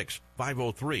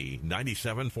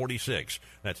 866-503-9746.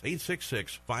 That's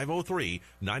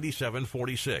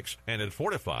 866-503-9746 and at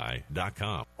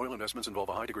Fortify.com. Oil investments involve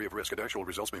a high degree of risk and actual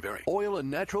results may vary. Oil and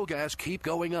natural gas keep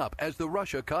going up as the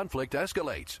Russia conflict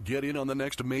escalates. Get in on the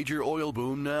next major oil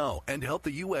boom now and help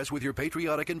the U.S. with your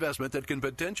patriotic investment that can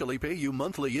potentially pay you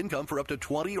monthly income for up to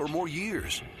 20 or more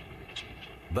years.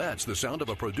 That's the sound of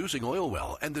a producing oil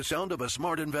well and the sound of a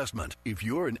smart investment. If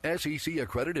you're an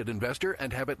SEC-accredited investor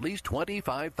and have at least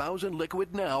 $25,000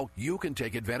 liquid now, you can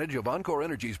take advantage of Encore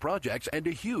Energy's projects and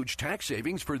a huge tax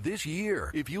savings for this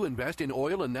year. If you invest in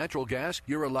oil and natural gas,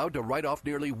 you're allowed to write off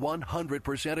nearly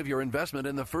 100% of your investment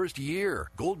in the first year.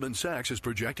 Goldman Sachs is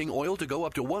projecting oil to go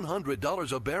up to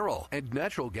 $100 a barrel, and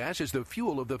natural gas is the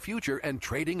fuel of the future and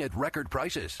trading at record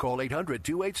prices. Call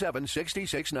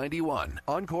 800-287-6691.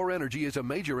 Encore Energy is a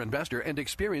major investor and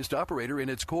experienced operator in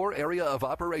its core area of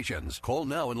operations. Call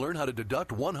now and learn how to deduct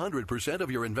 100%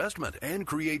 of your investment and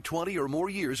create 20 or more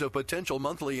years of potential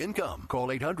monthly income. Call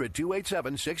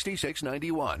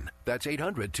 800-287-6691. That's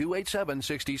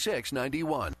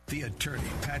 800-287-6691. The Attorney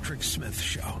Patrick Smith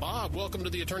Show. Bob, welcome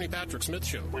to the Attorney Patrick Smith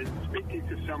Show. When speaking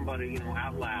to somebody,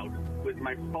 out loud with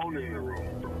my phone in the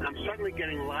room, I'm suddenly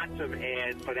getting lots of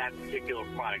ads for that particular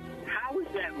product. How is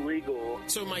that legal?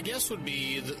 So my guess would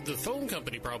be the phone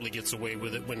company probably gets away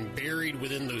with it when buried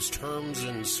within those terms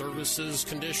and services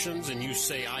conditions, and you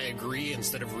say, I agree,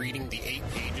 instead of reading the 8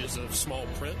 pages of small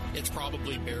print. It's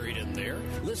probably buried in there.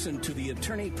 Listen to the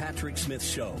Attorney Patrick Smith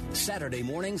Show, Saturday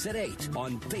mornings at 8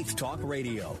 on Faith Talk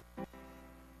Radio.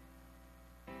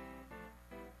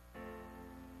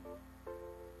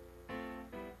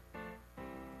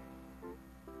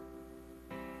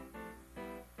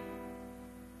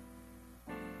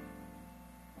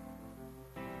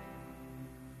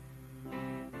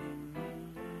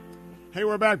 Hey,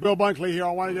 we're back. Bill Bunkley here.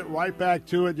 I want to get right back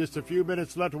to it. Just a few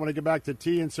minutes left. I want to get back to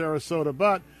tea in Sarasota,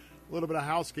 but a little bit of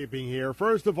housekeeping here.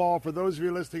 First of all, for those of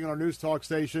you listening on our news talk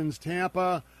stations,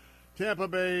 Tampa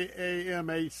Bay AM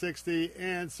 860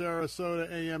 and Sarasota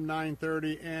AM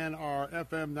 930 and our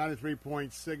FM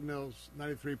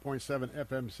 93.7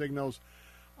 FM signals.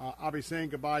 I'll be saying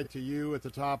goodbye to you at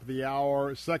the top of the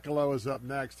hour. Sekalo is up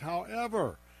next.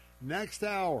 However, next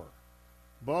hour,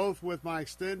 both with my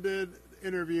extended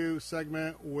interview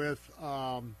segment with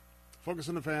Focus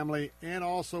on the Family and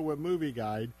also with Movie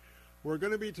Guide, we're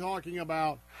going to be talking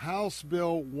about House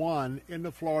Bill 1 in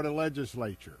the Florida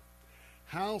legislature.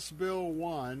 House Bill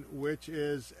 1, which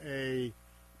is a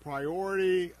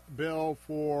priority bill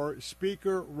for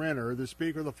Speaker Renner, the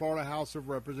Speaker of the Florida House of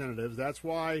Representatives. That's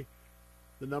why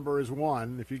the number is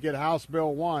 1. If you get House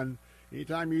Bill 1,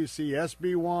 Anytime you see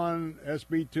SB1,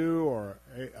 SB2, or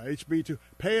HB2,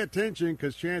 pay attention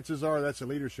because chances are that's a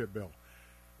leadership bill.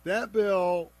 That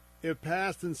bill, if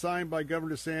passed and signed by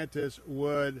Governor DeSantis,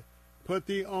 would put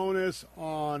the onus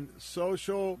on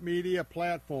social media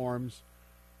platforms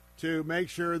to make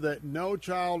sure that no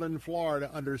child in Florida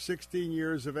under 16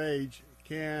 years of age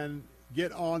can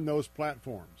get on those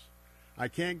platforms. I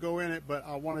can't go in it, but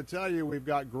I want to tell you we've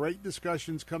got great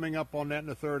discussions coming up on that in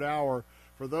the third hour.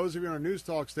 For those of you on news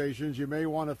talk stations, you may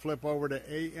want to flip over to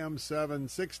AM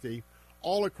 760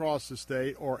 all across the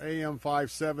state, or AM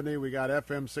 570. We got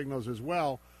FM signals as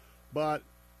well. But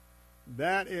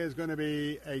that is going to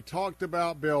be a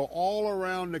talked-about bill all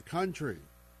around the country.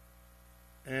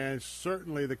 And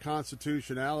certainly the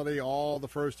constitutionality, all the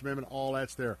First Amendment, all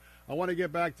that's there. I want to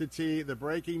get back to T. The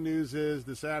breaking news is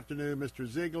this afternoon, Mr.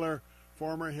 Ziegler,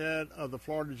 former head of the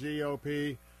Florida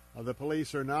GOP, the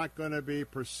police are not going to be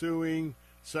pursuing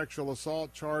sexual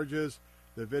assault charges.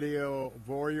 The video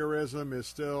voyeurism is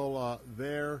still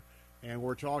there. And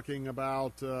we're talking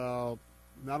about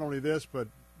not only this, but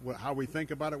how we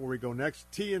think about it, where we go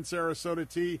next. T in Sarasota.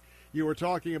 T, you were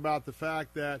talking about the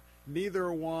fact that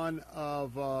neither one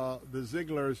of the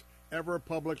Zieglers ever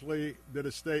publicly did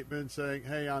a statement saying,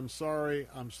 hey, I'm sorry,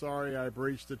 I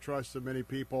breached the trust of many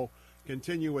people.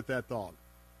 Continue with that thought.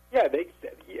 Yeah,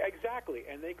 exactly.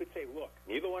 And they could say, look,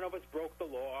 neither one of us broke the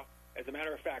law. As a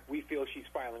matter of fact, we feel she's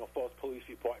filing a false police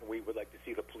report, and we would like to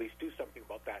see the police do something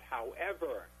about that.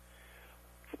 However,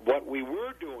 what we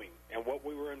were doing and what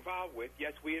we were involved with,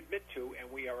 yes, we admit to,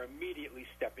 and we are immediately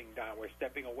stepping down. We're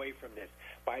stepping away from this.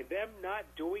 By them not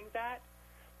doing that,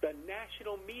 the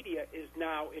national media is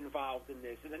now involved in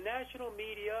this, and the national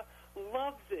media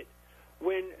loves it.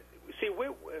 We're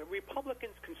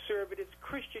Republicans, conservatives,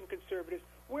 Christian conservatives,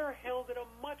 we're held at a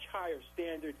much higher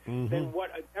standard than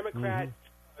what a Democrat,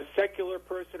 a secular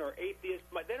person, or atheist,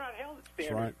 they're not held at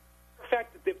standard. That's right. In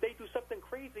fact, if they do something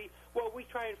crazy, well, we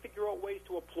try and figure out ways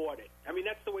to applaud it. I mean,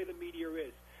 that's the way the media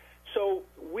is. So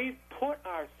we've put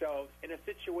ourselves in a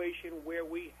situation where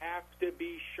we have to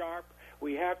be sharp,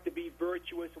 we have to be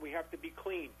virtuous, and we have to be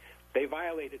clean. They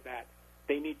violated that.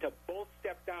 They need to both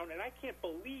step down, and I can't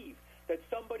believe that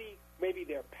somebody, maybe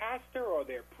their pastor or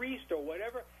their priest or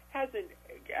whatever, hasn't,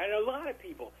 and a lot of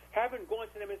people haven't gone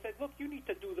to them and said, look, you need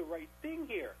to do the right thing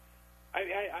here.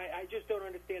 I just don't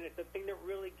understand it. The thing that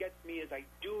really gets me is I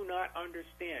do not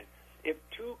understand if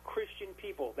two Christian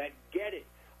people that get it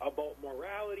about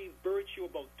morality, virtue,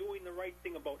 about doing the right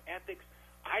thing, about ethics,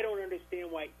 I don't understand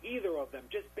why either of them,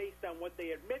 just based on what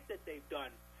they admit that they've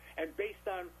done and based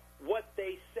on what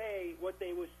they say, what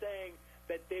they were saying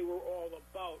that they were all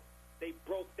about, they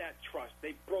broke that trust.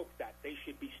 They broke that. They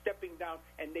should be stepping down,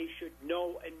 and they should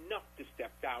know enough to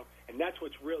step down, and that's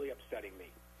what's really upsetting me.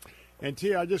 And,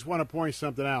 T, I just want to point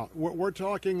something out. We're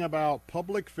talking about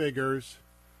public figures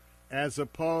as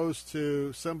opposed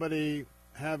to somebody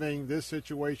having this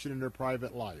situation in their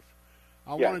private life.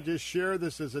 I want to just share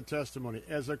this as a testimony,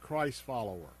 as a Christ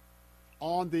follower,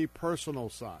 on the personal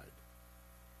side.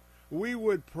 We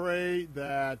would pray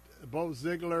that both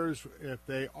Zieglers, if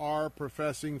they are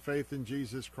professing faith in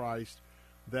Jesus Christ,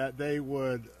 that they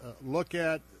would look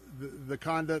at the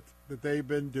conduct that they've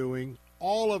been doing.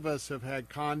 All of us have had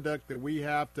conduct that we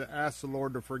have to ask the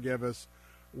Lord to forgive us.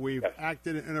 We've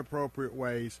acted in inappropriate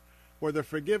ways. Where the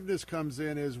forgiveness comes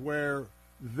in is where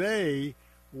they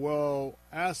will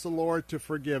ask the Lord to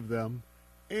forgive them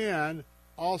and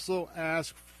also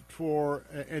ask for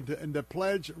and to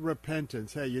pledge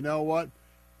repentance. Hey, you know what?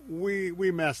 We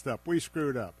messed up. We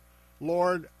screwed up.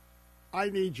 Lord, I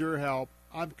need your help.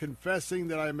 I'm confessing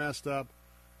that I messed up.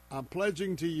 I'm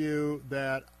pledging to you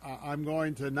that I'm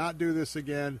going to not do this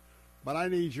again, but I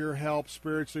need your help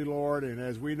spiritually, Lord. And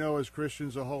as we know as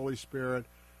Christians, the Holy Spirit,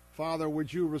 Father,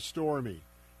 would you restore me?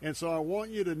 And so I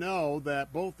want you to know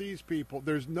that both these people,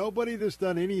 there's nobody that's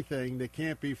done anything that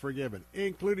can't be forgiven,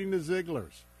 including the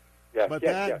Zieglers.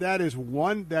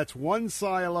 That's one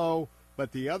silo,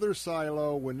 but the other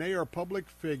silo, when they are public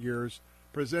figures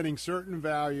presenting certain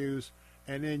values,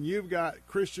 and then you've got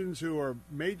Christians who are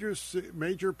major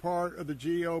part of the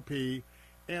GOP,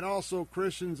 and also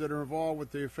Christians that are involved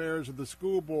with the affairs of the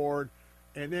school board,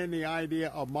 and then the idea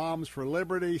of Moms for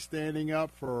Liberty, standing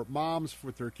up for moms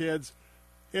with their kids.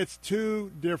 It's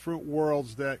two different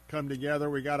worlds that come together.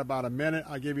 We got about a minute.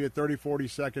 I'll give you 30, 40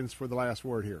 seconds for the last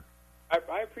word here.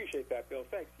 I appreciate that, Bill.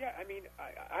 Thanks. Yeah, I mean,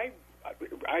 I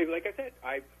like I said,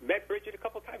 I met Bridget a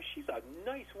couple of times. She's a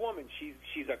nice woman.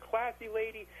 She's a classy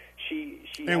lady. She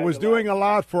was doing a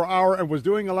lot for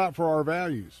our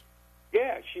values.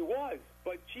 Yeah, she was.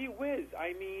 But gee whiz,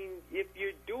 I mean, if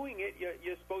you're doing it,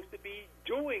 you're supposed to be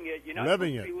doing it. You're not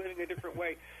living supposed it. to be living a different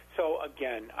way. So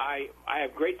again, I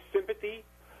have great sympathy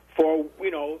for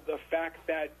the fact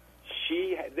that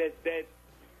she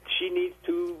needs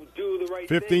to do the right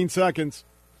 15 thing. seconds.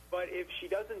 But if she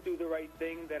doesn't do the right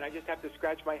thing, then I just have to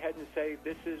scratch my head and say,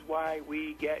 this is why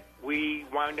we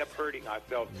wind up hurting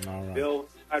ourselves. All right. Bill,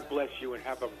 God bless you, and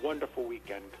have a wonderful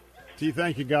weekend. T,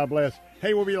 thank you. God bless.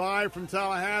 Hey, we'll be live from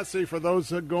Tallahassee. For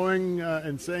those going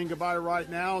and saying goodbye right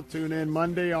now, tune in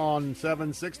Monday on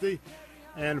 760.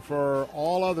 And for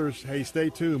all others, hey, stay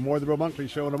tuned. More of the Bill Bunkley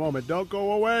Show in a moment. Don't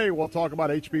go away. We'll talk about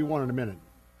HB1 in a minute.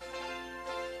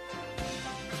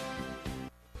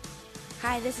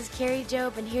 Hi, this is Carrie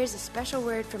Job, and here's a special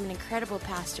word from an incredible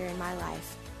pastor in my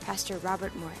life, Pastor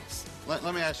Robert Morris. Let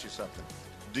me ask you something.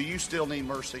 Do you still need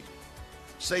mercy?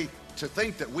 See, to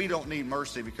think that we don't need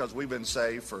mercy because we've been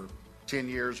saved for 10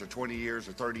 years or 20 years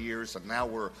or 30 years and now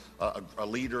we're a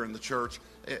leader in the church,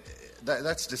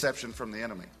 that's deception from the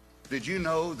enemy. Did you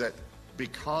know that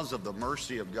because of the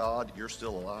mercy of God, you're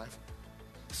still alive?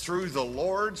 Through the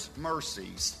Lord's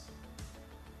mercies,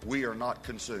 we are not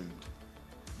consumed.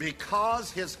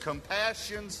 Because his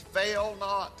compassions fail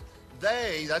not.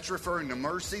 That's referring to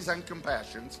mercies and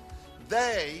compassions,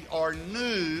 they are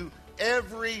new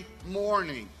every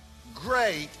morning.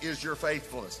 Great is your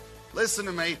faithfulness. Listen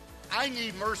to me. I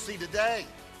need mercy today.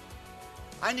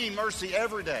 I need mercy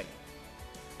every day.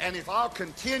 And if I'll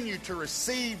continue to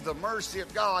receive the mercy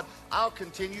of God, I'll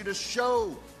continue to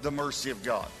show the mercy of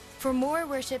God. For more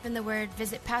worship in the Word,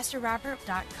 visit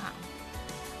PastorRobert.com.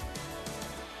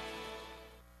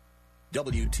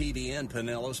 WTBN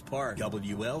Pinellas Park,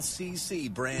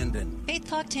 WLCC Brandon. Faith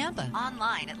Talk Tampa.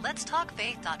 Online at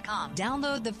letstalkfaith.com.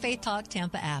 Download the Faith Talk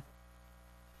Tampa app.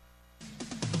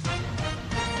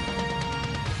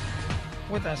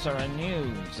 With SRN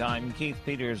News, I'm Keith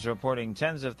Peters reporting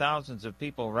tens of thousands of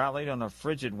people rallied on a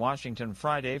frigid Washington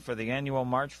Friday for the annual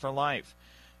March for Life.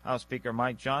 House Speaker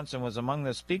Mike Johnson was among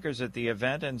the speakers at the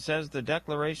event and says the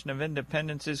Declaration of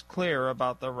Independence is clear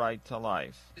about the right to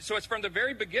life. So it's from the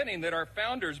very beginning that our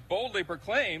founders boldly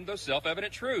proclaimed those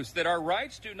self-evident truths, that our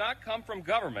rights do not come from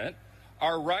government,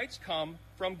 our rights come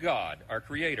from God, our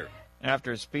Creator.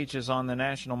 After speeches on the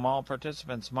National Mall,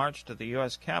 participants marched to the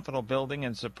U.S. Capitol building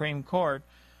and Supreme Court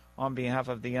on behalf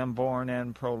of the unborn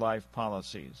and pro-life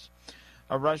policies.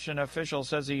 A Russian official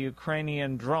says a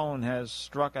Ukrainian drone has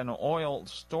struck an oil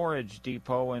storage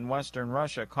depot in western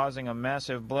Russia, causing a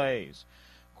massive blaze.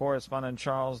 Correspondent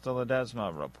Charles de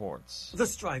Ledesma reports. The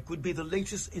strike would be the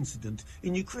latest incident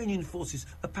in Ukrainian forces'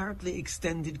 apparently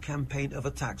extended campaign of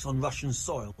attacks on Russian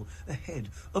soil ahead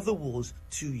of the war's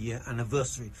 2-year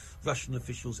anniversary. Russian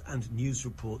officials and news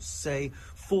reports say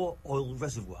 4 oil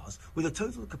reservoirs with a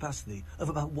total capacity of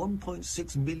about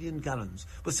 1.6 million gallons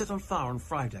were set on fire on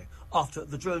Friday after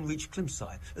the drone reached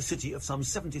Klimsai, a city of some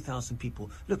 70,000 people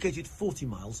located 40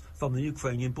 miles from the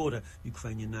Ukrainian border.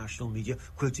 Ukrainian national media,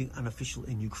 quoting an official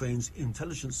in Ukraine's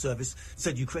intelligence service,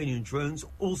 said Ukrainian drones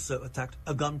also attacked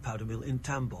a gunpowder mill in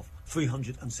Tambov,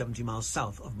 370 miles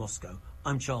south of Moscow.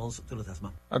 I'm Charles de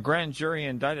Ledesma. A grand jury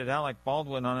indicted Alec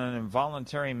Baldwin on an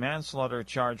involuntary manslaughter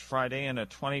charge Friday in a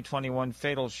 2021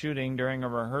 fatal shooting during a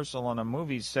rehearsal on a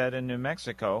movie set in New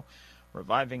Mexico,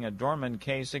 reviving a dormant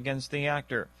case against the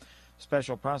actor.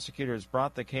 Special prosecutors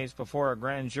brought the case before a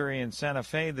grand jury in Santa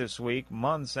Fe this week,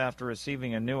 months after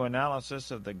receiving a new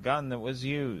analysis of the gun that was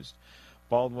used.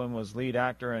 Baldwin was lead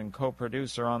actor and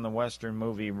co-producer on the Western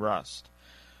movie Rust.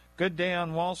 Good day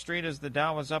on Wall Street as the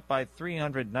Dow was up by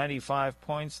 395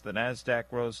 points. The Nasdaq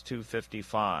rose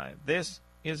 255. This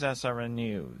is SRN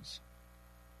News.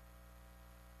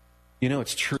 You know,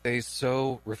 it's true. It's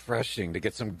so refreshing to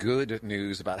get some good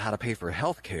news about how to pay for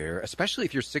health care, especially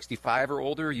if you're 65 or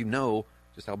older. You know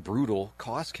just how brutal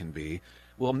costs can be.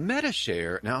 Well,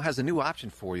 Medi-Share now has a new option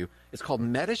for you. It's called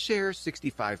Medi-Share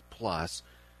 65 Plus.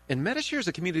 And Medi-Share is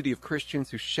a community of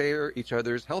Christians who share each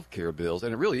other's health care bills.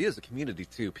 And it really is a community,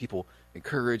 too. People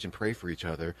encourage and pray for each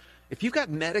other. If you've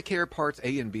got Medicare Parts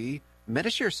A and B,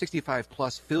 Medi-Share 65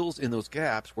 Plus fills in those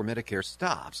gaps where Medicare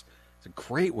stops. It's a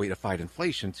great way to fight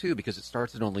inflation, too, because it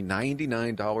starts at only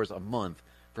 $99 a month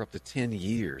for up to 10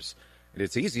 years. And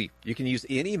it's easy. You can use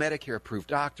any Medicare-approved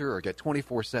doctor or get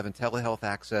 24/7 telehealth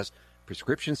access,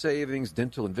 prescription savings,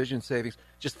 dental and vision savings.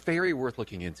 Just very worth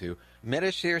looking into.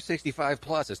 Medi-Share 65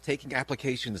 Plus is taking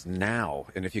applications now.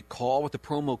 And if you call with the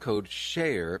promo code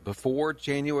SHARE before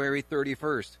January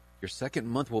 31st, your second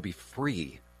month will be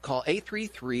free. Call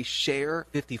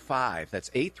 833-SHARE-55. That's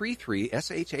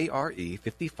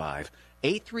 833-SHARE-55.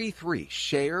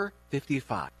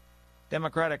 833-SHARE-55.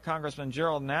 Democratic Congressman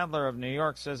Gerald Nadler of New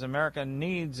York says America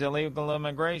needs illegal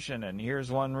immigration, and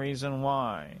here's one reason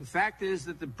why. The fact is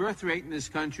that the birth rate in this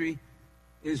country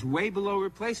is way below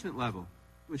replacement level,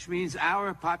 which means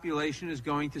our population is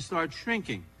going to start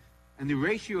shrinking. And the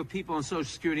ratio of people on Social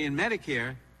Security and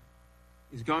Medicare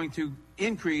is going to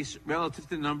increase relative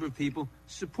to the number of people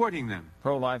supporting them.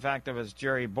 Pro-life activist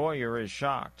Jerry Boyer is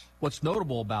shocked. What's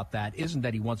notable about that isn't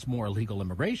that he wants more illegal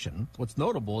immigration. What's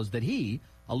notable is that he,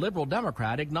 a liberal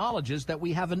Democrat, acknowledges that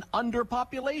we have an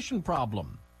underpopulation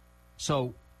problem.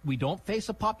 So we don't face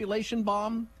a population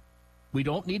bomb. We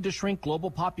don't need to shrink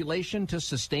global population to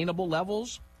sustainable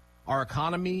levels. Our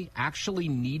economy actually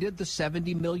needed the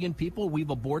 70 million people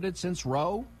we've aborted since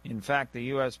Roe. In fact, the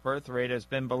U.S. birth rate has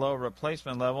been below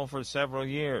replacement level for several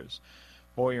years.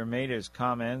 Boyer made his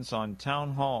comments on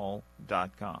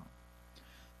townhall.com.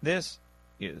 This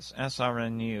is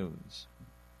SRN News.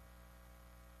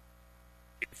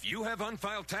 If you have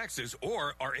unfiled taxes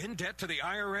or are in debt to the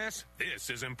IRS, this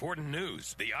is important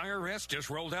news. The IRS just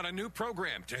rolled out a new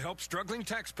program to help struggling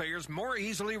taxpayers more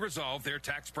easily resolve their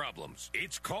tax problems.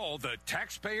 It's called the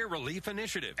Taxpayer Relief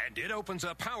Initiative, and it opens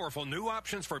up powerful new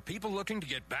options for people looking to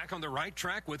get back on the right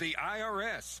track with the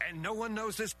IRS. And no one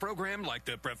knows this program like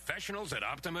the professionals at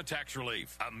Optima Tax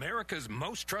Relief, America's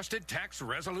most trusted tax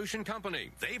resolution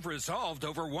company. They've resolved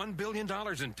over $1 billion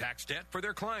in tax debt for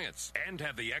their clients and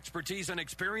have the expertise and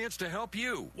experience to help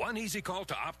you. One easy call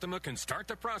to Optima can start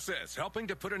the process, helping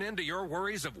to put an end to your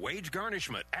worries of wage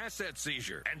garnishment, asset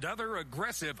seizure, and other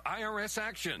aggressive IRS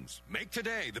actions. Make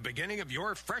today the beginning of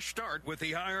your fresh start with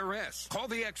the IRS. Call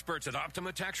the experts at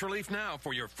Optima Tax Relief now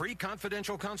for your free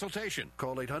confidential consultation.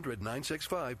 Call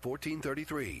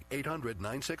 800-965-1433.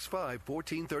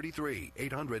 800-965-1433.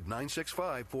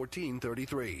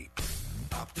 800-965-1433.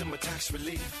 Optima Tax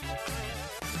Relief.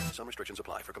 Some restrictions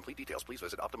apply. For complete details, please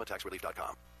visit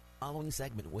OptimaTaxRelief.com. Following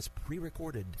segment was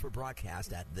pre-recorded for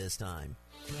broadcast at this time.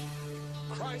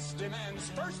 Christ demands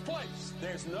first place.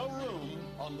 There's no room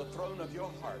on the throne of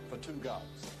your heart for two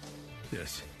gods.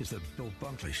 This is the Bill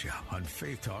Bunkley Show on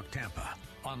Faith Talk Tampa.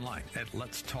 Online at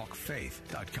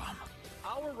letstalkfaith.com.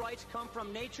 Our rights come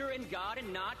from nature and God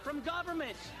and not from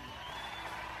government.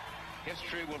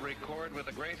 History will record with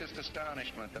the greatest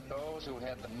astonishment that those who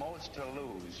had the most to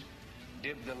lose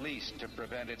did the least to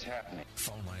prevent its happening.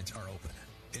 Phone lines are open.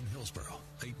 In Hillsborough,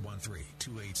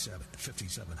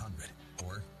 813-287-5700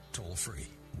 or toll free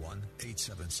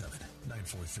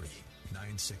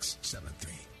 1-877-943-9673.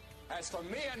 As for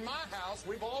me and my house,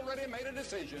 we've already made a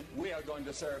decision. We are going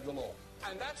to serve the Lord.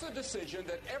 And that's a decision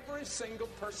that every single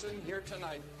person here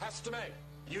tonight has to make.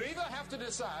 You either have to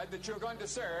decide that you're going to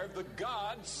serve the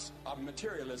gods of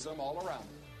materialism all around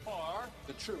you, or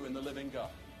the true and the living God.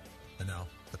 And now,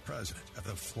 the president of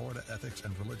the Florida Ethics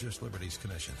and Religious Liberties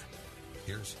Commission.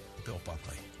 Here's Bill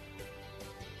Bunkley.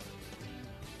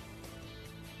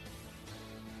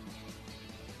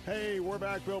 Hey, we're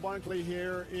back. Bill Bunkley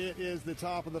here. It is the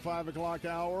top of the 5 o'clock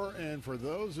hour, and for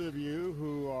those of you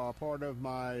who are part of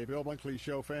my Bill Bunkley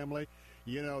Show family,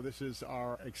 you know this is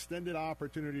our extended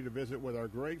opportunity to visit with our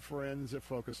great friends at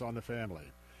Focus on the Family.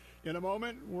 In a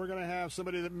moment, we're going to have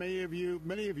somebody that many of you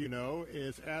know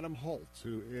is Adam Holtz,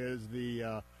 who is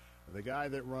the guy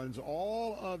that runs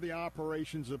all of the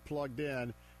operations of Plugged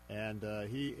In, and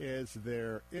he is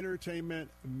their entertainment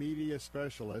media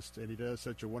specialist, and he does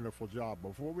such a wonderful job.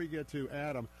 Before we get to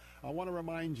Adam, I want to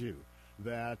remind you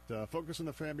that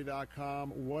FocusOnTheFamily.com,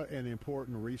 what an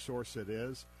important resource it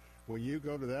is. When you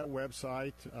go to that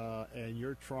website and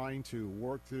you're trying to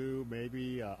work through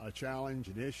maybe a challenge,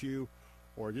 an issue,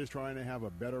 or just trying to have a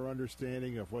better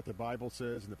understanding of what the Bible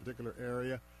says in a particular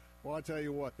area, well, I'll tell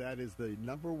you what, that is the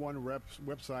number one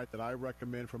website that I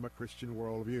recommend from a Christian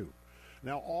worldview.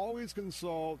 Now, always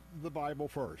consult the Bible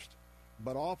first,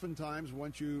 but oftentimes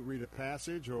once you read a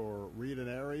passage or read an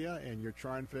area and you're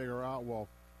trying to figure out, well,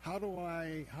 how do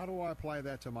I apply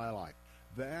that to my life?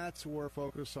 That's where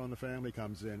Focus on the Family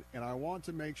comes in, and I want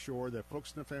to make sure that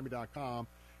FocusOnTheFamily.com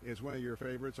is one of your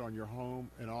favorites on your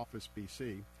home and office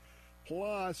PC.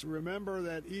 Plus, remember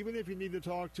that even if you need to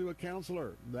talk to a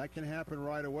counselor, that can happen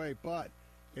right away, but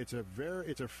it's a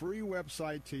free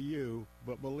website to you,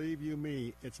 but believe you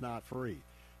me, it's not free.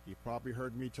 You've probably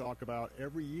heard me talk about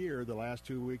every year, the last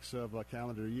 2 weeks of a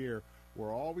calendar year,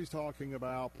 we're always talking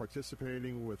about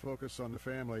participating with Focus on the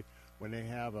Family when they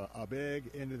have a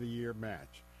big end-of-the-year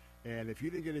match. And if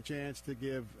you didn't get a chance to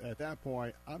give at that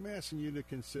point, I'm asking you to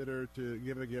consider to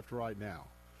give a gift right now.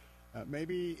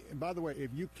 Maybe, and by the way,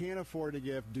 if you can't afford a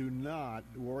gift, do not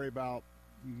worry about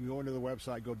going to the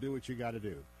website. Go do what you got to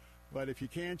do. But if you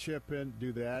can chip in,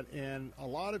 do that. And a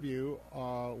lot of you,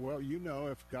 well, you know,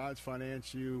 if God's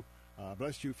financed you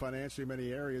blessed you financially in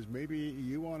many areas. Maybe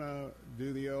you want to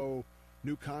do the old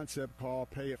new concept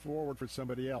called pay it forward for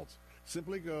somebody else.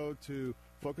 Simply go to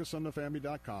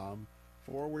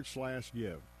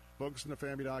focusonthefamily.com/give.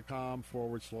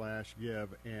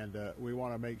 focusonthefamily.com/give. And we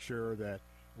want to make sure that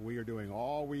we are doing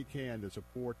all we can to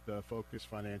support Focus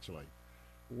financially.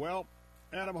 Well,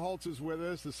 Adam Holtz is with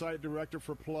us, the site director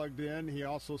for Plugged In. He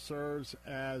also serves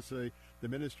as the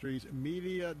ministry's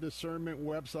media discernment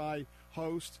website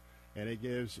host, and it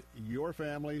gives your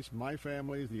families, my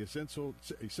families, the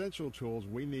essential tools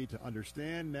we need to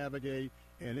understand, navigate,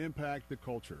 and impact the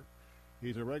culture.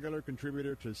 He's a regular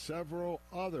contributor to several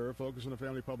other Focus on the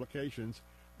Family publications,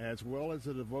 as well as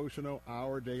the devotional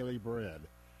Our Daily Bread.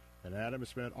 And Adam has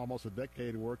spent almost a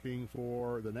decade working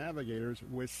for the Navigators,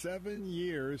 with 7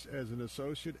 years as an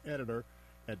associate editor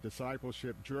at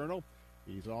Discipleship Journal.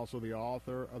 He's also the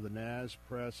author of the Naz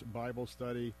Press Bible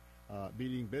study,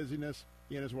 Beating Busyness.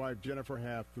 He and his wife, Jennifer,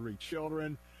 have 3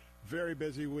 children. Very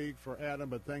busy week for Adam,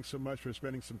 but thanks so much for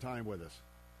spending some time with us.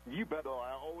 You bet, Bill.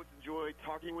 I always enjoy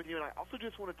talking with you, and I also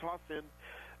just want to toss in,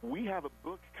 we have a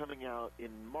book coming out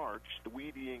in March,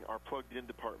 we being our Plugged In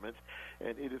department,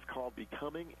 and it is called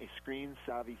Becoming a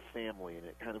Screen-Savvy Family, and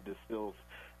it kind of distills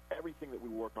everything that we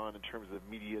work on in terms of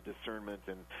media discernment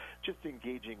and just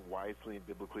engaging wisely and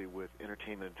biblically with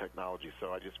entertainment and technology.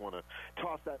 So I just want to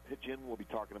toss that pitch in. We'll be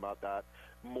talking about that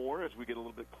more as we get a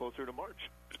little bit closer to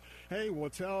March. Hey, we'll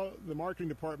tell the marketing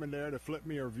department there to flip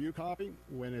me a review copy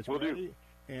when it's ready. Do.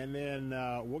 And then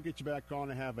we'll get you back on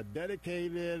and have a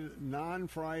dedicated,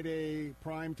 non-Friday,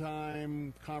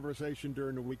 primetime conversation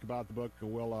during the week about the book,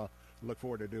 and we'll look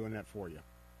forward to doing that for you.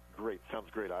 Great. Sounds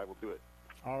great. I will do it.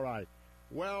 All right.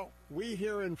 Well, we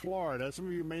here in Florida, some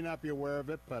of you may not be aware of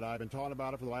it, but I've been talking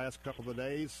about it for the last couple of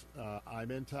days.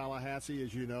 I'm in Tallahassee,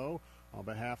 as you know, on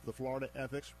behalf of the Florida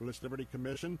Ethics Religious Liberty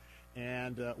Commission.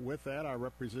 And with that, I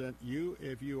represent you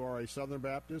if you are a Southern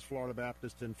Baptist, Florida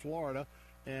Baptist in Florida.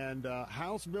 And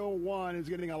House Bill 1 is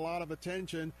getting a lot of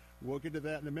attention. We'll get to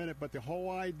that in a minute. But the whole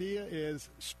idea is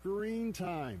screen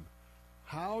time.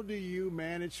 How do you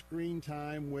manage screen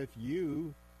time with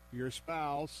you, your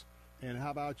spouse, and how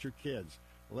about your kids?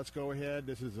 Well, let's go ahead.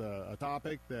 This is a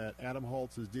topic that Adam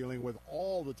Holtz is dealing with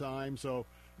all the time. So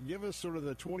give us sort of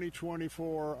the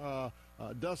 2024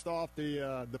 dust off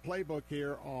the playbook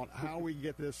here on how we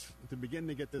get this to begin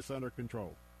to get this under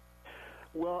control.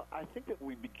 Well, I think that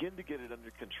we begin to get it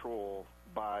under control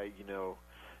by,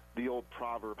 the old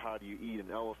proverb, how do you eat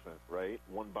an elephant, right?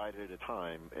 One bite at a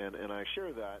time. And I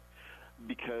share that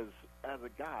because as a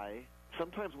guy,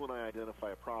 sometimes when I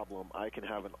identify a problem, I can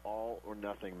have an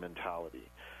all-or-nothing mentality.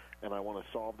 And I want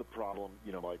to solve the problem,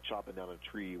 by chopping down a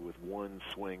tree with one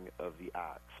swing of the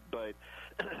axe. But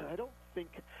I don't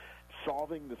think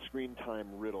solving the screen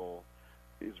time riddle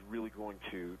is really going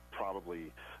to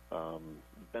probably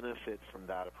benefit from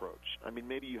that approach. I mean,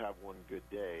 maybe you have one good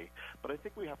day, but I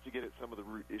think we have to get at some of the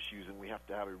root issues, and we have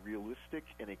to have a realistic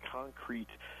and a concrete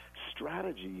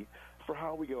strategy for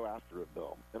how we go after it,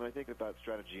 Bill. And I think that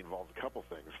strategy involves a couple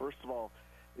things. First of all,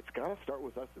 it's got to start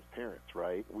with us as parents,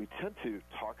 right? We tend to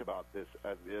talk about this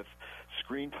as if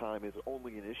screen time is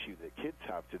only an issue that kids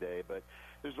have today, but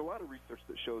there's a lot of research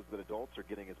that shows that adults are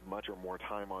getting as much or more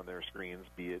time on their screens,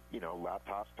 be it,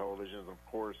 laptops, televisions, and of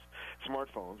course,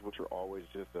 smartphones, which are always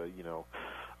just a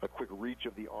quick reach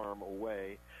of the arm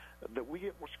away, that we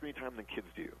get more screen time than kids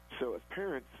do. So as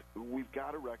parents, we've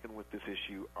got to reckon with this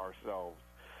issue ourselves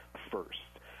first.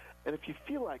 And if you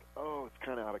feel like, it's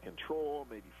kind of out of control,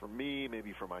 maybe for me,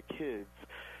 maybe for my kids,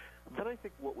 then I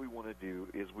think what we want to do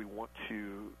is we want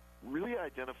to really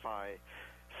identify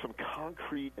some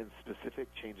concrete and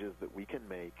specific changes that we can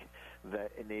make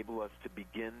that enable us to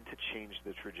begin to change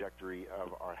the trajectory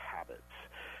of our habits.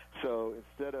 So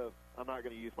instead of, I'm not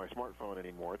going to use my smartphone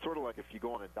anymore, it's sort of like if you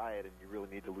go on a diet and you really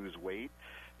need to lose weight,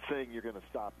 saying you're going to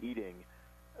stop eating,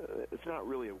 it's not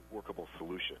really a workable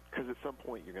solution because at some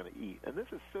point you're going to eat. And this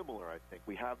is similar, I think.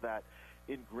 We have that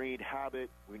ingrained habit.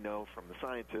 We know from the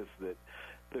scientists that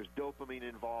there's dopamine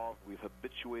involved. We've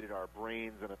habituated our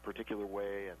brains in a particular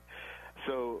way. And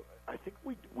so I think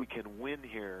we can win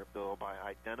here, Bill, by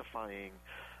identifying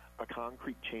a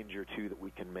concrete change or two that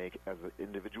we can make as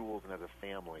individuals and as a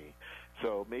family.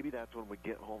 So maybe that's when we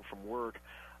get home from work,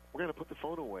 we're going to put the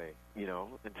phone away,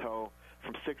 until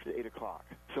from 6 to 8 o'clock.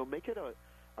 So make it a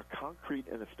concrete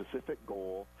and a specific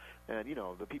goal. And,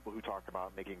 the people who talk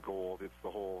about making goals, it's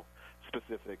the whole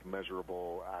specific,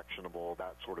 measurable, actionable,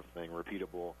 that sort of thing,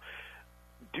 repeatable.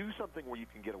 Do something where you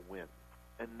can get a win.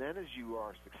 And then as you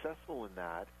are successful in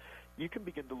that, you can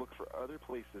begin to look for other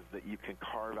places that you can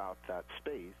carve out that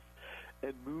space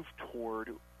and move toward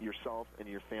yourself and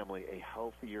your family a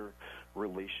healthier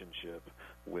relationship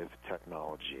with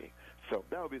technology. So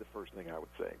that would be the first thing I would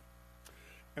say.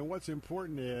 And what's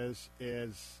important is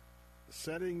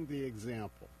setting the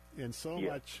example. And so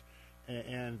much,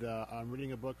 and I'm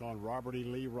reading a book on Robert E.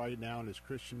 Lee right now and his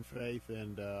Christian faith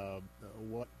and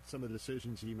what some of the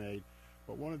decisions he made.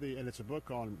 But and it's a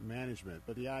book on management.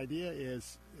 But the idea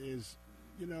is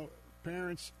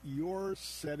parents, you're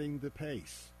setting the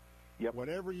pace. Yep.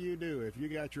 Whatever you do, if you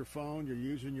got your phone, you're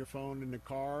using your phone in the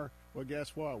car, well,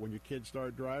 guess what? When your kids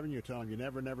start driving, you're telling them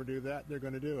you never do that, they're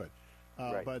going to do it.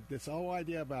 Right. But this whole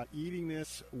idea about eating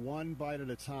this one bite at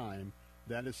a time,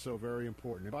 that is so very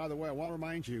important. And by the way, I want to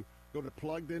remind you, go to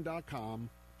pluggedin.com,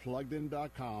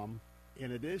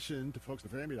 in addition to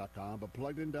folksandfamily.com, but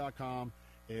pluggedin.com.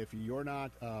 If you're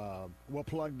not,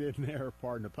 plugged in there,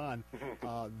 pardon the pun,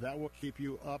 that will keep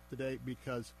you up to date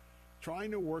because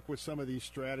trying to work with some of these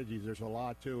strategies, there's a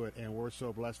lot to it, and we're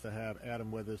so blessed to have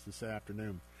Adam with us this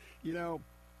afternoon.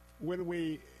 When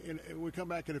we come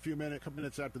back in a couple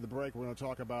minutes after the break, we're going to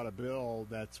talk about a bill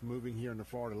that's moving here in the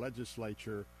Florida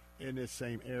legislature in this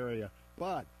same area.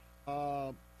 But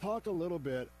talk a little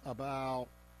bit about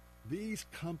these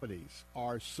companies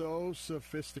are so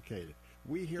sophisticated.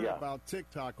 We hear about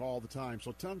TikTok all the time.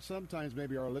 So sometimes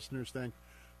maybe our listeners think,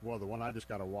 well, the one I just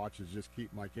got to watch is just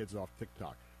keep my kids off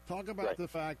TikTok. Talk about the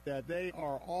fact that they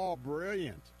are all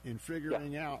brilliant in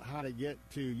figuring out how to get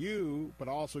to you, but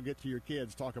also get to your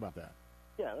kids. Talk about that.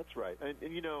 Yeah, that's right. And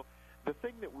the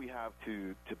thing that we have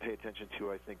to pay attention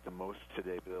to, I think, the most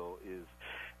today, Bill,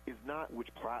 is not which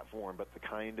platform, but the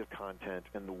kind of content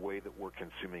and the way that we're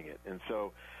consuming it. And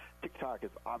so TikTok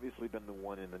has obviously been the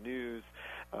one in the news.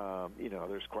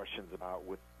 There's questions about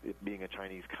with it being a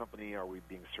Chinese company, are we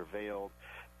being surveilled?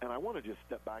 And I want to just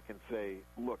step back and say,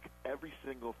 look, every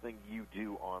single thing you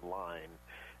do online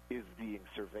is being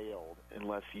surveilled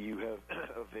unless you have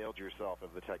availed yourself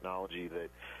of the technology that,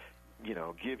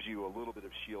 gives you a little bit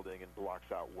of shielding and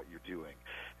blocks out what you're doing.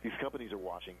 These companies are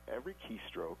watching every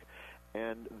keystroke,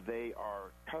 and they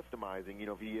are customizing,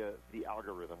 via the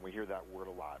algorithm. We hear that word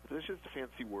a lot. But it's just a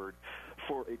fancy word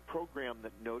for a program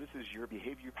that notices your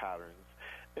behavior patterns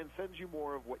and sends you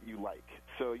more of what you like.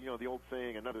 So, the old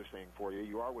saying, another saying for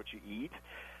you are what you eat.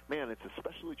 Man, it's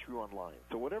especially true online.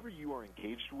 So whatever you are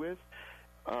engaged with,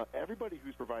 everybody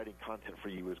who's providing content for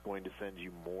you is going to send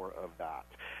you more of that.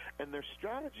 And their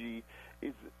strategy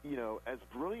is, as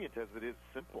brilliant as it is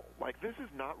simple. Like, this is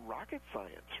not rocket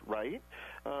science, right?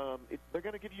 They're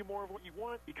going to give you more of what you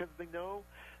want because they know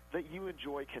that you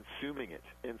enjoy consuming it.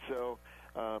 And so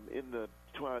in the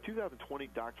 2020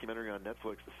 documentary on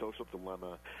Netflix, The Social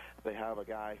Dilemma, they have a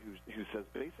guy who says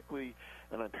basically,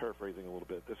 and I'm paraphrasing a little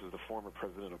bit, this is the former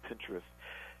president of Pinterest,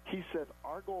 he said,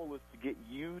 our goal is to get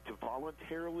you to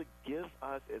voluntarily give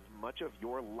us as much of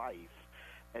your life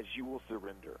as you will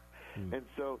surrender. And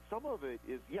so some of it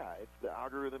is, it's the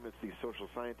algorithm, it's these social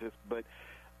scientists, but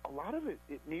a lot of it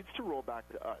needs to roll back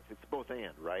to us. It's both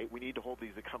and, right? We need to hold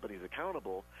these companies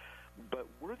accountable, but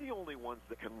we're the only ones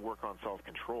that can work on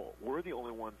self-control. We're the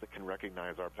only ones that can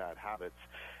recognize our bad habits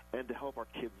and to help our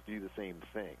kids do the same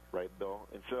thing, right, Bill?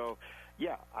 And so,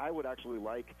 I would actually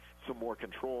like some more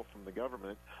control from the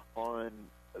government on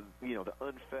the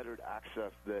unfettered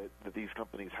access that these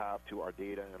companies have to our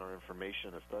data and our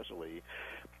information especially.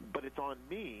 But it's on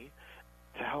me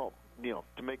to help,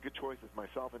 to make good choices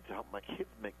myself and to help my kids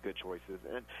make good choices.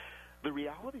 And the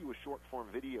reality with short-form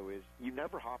video is you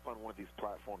never hop on one of these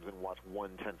platforms and watch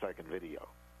one 10-second video.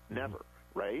 Never,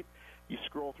 right? You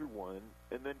scroll through one,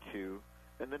 and then two,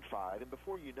 and then five, and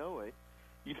before you know it,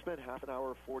 you spend half an hour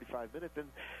or 45 minutes, and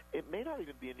it may not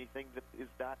even be anything that is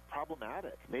that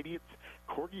problematic. Maybe it's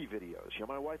corgi videos.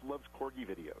 My wife loves corgi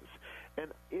videos, and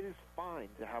it is fine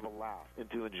to have a laugh and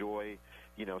to enjoy,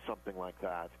 something like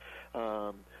that.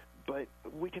 But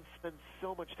we can spend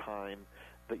so much time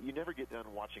that you never get done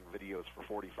watching videos for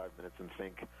 45 minutes and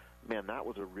think, man, that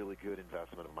was a really good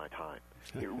investment of my time.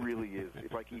 It really is.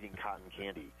 It's like eating cotton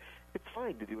candy. It's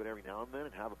fine to do it every now and then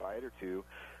and have a bite or two,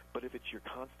 but if it's your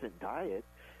constant diet,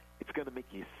 it's going to make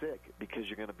you sick because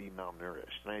you're going to be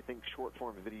malnourished. And I think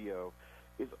short-form video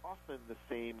is often the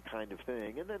same kind of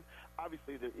thing. And then,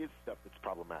 obviously, there is stuff that's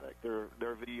problematic. There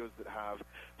are videos that have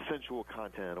sensual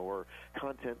content or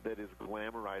content that is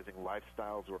glamorizing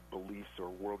lifestyles or beliefs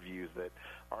or worldviews that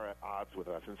are at odds with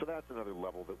us. And so that's another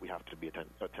level that we have to be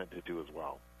attentive to as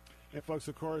well. And, folks,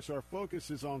 of course, our focus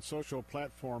is on social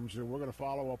platforms, and we're going to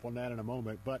follow up on that in a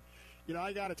moment. But,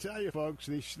 I got to tell you, folks,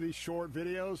 these short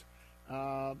videos,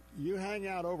 You hang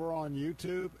out over on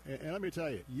YouTube, and let me tell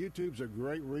you, YouTube's a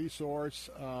great resource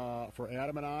for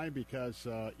Adam and I because,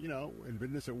 in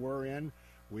business that we're in,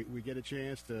 we get a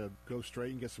chance to go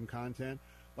straight and get some content.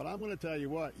 But I'm going to tell you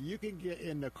what, you can get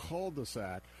in the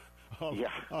cul-de-sac of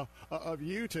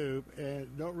YouTube and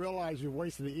don't realize you're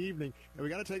wasting the evening. And we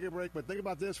got to take a break, but think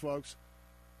about this, folks.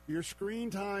 Your screen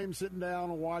time sitting down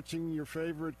and watching your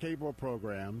favorite cable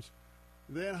programs,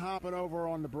 then hopping over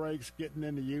on the breaks, getting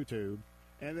into YouTube,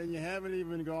 and then you haven't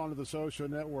even gone to the social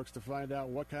networks to find out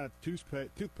what kind of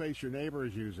toothpaste your neighbor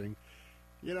is using.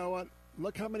 You know what?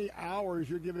 Look how many hours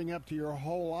you're giving up to your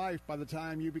whole life by the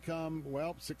time you become,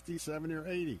 60, 70, or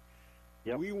 80.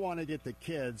 Yep. We want to get the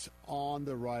kids on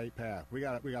the right path. We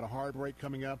got a hard break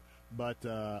coming up, but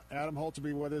Adam Holtz will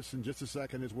be with us in just a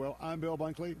second as well. I'm Bill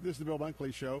Bunkley. This is the Bill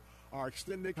Bunkley Show. Our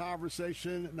extended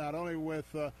conversation, not only with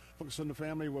Focus on the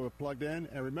Family, with Plugged In,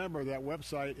 and remember that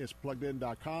website is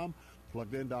pluggedin.com.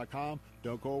 Pluggedin.com.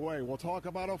 Don't go away. We'll talk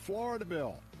about a Florida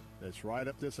bill that's right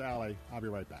up this alley. I'll be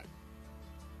right back.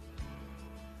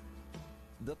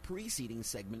 The preceding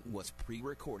segment was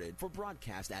pre-recorded for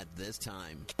broadcast at this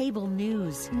time. Cable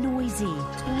news, noisy,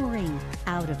 boring,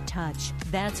 out of touch.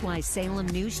 That's why Salem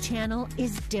News Channel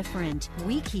is different.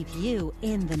 We keep you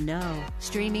in the know.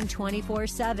 Streaming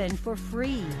 24/7 for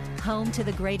free. Home to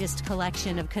the greatest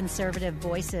collection of conservative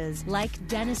voices like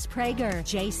Dennis Prager,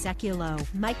 Jay Sekulow,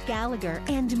 Mike Gallagher,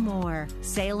 and more.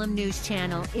 Salem News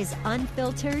Channel is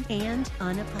unfiltered and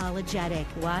unapologetic.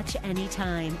 Watch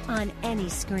anytime, on any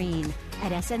screen.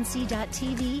 At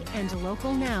SNC.TV and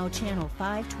Local Now, Channel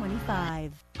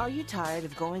 525. Are you tired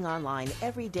of going online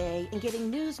every day and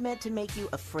getting news meant to make you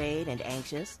afraid and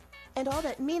anxious? And all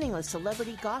that meaningless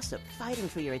celebrity gossip fighting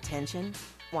for your attention?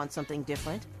 Want something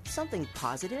different? Something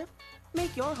positive?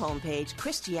 Make your homepage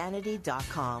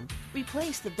Christianity.com.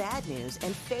 Replace the bad news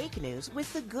and fake news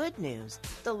with the good news.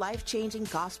 The life-changing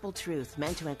gospel truth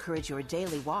meant to encourage your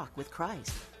daily walk with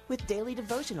Christ. With daily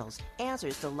devotionals,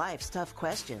 answers to life's tough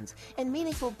questions, and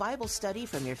meaningful Bible study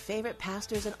from your favorite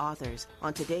pastors and authors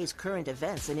on today's current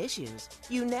events and issues.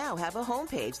 You now have a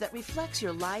homepage that reflects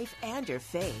your life and your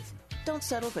faith. Don't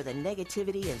settle for the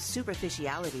negativity and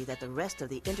superficiality that the rest of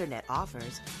the internet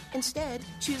offers. Instead,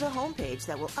 choose a homepage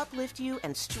that will uplift you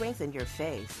and strengthen your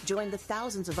faith. Join the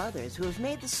thousands of others who have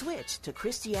made the switch to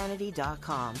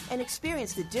Christianity.com and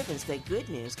experience the difference that good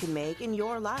news can make in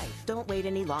your life. Don't wait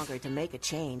any longer to make a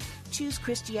change. Choose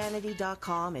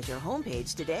Christianity.com as your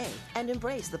homepage today and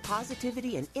embrace the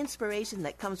positivity and inspiration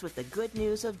that comes with the good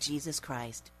news of Jesus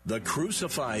Christ. The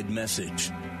Crucified Message.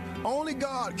 Only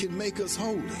God can make us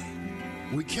holy.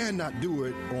 We cannot do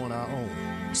it on our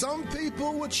own. Some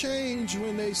people will change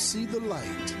when they see the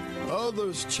light.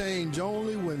 Others change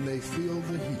only when they feel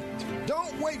the heat.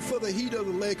 Don't wait for the heat of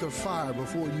the lake of fire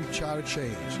before you try to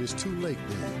change. It's too late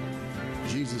then.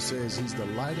 Jesus says he's the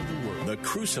light of the world. The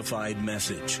Crucified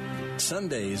Message.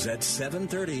 Sundays at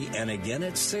 7:30 and again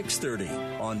at 6:30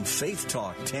 on Faith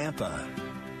Talk Tampa.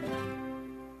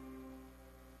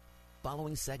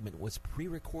 Following segment was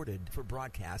pre-recorded for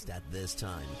broadcast at this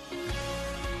time.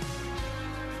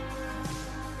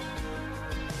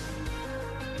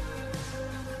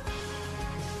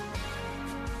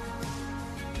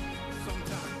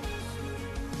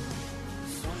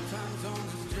 Sometimes on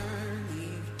this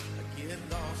journey, I get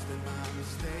lost in my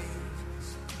mistakes.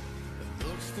 It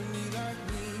looks to me like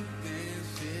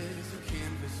weakness is a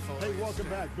canvas for. Hey, welcome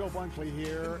back. Bill Bunkley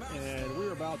here, and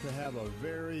we're about to have a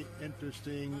very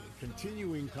interesting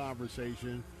continuing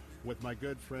conversation with my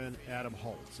good friend Adam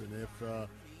Holtz. And if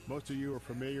most of you are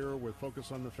familiar with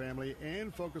Focus on the Family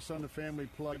and Focus on the Family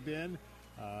Plugged In,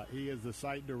 he is the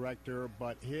site director,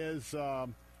 but his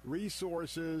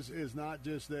resources is not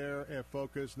just there at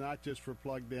Focus, not just for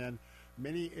Plugged In.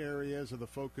 Many areas of the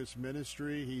Focus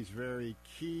ministry, he's very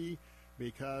key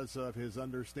because of his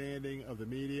understanding of the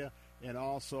media. And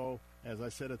also, as I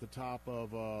said at the top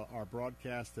of our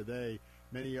broadcast today,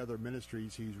 many other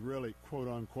ministries he's really,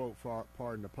 quote-unquote,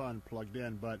 pardon the pun, plugged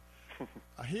in. But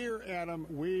here, Adam,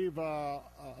 we've a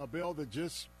bill that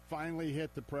just finally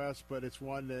hit the press, but it's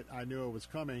one that I knew it was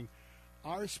coming.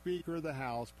 Our Speaker of the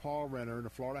House, Paul Renner, in the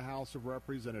Florida House of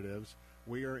Representatives,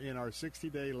 we are in our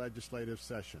 60-day legislative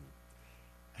session.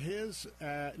 His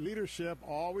leadership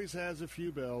always has a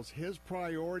few bills. His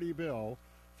priority bill,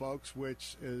 folks,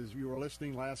 which is, you were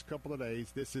listening last couple of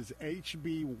days, this is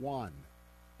HB 1.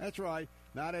 That's right,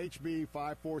 not HB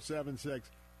 5476,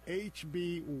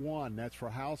 HB 1. That's for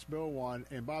House Bill 1.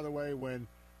 And by the way, when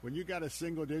you got a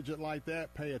single digit like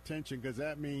that, pay attention because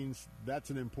that means that's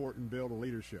an important bill to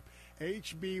leadership.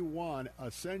 HB 1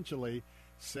 essentially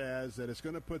says that it's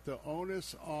going to put the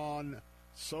onus on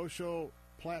social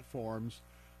platforms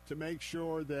to make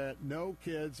sure that no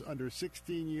kids under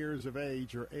 16 years of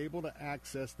age are able to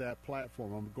access that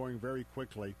platform. I'm going very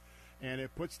quickly. And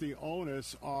it puts the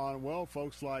onus on, well,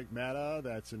 folks like Meta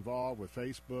that's involved with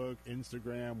Facebook,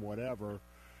 Instagram, whatever.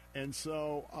 And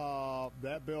so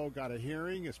that bill got a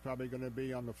hearing. It's probably going to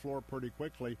be on the floor pretty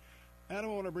quickly.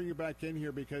 Adam, I want to bring you back in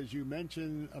here because you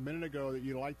mentioned a minute ago that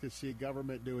you'd like to see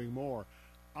government doing more.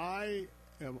 I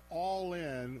am all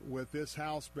in with this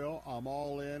House bill. I'm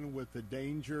all in with the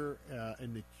danger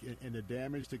and the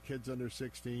damage to kids under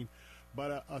 16.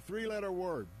 But a three-letter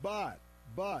word, but,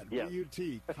 yeah.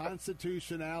 B-U-T,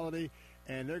 constitutionality,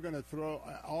 and they're going to throw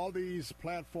all these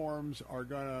platforms are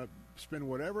going to spend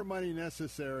whatever money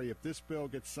necessary if this bill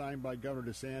gets signed by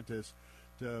Governor DeSantis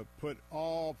to put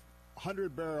all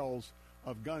 100 barrels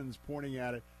of guns pointing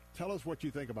at it. Tell us what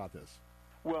you think about this.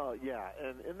 Well, yeah,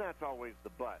 and that's always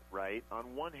the but, right?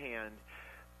 On one hand,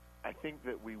 I think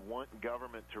that we want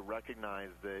government to recognize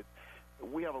that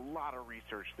we have a lot of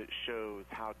research that shows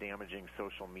how damaging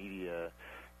social media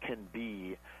can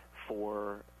be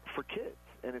for kids.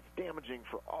 And it's damaging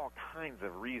for all kinds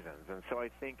of reasons. And so I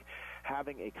think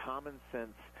having a common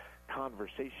sense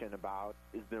conversation about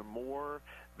is there more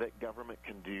that government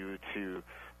can do to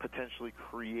potentially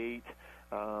create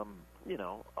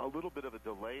a little bit of a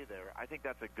delay there. I think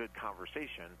that's a good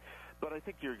conversation. But I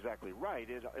think you're exactly right.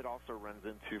 It also runs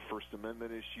into First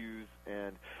Amendment issues.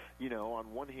 And,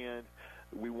 on one hand,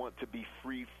 we want to be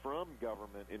free from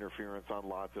government interference on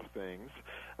lots of things.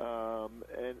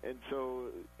 And so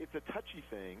it's a touchy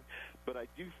thing. But I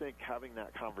do think having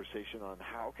that conversation on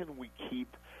how can we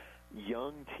keep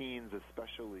young teens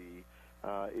especially,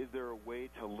 is there a way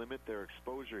to limit their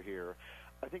exposure here?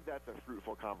 I think that's a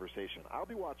fruitful conversation. I'll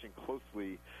be watching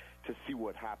closely to see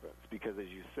what happens because, as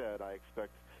you said, I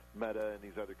expect Meta and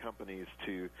these other companies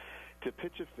to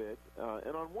pitch a fit.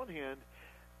 And on one hand,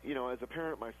 as a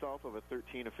parent myself of a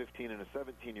 13, a 15, and a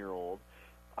 17-year-old,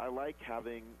 I like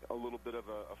having a little bit of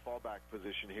a fallback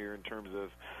position here in terms of,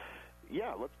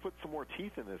 let's put some more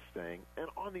teeth in this thing. And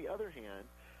on the other hand,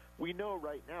 we know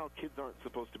right now kids aren't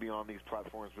supposed to be on these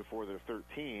platforms before they're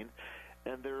 13,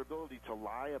 and their ability to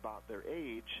lie about their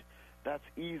age, that's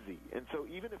easy. And so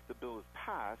even if the bill is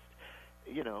passed,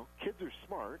 kids are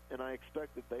smart, and I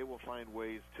expect that they will find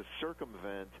ways to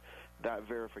circumvent that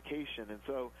verification. And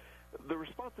so the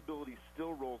responsibility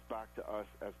still rolls back to us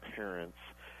as parents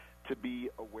to be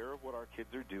aware of what our kids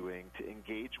are doing, to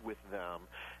engage with them,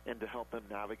 and to help them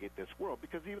navigate this world.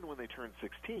 Because even when they turn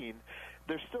 16,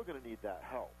 they're still going to need that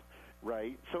help,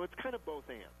 right? So it's kind of both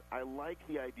and. I like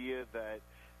the idea that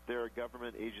there are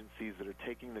government agencies that are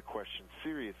taking the question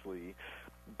seriously,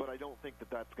 but I don't think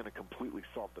that that's going to completely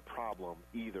solve the problem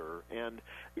either. And,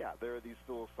 there are these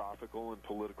philosophical and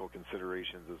political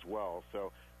considerations as well.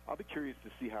 So I'll be curious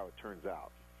to see how it turns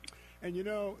out. And,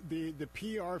 the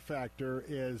PR factor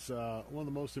is one of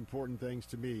the most important things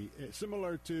to me. It's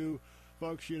similar to,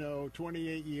 folks,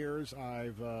 28 years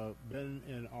I've been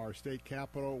in our state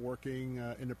capitol working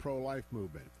in the pro-life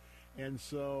movement. And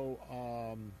so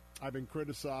I've been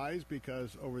criticized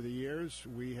because over the years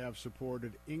we have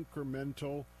supported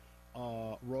incremental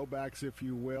rollbacks, if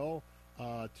you will,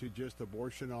 to just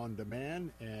abortion on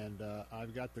demand. And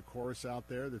I've got the chorus out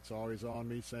there that's always on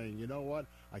me saying, you know what,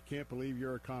 I can't believe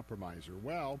you're a compromiser.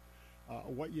 Well,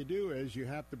 what you do is you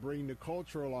have to bring the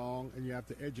culture along and you have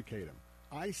to educate them.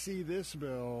 I see this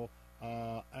bill,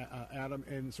 Adam,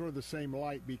 in sort of the same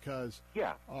light because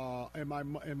in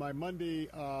my Monday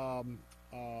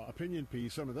opinion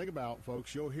piece, something to think about,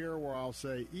 folks, you'll hear where I'll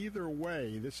say either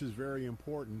way, this is very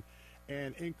important,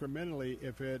 and incrementally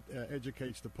if it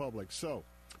educates the public. So,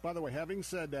 by the way, having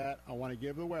said that, I want to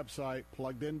give the website,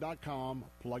 pluggedin.com,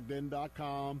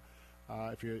 pluggedin.com.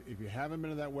 If you haven't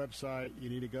been to that website, you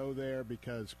need to go there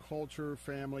because culture,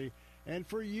 family, and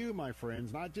for you, my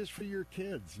friends, not just for your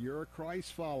kids, you're a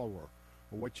Christ follower.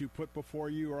 What you put before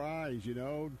your eyes,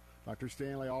 Dr.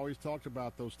 Stanley always talked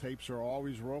about those tapes are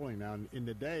always rolling. Now, in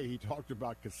the day, he talked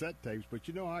about cassette tapes, but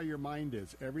you know how your mind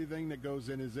is. Everything that goes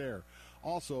in is there.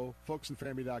 Also,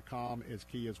 folksandfamily.com is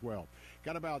key as well.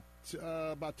 Got about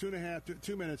 2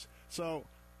 minutes. So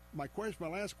my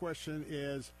last question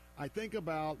is, I think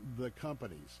about the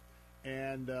companies.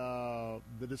 And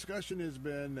the discussion has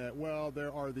been that, well,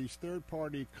 there are these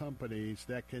third-party companies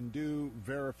that can do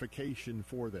verification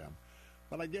for them.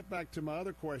 But I get back to my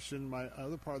other question, my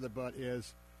other part of the but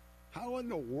is, how in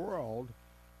the world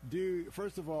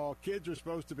first of all, kids are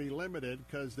supposed to be limited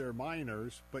because they're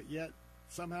minors, but yet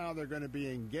somehow they're going to be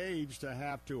engaged to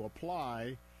have to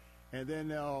apply, and then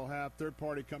they'll have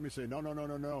third-party companies say, no,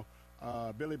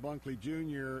 Billy Bunkley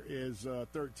Jr. is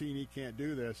 13, he can't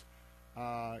do this.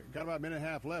 Got about a minute and a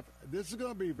half left. This is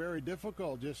going to be very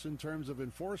difficult just in terms of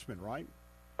enforcement, right?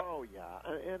 Oh,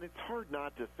 yeah. And it's hard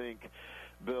not to think,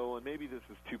 Bill, and maybe this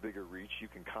is too big a reach. You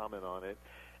can comment on it.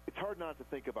 It's hard not to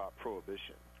think about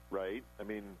prohibition, right? I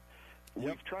mean,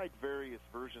 we've tried various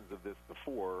versions of this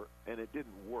before, and it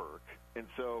didn't work. And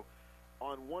so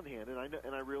on one hand,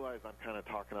 and I realize I'm kind of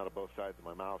talking out of both sides of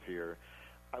my mouth here,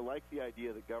 I like the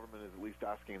idea that government is at least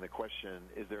asking the question,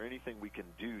 is there anything we can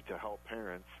do to help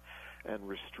parents and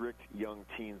restrict young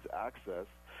teens' access?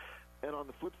 And on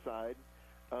the flip side,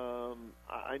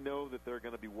 I know that there are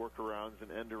going to be workarounds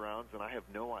and end-arounds, and I have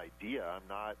no idea. I'm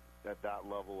not at that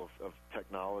level of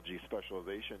technology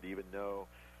specialization to even know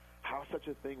how such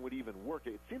a thing would even work.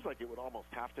 It seems like it would almost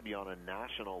have to be on a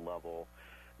national level,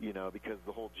 because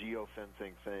the whole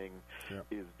geofencing thing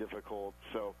is difficult.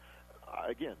 So,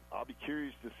 again, I'll be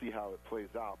curious to see how it plays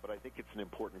out, but I think it's an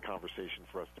important conversation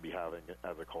for us to be having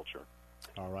as a culture.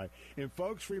 All right. And,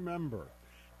 folks, remember,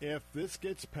 if this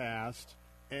gets passed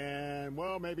and,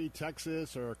 well, maybe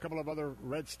Texas or a couple of other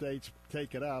red states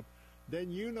take it up,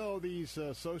 then these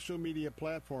social media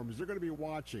platforms, they're going to be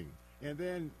watching. And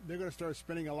then they're going to start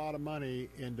spending a lot of money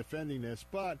in defending this.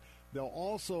 But they'll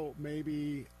also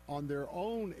maybe on their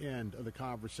own end of the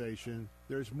conversation,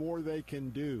 there's more they can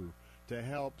do to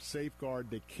help safeguard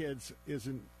that kids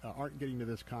aren't getting to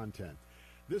this content.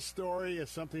 This story is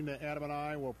something that Adam and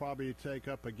I will probably take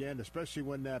up again, especially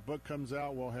when that book comes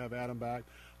out. We'll have Adam back.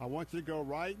 I want you to go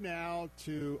right now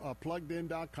to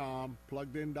pluggedin.com,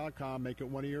 pluggedin.com, make it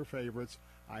one of your favorites.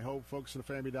 I hope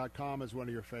folksinthefamily.com is one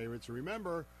of your favorites. And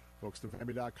remember,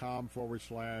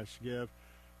 folksinthefamily.com/give.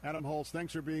 Adam Holz,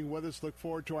 thanks for being with us. Look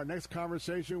forward to our next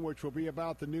conversation, which will be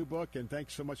about the new book, and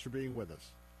thanks so much for being with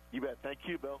us. You bet. Thank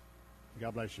you, Bill.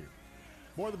 God bless you.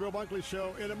 More of the Bill Bunkley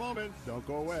Show in a moment. Don't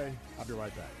go away. I'll be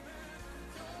right back.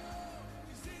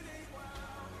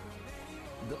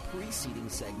 The preceding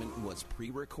segment was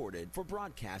pre-recorded for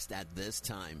broadcast at this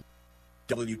time.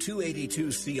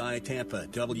 W282CI Tampa,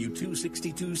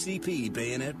 W262CP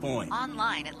Bayonet Point.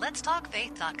 Online at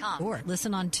letstalkfaith.com or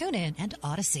listen on TuneIn and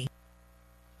Odyssey.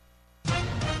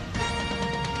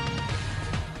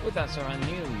 With SRN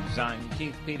News, I'm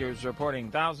Keith Peters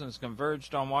reporting thousands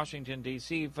converged on Washington,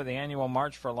 D.C. for the annual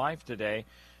March for Life today.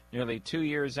 Nearly 2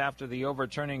 years after the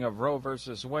overturning of Roe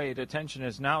v. Wade, attention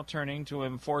is now turning to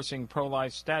enforcing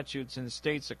pro-life statutes in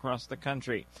states across the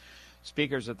country.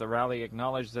 Speakers at the rally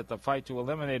acknowledged that the fight to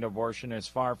eliminate abortion is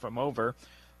far from over.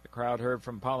 The crowd heard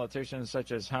from politicians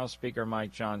such as House Speaker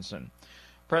Mike Johnson.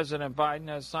 President Biden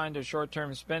has signed a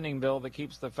short-term spending bill that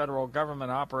keeps the federal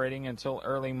government operating until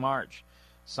early March.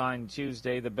 Signed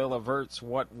Tuesday, the bill averts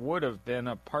what would have been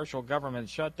a partial government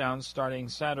shutdown starting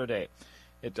Saturday.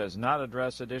 It does not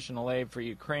address additional aid for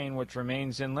Ukraine, which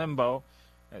remains in limbo,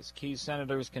 as key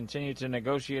senators continue to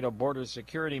negotiate a border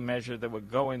security measure that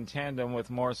would go in tandem with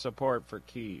more support for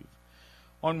Kyiv.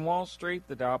 On Wall Street,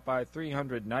 the Dow by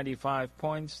 395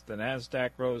 points, the Nasdaq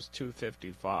rose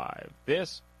 255.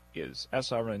 This is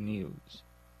SRN News.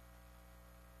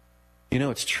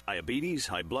 It's diabetes,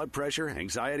 high blood pressure,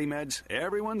 anxiety meds,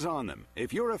 everyone's on them.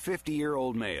 If you're a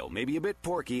 50-year-old male, maybe a bit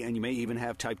porky, and you may even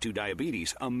have type 2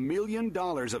 diabetes, $1 million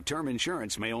of term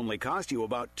insurance may only cost you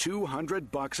about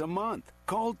 $200 a month.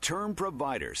 Call Term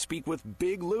Provider. Speak with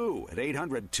Big Lou at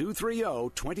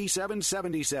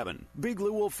 800-230-2777. Big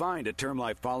Lou will find a term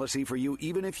life policy for you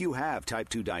even if you have type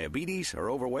 2 diabetes,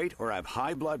 are overweight, or have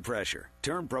high blood pressure.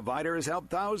 Term Provider has helped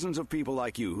thousands of people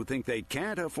like you who think they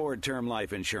can't afford term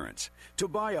life insurance. To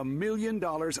buy $1 million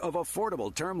of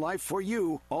affordable term life for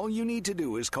you, all you need to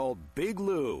do is call Big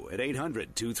Lou at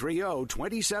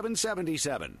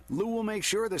 800-230-2777. Lou will make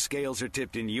sure the scales are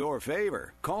tipped in your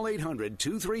favor. Call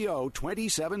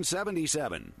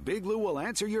 800-230-2777. Big Lou will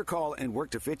answer your call and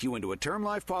work to fit you into a term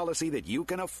life policy that you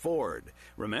can afford.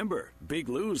 Remember, Big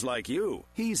Lou's like you.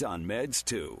 He's on meds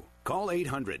too. Call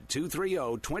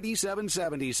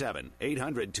 800-230-2777,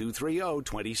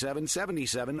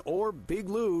 800-230-2777, or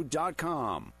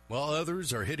biglou.com. While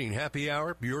others are hitting happy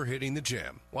hour, you're hitting the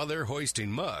gym. While they're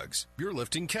hoisting mugs, you're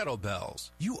lifting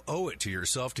kettlebells. You owe it to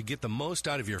yourself to get the most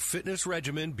out of your fitness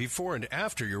regimen before and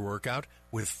after your workout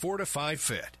with Fortify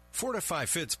Fit. Fortify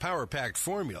Fit's power-packed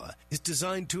formula is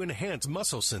designed to enhance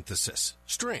muscle synthesis,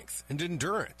 strength, and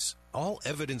endurance. All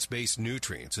evidence-based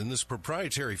nutrients in this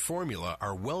proprietary formula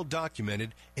are well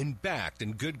documented and backed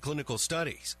in good clinical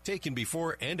studies. Taken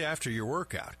before and after your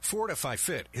workout, Fortify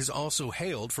Fit is also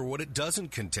hailed for what it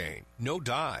doesn't contain. No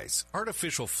dyes,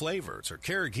 artificial flavors, or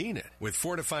carrageenan. With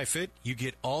Fortify Fit, you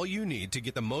get all you need to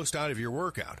get the most out of your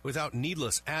workout without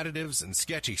needless additives and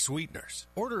sketchy sweeteners.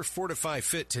 Order Fortify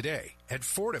Fit today at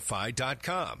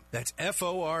Fortify.com. That's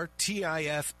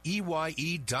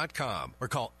FORTIFEYE.com. Or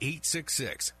call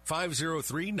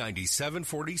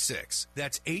 866-503-9746.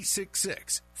 That's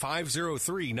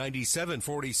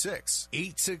 866-503-9746.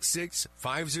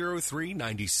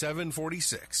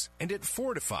 866-503-9746. And at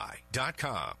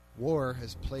Fortify.com. War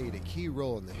has played a key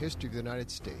role in the history of the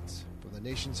United States, from the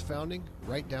nation's founding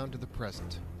right down to the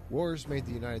present. Wars made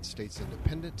the United States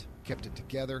independent, kept it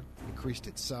together, increased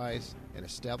its size, and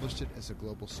established it as a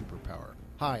global superpower.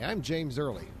 Hi, I'm James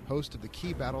Early, host of the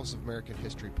Key Battles of American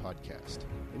History podcast.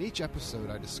 In each episode,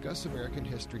 I discuss American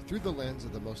history through the lens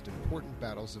of the most important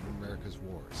battles of America's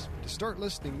wars. To start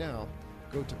listening now,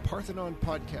 go to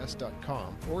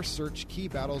ParthenonPodcast.com or search Key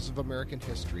Battles of American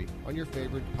History on your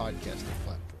favorite podcasting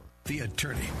platform. The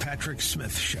Attorney Patrick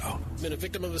Smith Show. Been a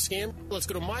victim of a scam? Let's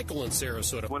go to Michael in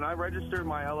Sarasota. When I registered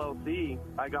my LLC,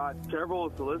 I got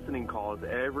several soliciting calls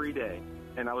every day.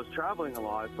 And I was traveling a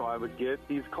lot, so I would get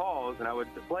these calls and I would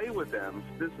play with them.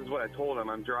 This is what I told them.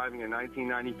 I'm driving a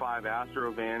 1995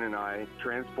 Astro van and I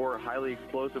transport highly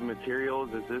explosive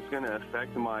materials. Is this going to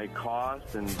affect my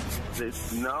costs? And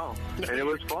no. And it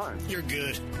was fun. You're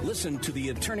good. Listen to the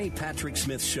Attorney Patrick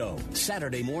Smith Show,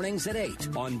 Saturday mornings at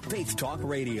 8 on Faith Talk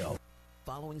Radio.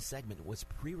 Following segment was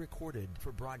pre-recorded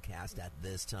for broadcast at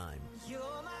this time. You're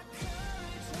my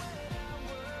courage when I'm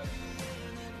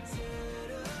worrying and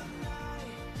dead of night.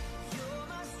 You're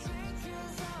my strength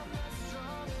 'cause I'm not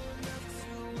strong enough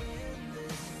to win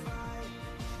this fight.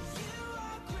 You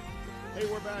are greater. Hey,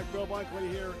 we're back. Bill Bunkley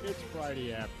here. It's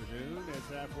Friday afternoon. It's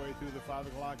halfway through the 5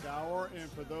 o'clock hour.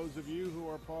 And for those of you who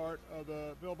are part of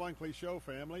the Bill Bunkley Show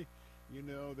family, you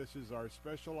know this is our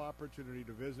special opportunity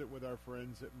to visit with our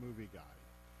friends at Movie Guide.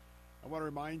 I want to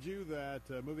remind you that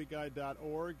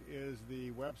movieguide.org is the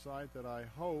website that I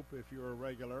hope, if you're a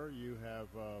regular, you have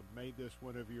made this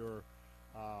one of your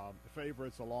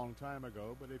favorites a long time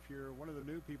ago. But if you're one of the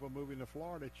new people moving to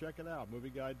Florida, check it out,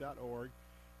 movieguide.org.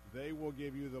 They will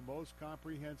give you the most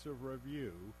comprehensive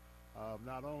review of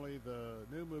not only the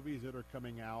new movies that are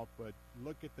coming out, but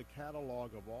look at the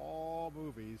catalog of all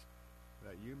movies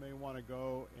that you may want to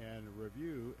go and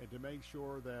review, and to make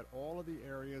sure that all of the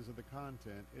areas of the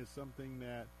content is something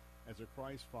that, as a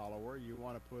Christ follower, you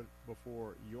want to put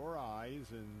before your eyes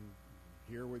and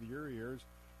hear with your ears,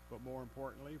 but more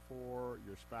importantly for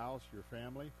your spouse, your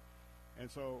family. And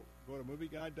so go to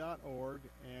movieguide.org,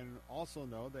 and also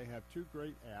know they have two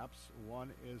great apps.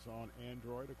 One is on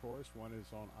Android, of course. One is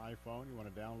on iPhone. You want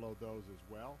to download those as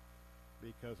well,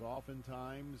 because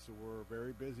oftentimes we're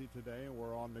very busy today and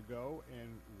we're on the go,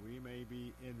 and we may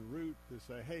be en route to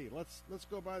say, hey, let's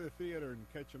go by the theater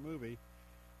and catch a movie.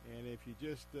 And if you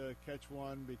just catch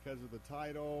one because of the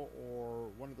title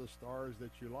or one of the stars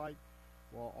that you like,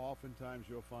 well, oftentimes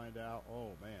you'll find out,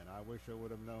 oh, man, I wish I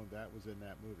would have known that was in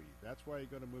that movie. That's why you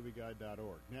go to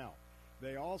movieguide.org. Now,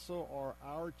 they also are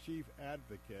our chief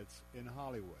advocates in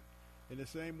Hollywood. In the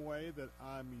same way that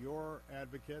I'm your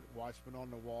advocate, watchman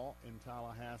on the wall in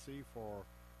Tallahassee for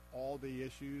all the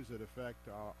issues that affect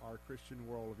our Christian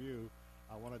worldview,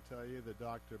 I want to tell you that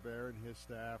Dr. Bear and his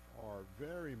staff are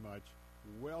very much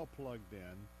well plugged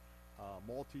in,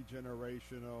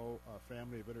 multi-generational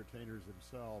family of entertainers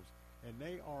themselves, and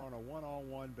they are on a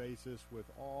one-on-one basis with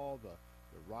all the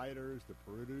writers, the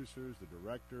producers, the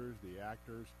directors, the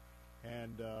actors,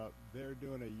 and they're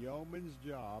doing a yeoman's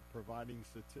job providing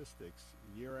statistics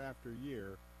year after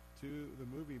year to the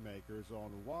movie makers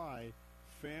on why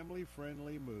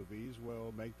family-friendly movies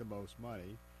will make the most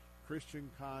money. Christian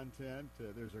content,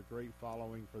 there's a great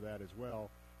following for that as well.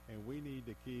 And we need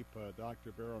to keep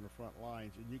Dr. Bear on the front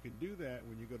lines. And you can do that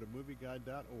when you go to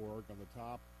movieguide.org. On the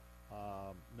top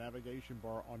navigation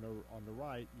bar on the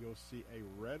right, you'll see a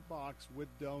red box with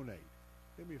donate.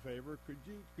 Do me a favor, could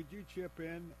you chip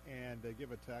in and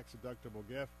give a tax-deductible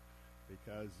gift?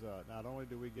 Because not only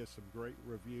do we get some great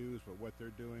reviews, but what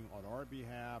they're doing on our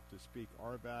behalf to speak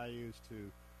our values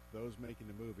to those making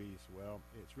the movies, well,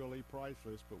 it's really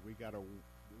priceless, but we got to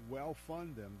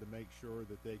well-fund them to make sure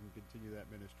that they can continue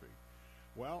that ministry.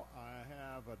 Well, I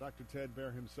have Dr. Ted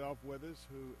Bear himself with us,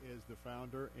 who is the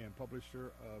founder and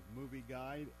publisher of Movie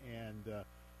Guide, and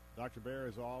Dr. Bear,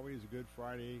 as always, a good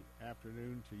Friday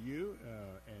afternoon to you,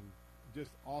 and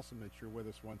just awesome that you're with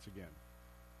us once again.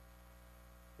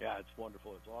 Yeah, it's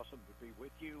wonderful. It's awesome to be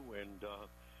with you, and,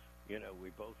 we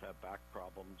both have back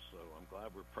problems, so I'm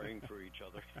glad we're praying for each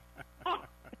other.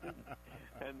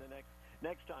 And the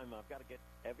next time I've got to get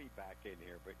Evie back in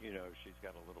here, but, she's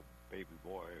got a little baby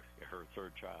boy, her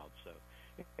third child, so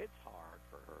it's hard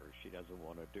for her. She doesn't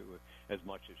want to do as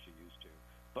much as she used to.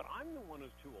 But I'm the one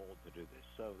who's too old to do this,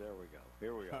 so there we go.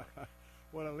 Here we are.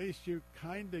 Well, at least you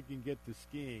kind of can get to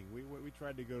skiing. We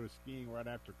tried to go to skiing right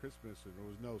after Christmas, and there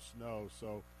was no snow.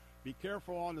 So be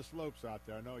careful on the slopes out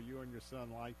there. I know you and your son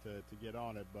like to get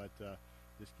on it, but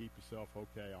just keep yourself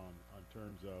okay on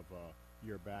terms of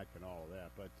your back and all of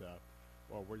that. But,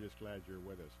 well, we're just glad you're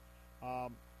with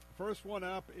us. First one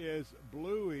up is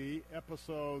Bluey,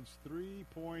 episodes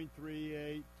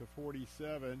 3.38 to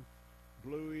 47.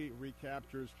 Bluey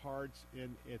recaptures hearts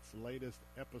in its latest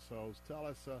episodes. Tell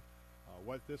us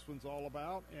what this one's all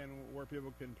about and where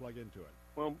people can plug into it.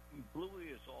 Well, Bluey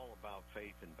is all about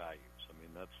faith and values. I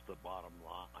mean, that's the bottom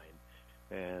line.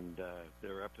 And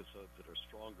there are episodes that are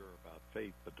stronger about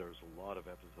faith, but there's a lot of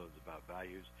episodes about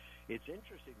values. It's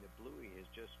interesting that Bluey is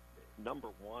just number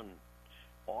one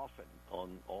often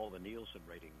on all the Nielsen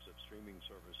ratings of streaming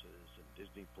services and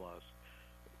Disney Plus.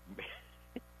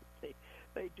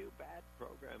 They do bad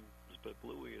programs, but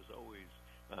Bluey is always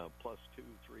plus 2,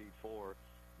 3, 4.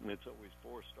 And it's always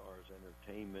 4 stars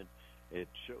entertainment. It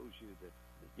shows you that,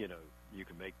 you know, you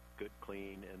can make good,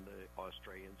 clean, and the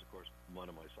Australians, of course, one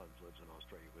of my sons lives in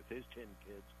Australia with his 10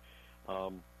 kids.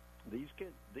 These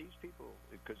people,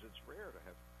 because it's rare to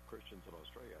have Christians in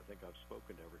Australia. I think I've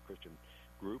spoken to every Christian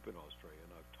group in Australia,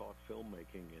 and I've taught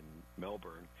filmmaking in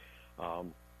Melbourne.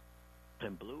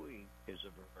 And Bluey is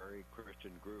a very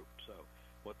Christian group. So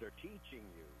what they're teaching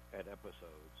you at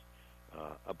episodes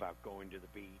about going to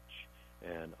the beach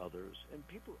and others, and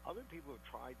other people have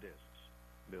tried this,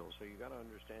 Bill, so you got to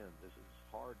understand this is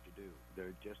hard to do. They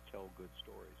just tell good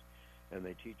stories, and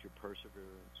they teach you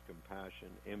perseverance, compassion,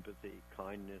 empathy,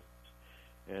 kindness,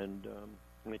 and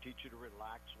they teach you to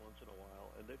relax once in a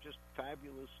while, and they're just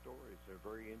fabulous stories. They're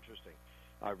very interesting.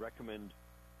 I recommend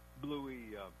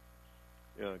Bluey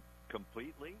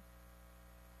completely,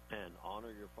 and honor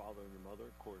your father and your mother,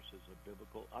 of course, is a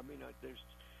biblical. I mean,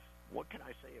 what can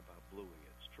I say about Bluey?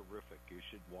 It's terrific. You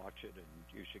should watch it, and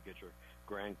you should get your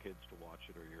grandkids to watch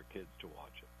it or your kids to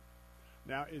watch it.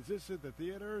 Now, is this at the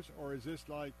theaters, or is this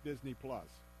like Disney Plus?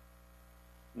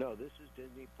 No, this is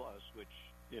Disney Plus, which,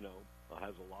 you know,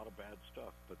 has a lot of bad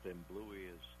stuff, but then Bluey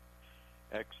is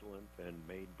excellent and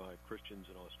made by Christians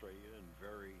in Australia and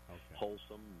very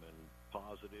wholesome and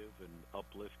positive and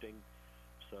uplifting.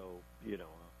 So, you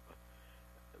know,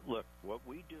 look, what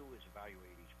we do is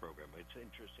evaluate each program. It's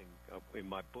interesting. In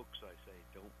my books, I say,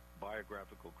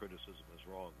 biographical criticism is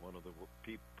wrong. One of the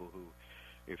people who,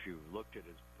 if you looked at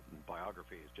his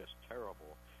biography, is just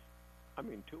terrible. I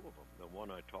mean, 2 of them. The one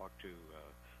I talked to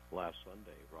last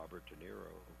Sunday, Robert De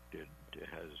Niro,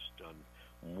 has done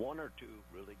 1 or 2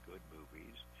 really good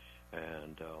movies,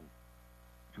 and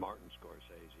Martin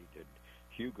Scorsese did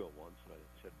Hugo once, and I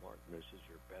said, Martin, this is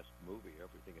your best movie.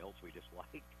 Everything else we just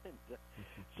like.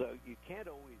 So you can't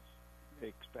always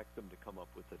expect them to come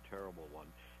up with a terrible one.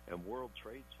 And World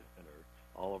Trade Center,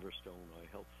 Oliver Stone, I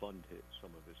helped fund some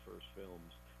of his first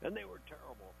films, and they were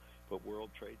terrible. But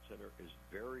World Trade Center is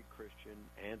very Christian,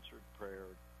 answered prayer,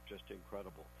 just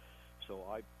incredible. So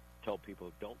I tell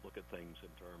people, don't look at things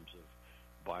in terms of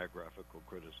biographical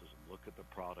criticism. Look at the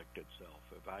product itself.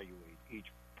 Evaluate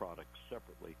each product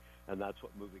separately, and that's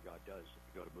what Movie God does. If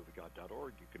you go to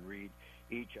moviegod.org, you can read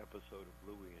each episode of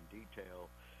Bluey in detail,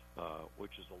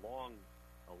 which is a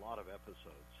lot of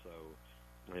episodes, so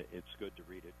it's good to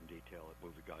read it in detail at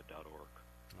moviegod.org.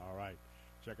 All right.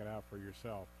 Check it out for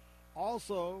yourself.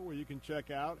 Also, where you can check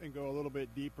out and go a little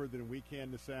bit deeper than we can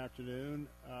this afternoon,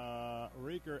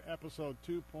 Reeker, episode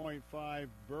 2.5,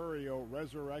 Burial,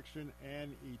 Resurrection,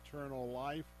 and Eternal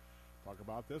Life. Talk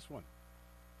about this one.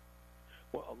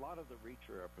 Well, a lot of the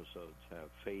Reacher episodes have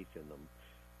faith in them.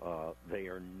 They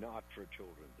are not for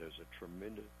children. There's a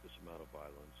tremendous amount of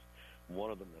violence.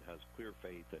 One of them that has clear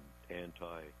faith and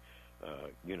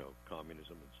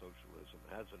communism and socialism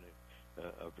has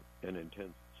an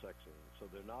intense sex in it. So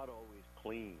they're not always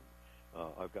clean.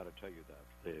 I've got to tell you that.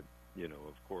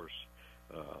 Of course,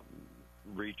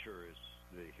 Reacher is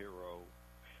the hero.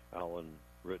 Alan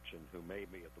Ritchson, who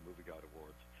made me at the Movie God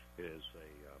Awards, is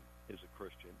a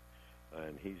Christian,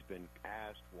 and he's been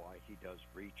asked why he does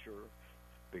Reacher,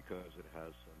 because it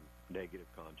has some negative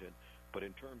content. But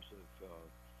in terms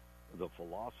of the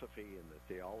philosophy and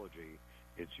the theology,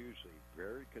 it's usually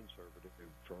very conservative,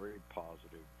 very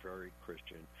positive, very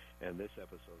Christian. And this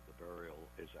episode, The Burial,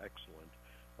 is excellent.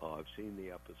 I've seen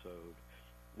the episode.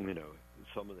 You know,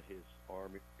 some of his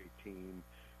army team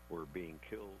were being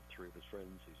killed. 3 of his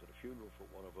friends. He's at a funeral for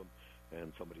one of them,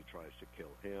 and somebody tries to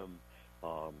kill him.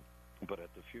 But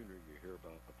at the funeral, you hear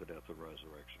about the death and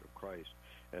resurrection of Christ.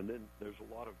 And then there's a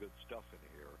lot of good stuff in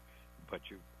here, but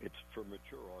it's for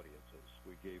mature audiences.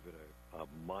 We gave it a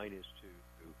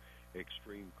 -2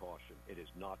 extreme caution. It is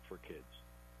not for kids.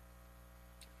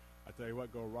 I tell you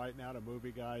what, go right now to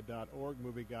movieguide.org,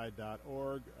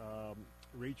 movieguide.org.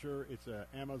 Reacher, it's an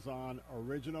Amazon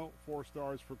original, 4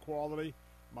 stars for quality,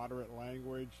 moderate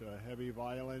language, heavy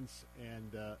violence,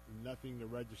 and nothing to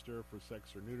register for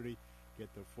sex or nudity.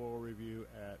 Get the full review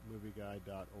at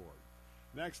movieguide.org.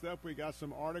 Next up, we got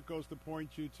some articles to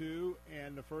point you to,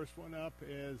 and the first one up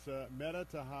is Meta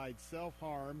to hide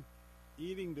self-harm,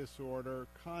 eating disorder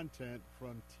content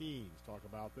from teens. Talk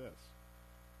about this.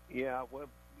 Yeah, well,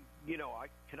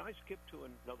 can I skip to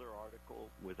another article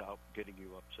without getting you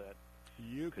upset?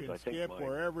 You can skip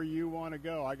wherever you want to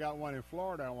go. I got one in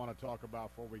Florida I want to talk about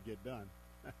before we get done.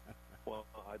 Well,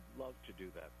 I'd love to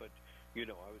do that, but I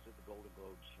was at the Golden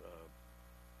Globes.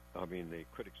 The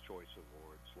Critics' Choice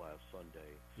Awards last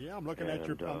Sunday. Yeah, I'm looking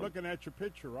at your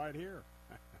picture right here.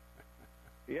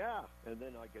 Yeah, and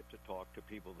then I get to talk to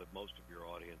people that most of your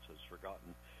audience has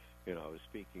forgotten. I was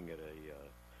speaking at a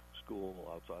school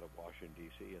outside of Washington,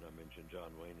 D.C., and I mentioned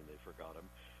John Wayne, and they forgot him.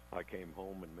 I came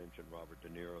home and mentioned Robert De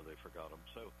Niro, they forgot him.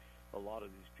 So a lot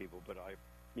of these people, but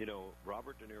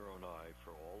Robert De Niro and I,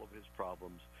 for all of his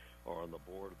problems, are on the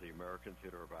board of the American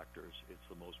Theater of Actors. It's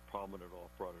the most prominent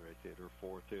off-Broadway theater,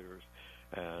 4 theaters,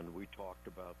 and we talked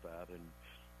about that, and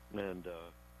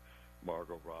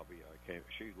Margot Robbie,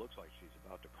 she looks like she's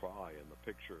about to cry in the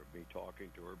picture of me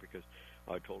talking to her, because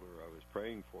I told her I was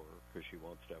praying for her because she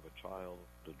wants to have a child,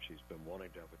 and she's been wanting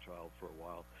to have a child for a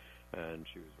while, and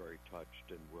she was very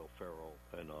touched. And Will Ferrell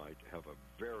and I have a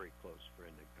very close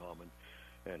friend in common,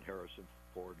 and Harrison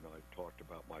Ford and I talked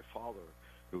about my father,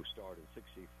 who starred in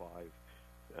 62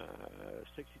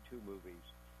 movies.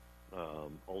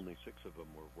 Only 6 of them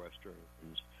were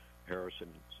Westerns. Harrison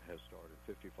has starred in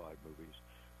 55 movies.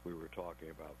 We were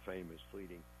talking about Fame is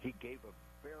Fleeting. He gave a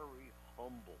very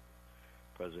humble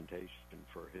presentation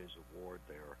for his award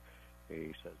there. He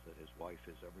says that his wife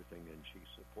is everything, and she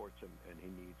supports him, and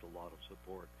he needs a lot of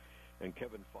support. And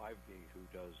Kevin Feige, who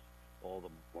does all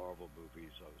the Marvel movies,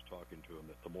 I was talking to him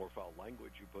that the more foul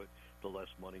language you put, the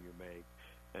less money you make.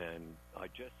 And I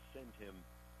just sent him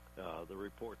the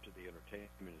report to the entertainment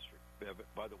ministry.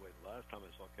 By the way, the last time I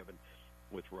saw Kevin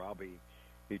with Robbie,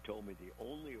 he told me the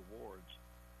only awards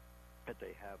that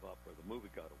they have up are the Movie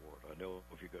Guide Award. I know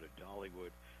if you go to Dollywood,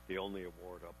 the only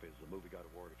award up is the Movie Guide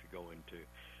Award. If you go into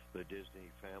the Disney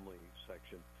Family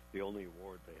section, the only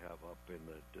award they have up in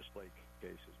the display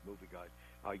case is Movie Guide.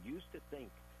 I used to think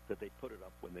that they put it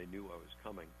up when they knew I was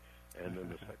coming, and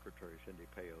then the secretary, Cindy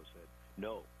Peo, said,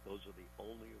 no, those are the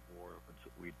only awards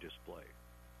that we display.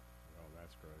 Oh,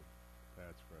 that's great.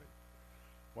 That's great.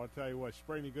 Well, I'll tell you what,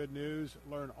 spreading the good news.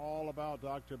 Learn all about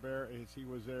Dr. Bear as he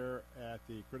was there at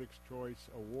the Critics' Choice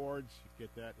Awards. You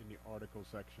get that in the article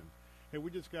section. Hey,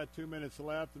 we just got 2 minutes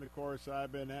left, and, of course,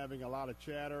 I've been having a lot of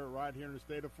chatter right here in the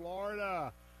state of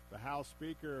Florida. The House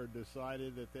Speaker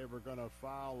decided that they were going to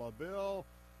file a bill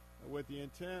with the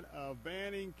intent of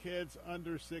banning kids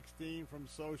under 16 from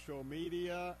social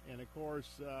media. And, of course,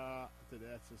 that's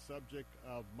the subject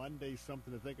of Monday's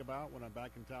Something to Think About when I'm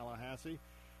back in Tallahassee.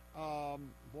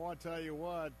 Boy, I tell you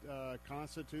what,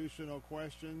 constitutional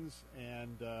questions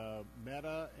and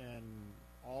Meta and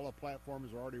all the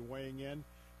platforms are already weighing in.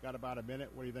 Got about a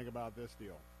minute. What do you think about this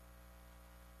deal?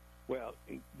 Well,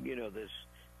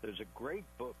 there's a great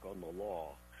book on the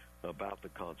law about the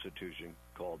Constitution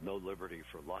called No Liberty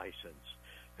for License.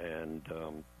 And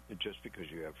just because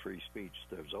you have free speech,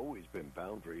 there's always been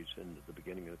boundaries. In the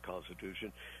beginning of the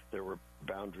Constitution, there were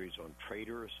boundaries on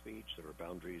traitorous speech. There were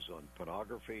boundaries on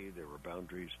pornography. There were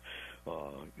boundaries,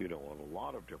 on a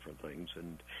lot of different things.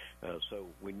 And so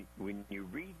when you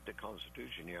read the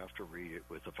Constitution, you have to read it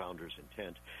with the founder's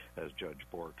intent, as Judge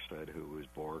Bork said, who was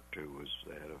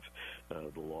the head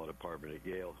of the law department at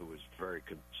Yale, who was very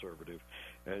conservative.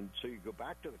 And so you go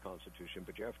back to the Constitution,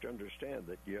 but you have to understand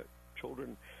that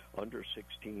children under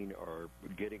 16 are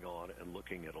getting on and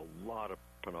looking at a lot of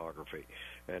pornography,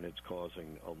 and it's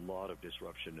causing a lot of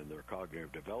disruption in their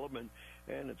cognitive development,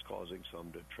 and it's causing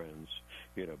some to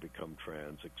become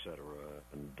trans, etc.,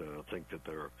 and think that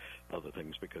there are other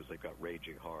things because they've got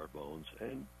raging hormones,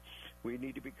 and we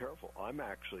need to be careful. I'm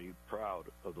actually proud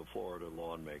of the Florida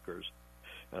lawmakers,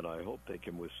 and I hope they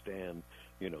can withstand,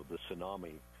 the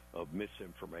tsunami of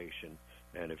misinformation.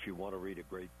 And if you want to read a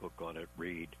great book on it,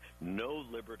 read No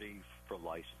Liberty for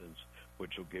License,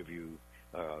 which will give you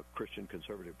a Christian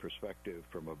conservative perspective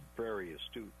from a very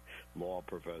astute law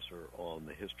professor on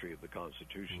the history of the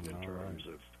Constitution in terms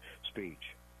of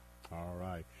speech. All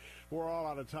right. We're all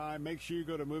out of time. Make sure you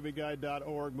go to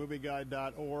movieguide.org,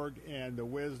 movieguide.org, and the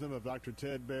wisdom of Dr.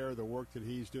 Ted Baehr, the work that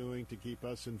he's doing to keep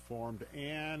us informed.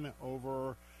 And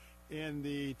over in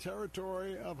the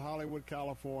territory of Hollywood,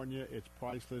 California. It's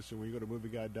priceless, and when you go to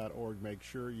movieguide.org, make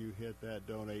sure you hit that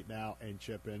donate now and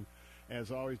chip in.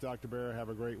 As always, Dr. Bear, have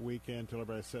a great weekend. Tell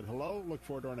everybody I said hello. Look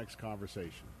forward to our next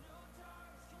conversation.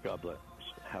 God bless.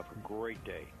 Have a great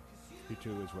day. You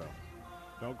too as well.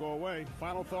 Don't go away.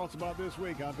 Final thoughts about this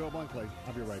week. I'm Bill Bunkley.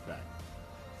 I'll be right back.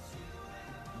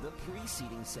 The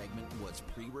preceding segment was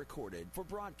pre-recorded for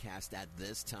broadcast at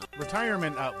this time.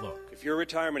 Retirement Outlook. If your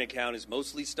retirement account is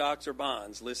mostly stocks or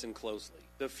bonds, listen closely.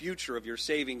 The future of your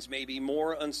savings may be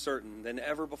more uncertain than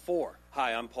ever before.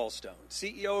 Hi, I'm Paul Stone,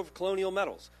 CEO of Colonial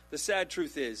Metals. The sad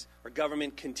truth is, our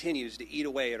government continues to eat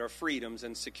away at our freedoms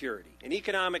and security. In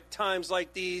economic times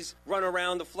like these, run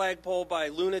around the flagpole by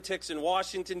lunatics in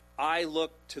Washington, I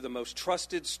look to the most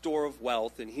trusted store of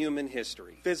wealth in human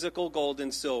history, physical gold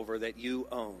and silver that you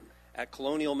own. At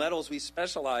Colonial Metals, we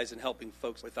specialize in helping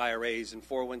folks with IRAs and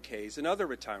 401ks and other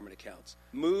retirement accounts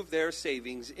move their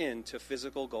savings into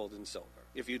physical gold and silver.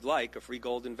 If you'd like a free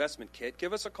gold investment kit,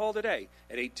 give us a call today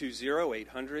at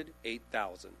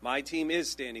 820-800-8000. My team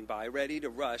is standing by, ready to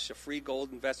rush a free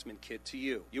gold investment kit to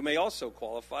you. You may also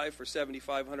qualify for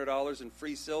 $7,500 in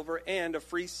free silver and a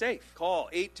free safe. Call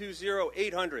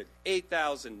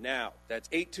 820-800-8000 now. That's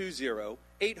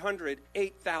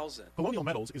 820-800-8000. Colonial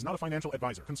Metals is not a financial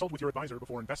advisor. Consult with your advisor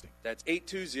before investing. That's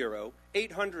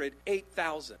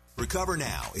 820-800-8000. Recover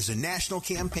Now is a national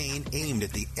campaign aimed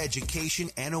at the education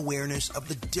and awareness of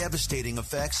the devastating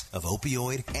effects of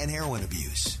opioid and heroin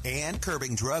abuse and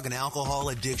curbing drug and alcohol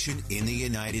addiction in the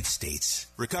United States.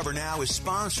 Recover Now is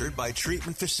sponsored by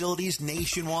treatment facilities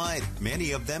nationwide.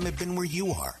 Many of them have been where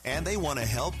you are, and they want to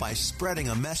help by spreading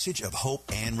a message of hope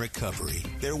and recovery.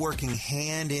 They're working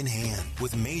hand in hand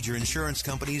with major insurance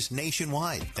companies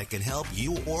nationwide that can help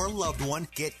you or a loved one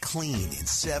get clean in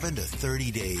 7 to 30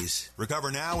 days.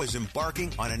 Recover Now is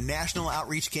embarking on a national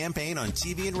outreach campaign on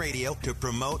TV and radio to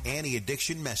promote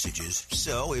anti-addiction messages.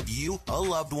 So if you, a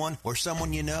loved one, or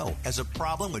someone you know has a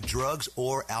problem with drugs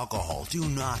or alcohol, do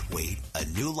not wait. A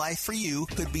new life for you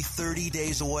could be 30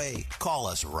 days away. Call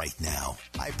us right now.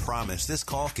 I promise this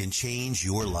call can change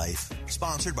your life.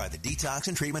 Sponsored by the Detox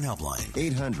and Treatment Helpline.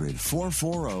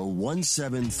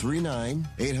 800-440-1739.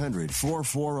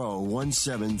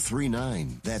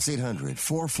 800-440-1739. That's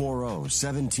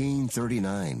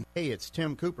 800-440-1739. Hey, it's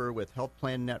Tim Cooper with Health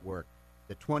Plan Network.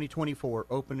 The 2024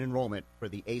 open enrollment for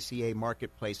the ACA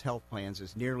Marketplace Health Plans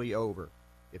is nearly over.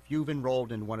 If you've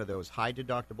enrolled in one of those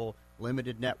high-deductible,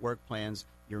 limited network plans,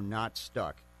 you're not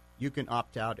stuck. You can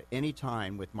opt out at any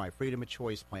time with my Freedom of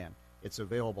Choice plan. It's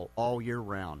available all year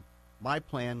round. My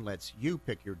plan lets you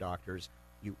pick your doctors.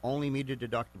 You only meet a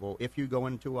deductible if you go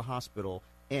into a hospital,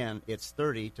 and it's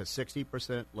 30 to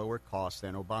 60% lower cost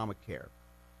than Obamacare.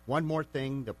 One more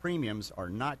thing, the premiums are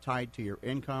not tied to your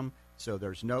income, so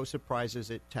there's no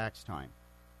surprises at tax time.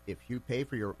 If you pay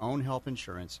for your own health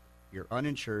insurance, you're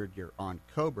uninsured, you're on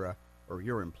COBRA, or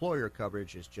your employer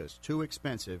coverage is just too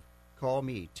expensive, call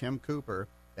me, Tim Cooper,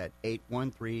 at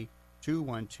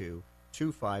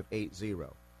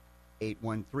 813-212-2580.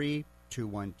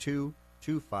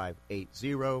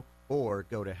 813-212-2580, or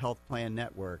go to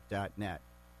healthplannetwork.net.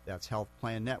 That's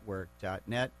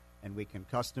healthplannetwork.net, and we can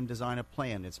custom design a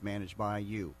plan that's managed by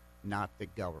you, not the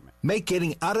government. Make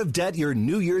getting out of debt your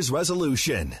New Year's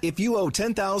resolution. If you owe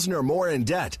 $10,000 or more in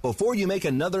debt, before you make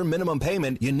another minimum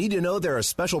payment, you need to know there are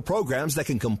special programs that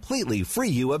can completely free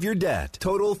you of your debt.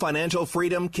 Total Financial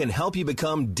Freedom can help you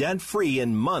become debt-free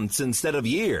in months instead of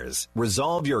years.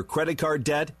 Resolve your credit card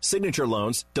debt, signature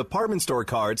loans, department store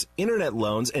cards, internet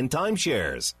loans, and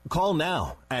timeshares. Call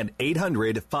now at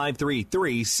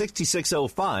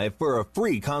 800-533-6605 for a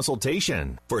free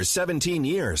consultation. For 17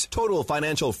 years, Total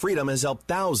Financial Freedom has helped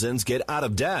thousands get out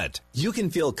of debt. You can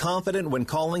feel confident when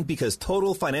calling because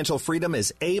Total Financial Freedom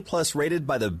is A+ rated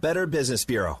by the Better Business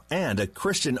Bureau and a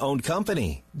Christian-owned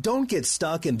company. Don't get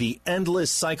stuck in the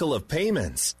endless cycle of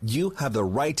payments. You have the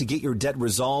right to get your debt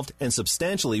resolved and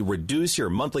substantially reduce your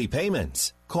monthly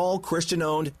payments. Call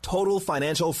Christian-owned Total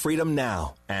Financial Freedom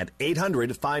now at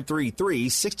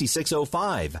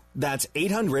 800-533-6605. That's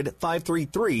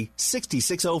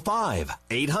 800-533-6605.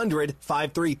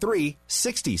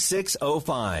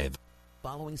 800-533-6605.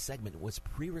 Following segment was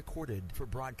pre-recorded for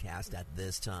broadcast at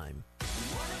this time.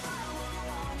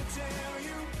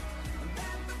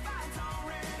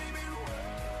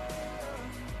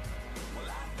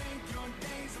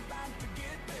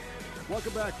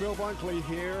 Welcome back. Bill Bunkley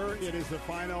here. It is the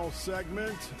final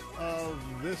segment of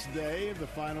this day, the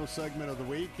final segment of the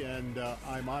week, and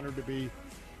I'm honored to be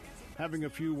having a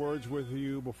few words with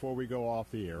you before we go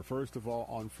off the air. First of all,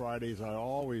 on Fridays, I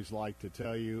always like to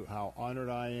tell you how honored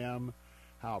I am,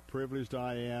 how privileged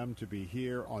I am to be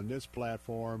here on this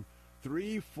platform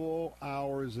 3 full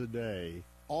hours a day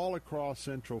all across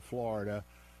Central Florida.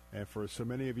 And for so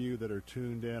many of you that are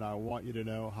tuned in, I want you to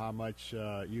know how much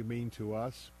you mean to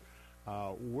us.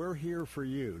 We're here for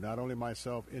you, not only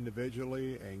myself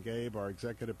individually and Gabe, our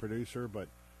executive producer, but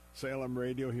Salem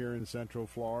Radio here in Central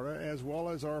Florida, as well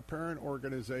as our parent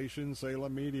organization,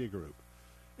 Salem Media Group.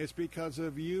 It's because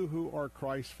of you who are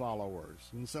Christ followers,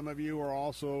 and some of you are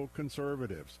also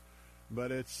conservatives.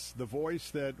 But it's the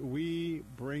voice that we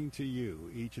bring to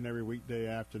you each and every weekday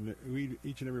afternoon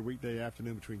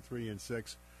between 3 and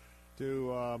 6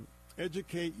 to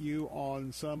educate you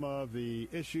on some of the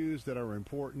issues that are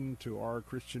important to our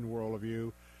Christian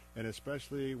worldview, and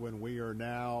especially when we are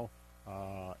now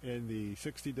in the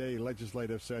 60-day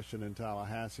legislative session in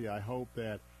Tallahassee. I hope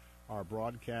that our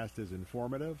broadcast is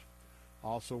informative.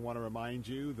 Also want to remind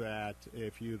you that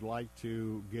if you'd like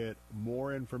to get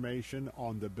more information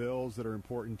on the bills that are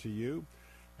important to you,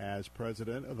 as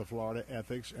president of the Florida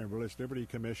Ethics and Religious Liberty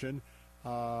Commission,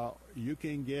 you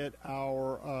can get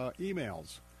our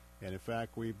emails. And in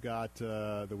fact, we've got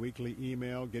the weekly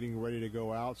email getting ready to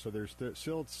go out. So there's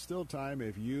still time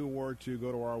if you were to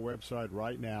go to our website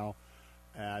right now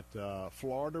at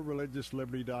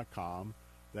FloridaReligiousLiberty.com.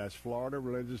 That's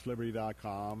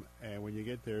FloridaReligiousLiberty.com. And when you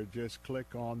get there, just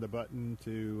click on the button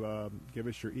to give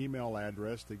us your email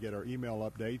address to get our email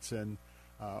updates, and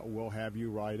we'll have you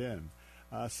right in.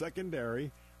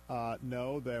 Secondary,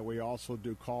 know that we also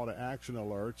do call to action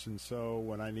alerts. And so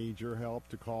when I need your help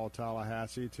to call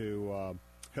Tallahassee to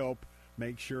help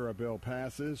make sure a bill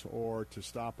passes or to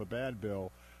stop a bad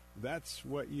bill, that's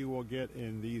what you will get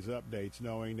in these updates,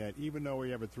 knowing that even though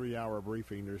we have a 3-hour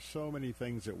briefing, there's so many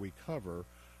things that we cover.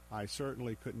 I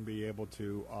certainly couldn't be able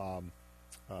to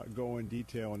go in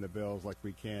detail on the bills like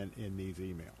we can in these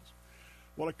emails.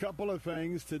 Well, a couple of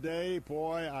things today.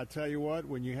 Boy, I tell you what,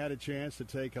 when you had a chance to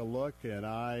take a look, and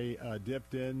I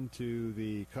dipped into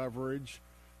the coverage,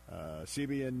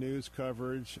 CBN News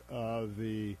coverage of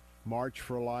the March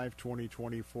for Life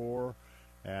 2024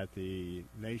 at the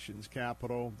nation's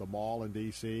capital, the mall in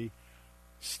D.C.,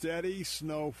 steady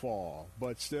snowfall,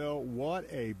 but still,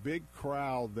 what a big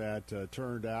crowd that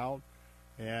turned out.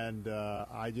 And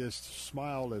I just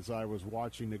smiled as I was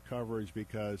watching the coverage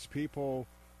because people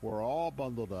were all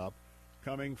bundled up,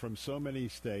 coming from so many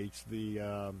states.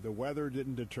 The weather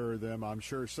didn't deter them. I'm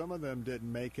sure some of them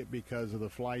didn't make it because of the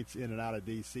flights in and out of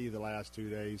D.C. the last 2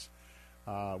 days.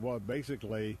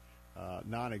 Basically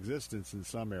non-existence in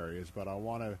some areas. But I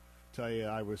want to tell you,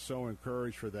 I was so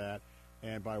encouraged for that.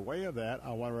 And by way of that,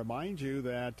 I want to remind you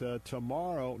that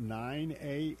tomorrow, 9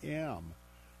 a.m.,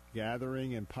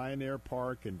 gathering in Pioneer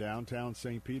Park in downtown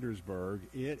St. Petersburg,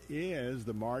 it is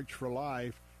the March for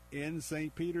Life in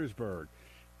St. Petersburg.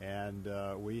 And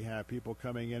we have people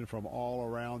coming in from all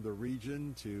around the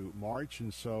region to march.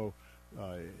 And so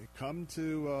come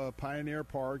to Pioneer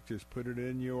Park. Just put it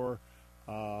in your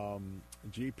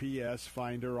GPS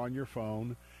finder on your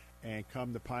phone and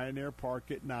come to Pioneer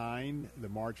Park at 9. The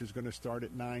march is going to start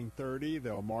at 9:30.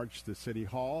 They'll march to City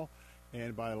Hall,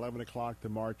 and by 11 o'clock the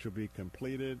march will be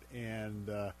completed. And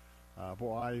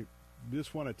I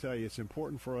just want to tell you, it's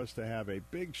important for us to have a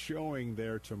big showing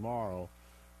there tomorrow,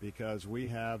 because we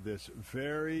have this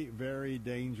very, very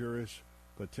dangerous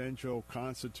potential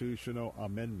constitutional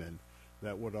amendment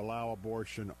that would allow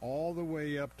abortion all the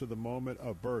way up to the moment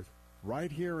of birth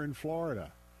right here in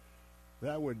Florida.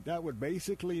 That would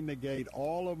basically negate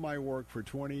all of my work for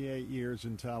 28 years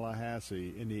in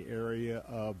Tallahassee in the area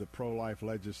of the pro-life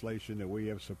legislation that we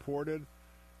have supported,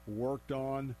 worked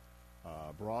on,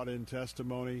 brought in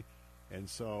testimony. And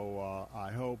so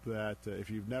I hope that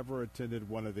if you've never attended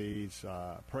one of these,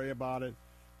 pray about it.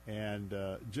 And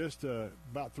just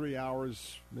about 3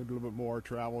 hours, maybe a little bit more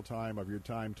travel time of your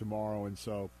time tomorrow. And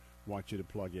so I want you to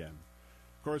plug in.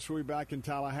 Of course, we'll be back in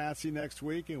Tallahassee next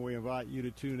week, and we invite you to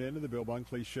tune in to the Bill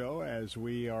Bunkley Show as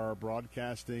we are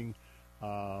broadcasting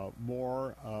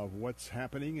more of what's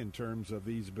happening in terms of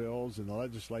these bills in the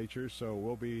legislature. So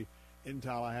we'll be in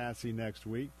Tallahassee next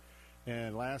week.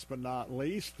 And last but not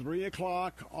least, 3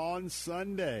 o'clock on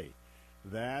Sunday.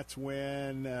 That's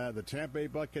when the Tampa Bay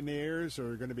Buccaneers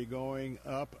are going to be going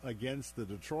up against the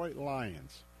Detroit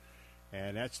Lions.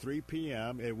 And that's 3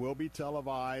 p.m. It will be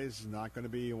televised, not going to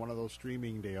be one of those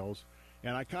streaming deals.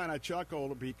 And I kind of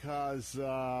chuckled because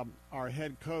our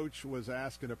head coach was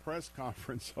asked in a press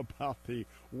conference about the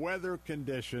weather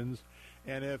conditions,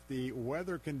 and if the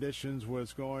weather conditions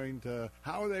was going to,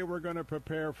 how they were going to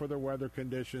prepare for the weather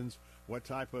conditions, what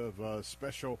type of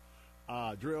special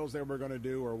drills they were going to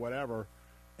do or whatever.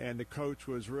 and the coach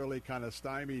was really kind of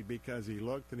stymied because he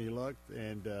looked,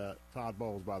 and Todd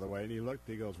Bowles, by the way, and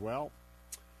he goes, well,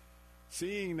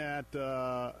 seeing that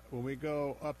when we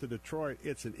go up to Detroit,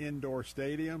 it's an indoor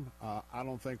stadium, I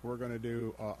don't think we're going to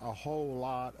do a whole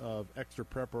lot of extra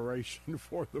preparation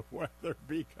for the weather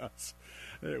because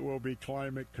it will be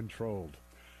climate controlled.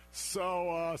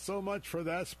 So much for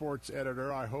that sports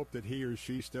editor. I hope that he or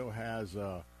she still has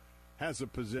a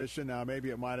position. Now, maybe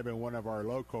it might have been one of our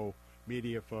local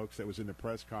media folks that was in the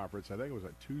press conference. I think it was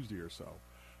on Tuesday or so.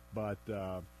 But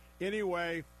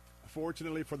anyway,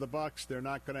 fortunately for the Bucs, they're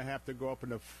not going to have to go up in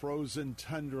the frozen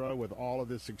tundra with all of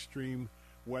this extreme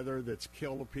weather that's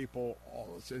killed people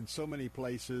in so many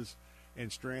places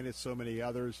and stranded so many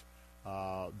others.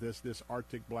 This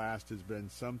Arctic blast has been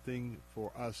something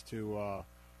for us to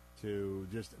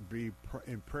just be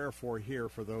in prayer for here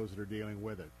for those that are dealing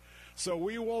with it. So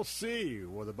we will see.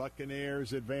 Will the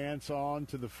Buccaneers advance on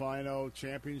to the final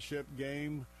championship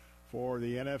game for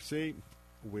the NFC?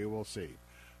 We will see.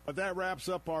 But that wraps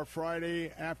up our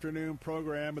Friday afternoon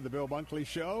program of the Bill Bunkley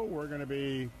Show. We're going to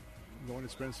be going to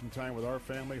spend some time with our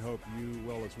family. Hope you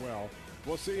will as well.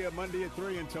 We'll see you Monday at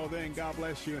 3. Until then, God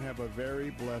bless you and have a very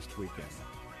blessed weekend.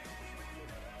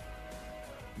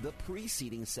 The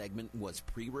preceding segment was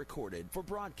pre-recorded for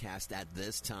broadcast at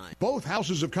this time. Both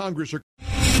houses of Congress are...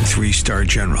 3-star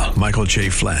General Michael J.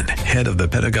 Flynn, head of the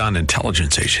Pentagon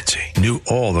Intelligence Agency, knew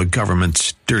all the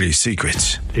government's dirty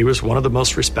secrets. He was one of the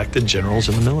most respected generals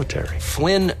in the military.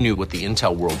 Flynn knew what the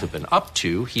intel world had been up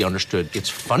to. He understood its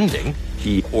funding.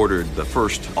 He ordered the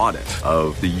first audit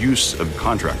of the use of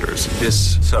contractors.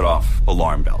 This set off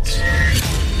alarm bells.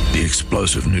 The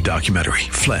explosive new documentary,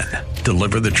 Flynn,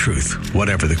 Deliver the Truth,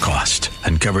 Whatever the Cost,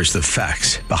 uncovers the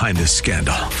facts behind this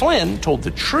scandal. Flynn told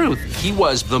the truth. He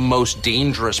was the most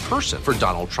dangerous person for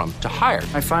Donald Trump to hire.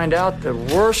 I find out the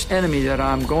worst enemy that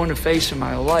I'm going to face in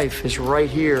my life is right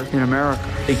here in America.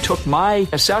 They took my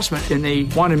assessment and they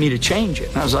wanted me to change it.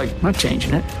 And I was like, I'm not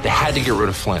changing it. They had to get rid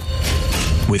of Flynn.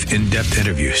 With in-depth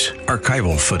interviews,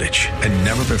 archival footage, and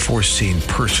never-before-seen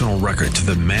personal records of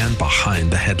the man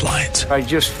behind the headlines. I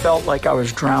just felt like I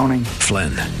was drowning.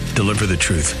 Flynn, Deliver the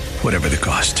Truth, Whatever the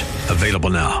Cost.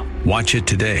 Available now. Watch it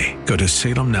today. Go to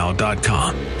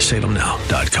salemnow.com.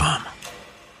 salemnow.com.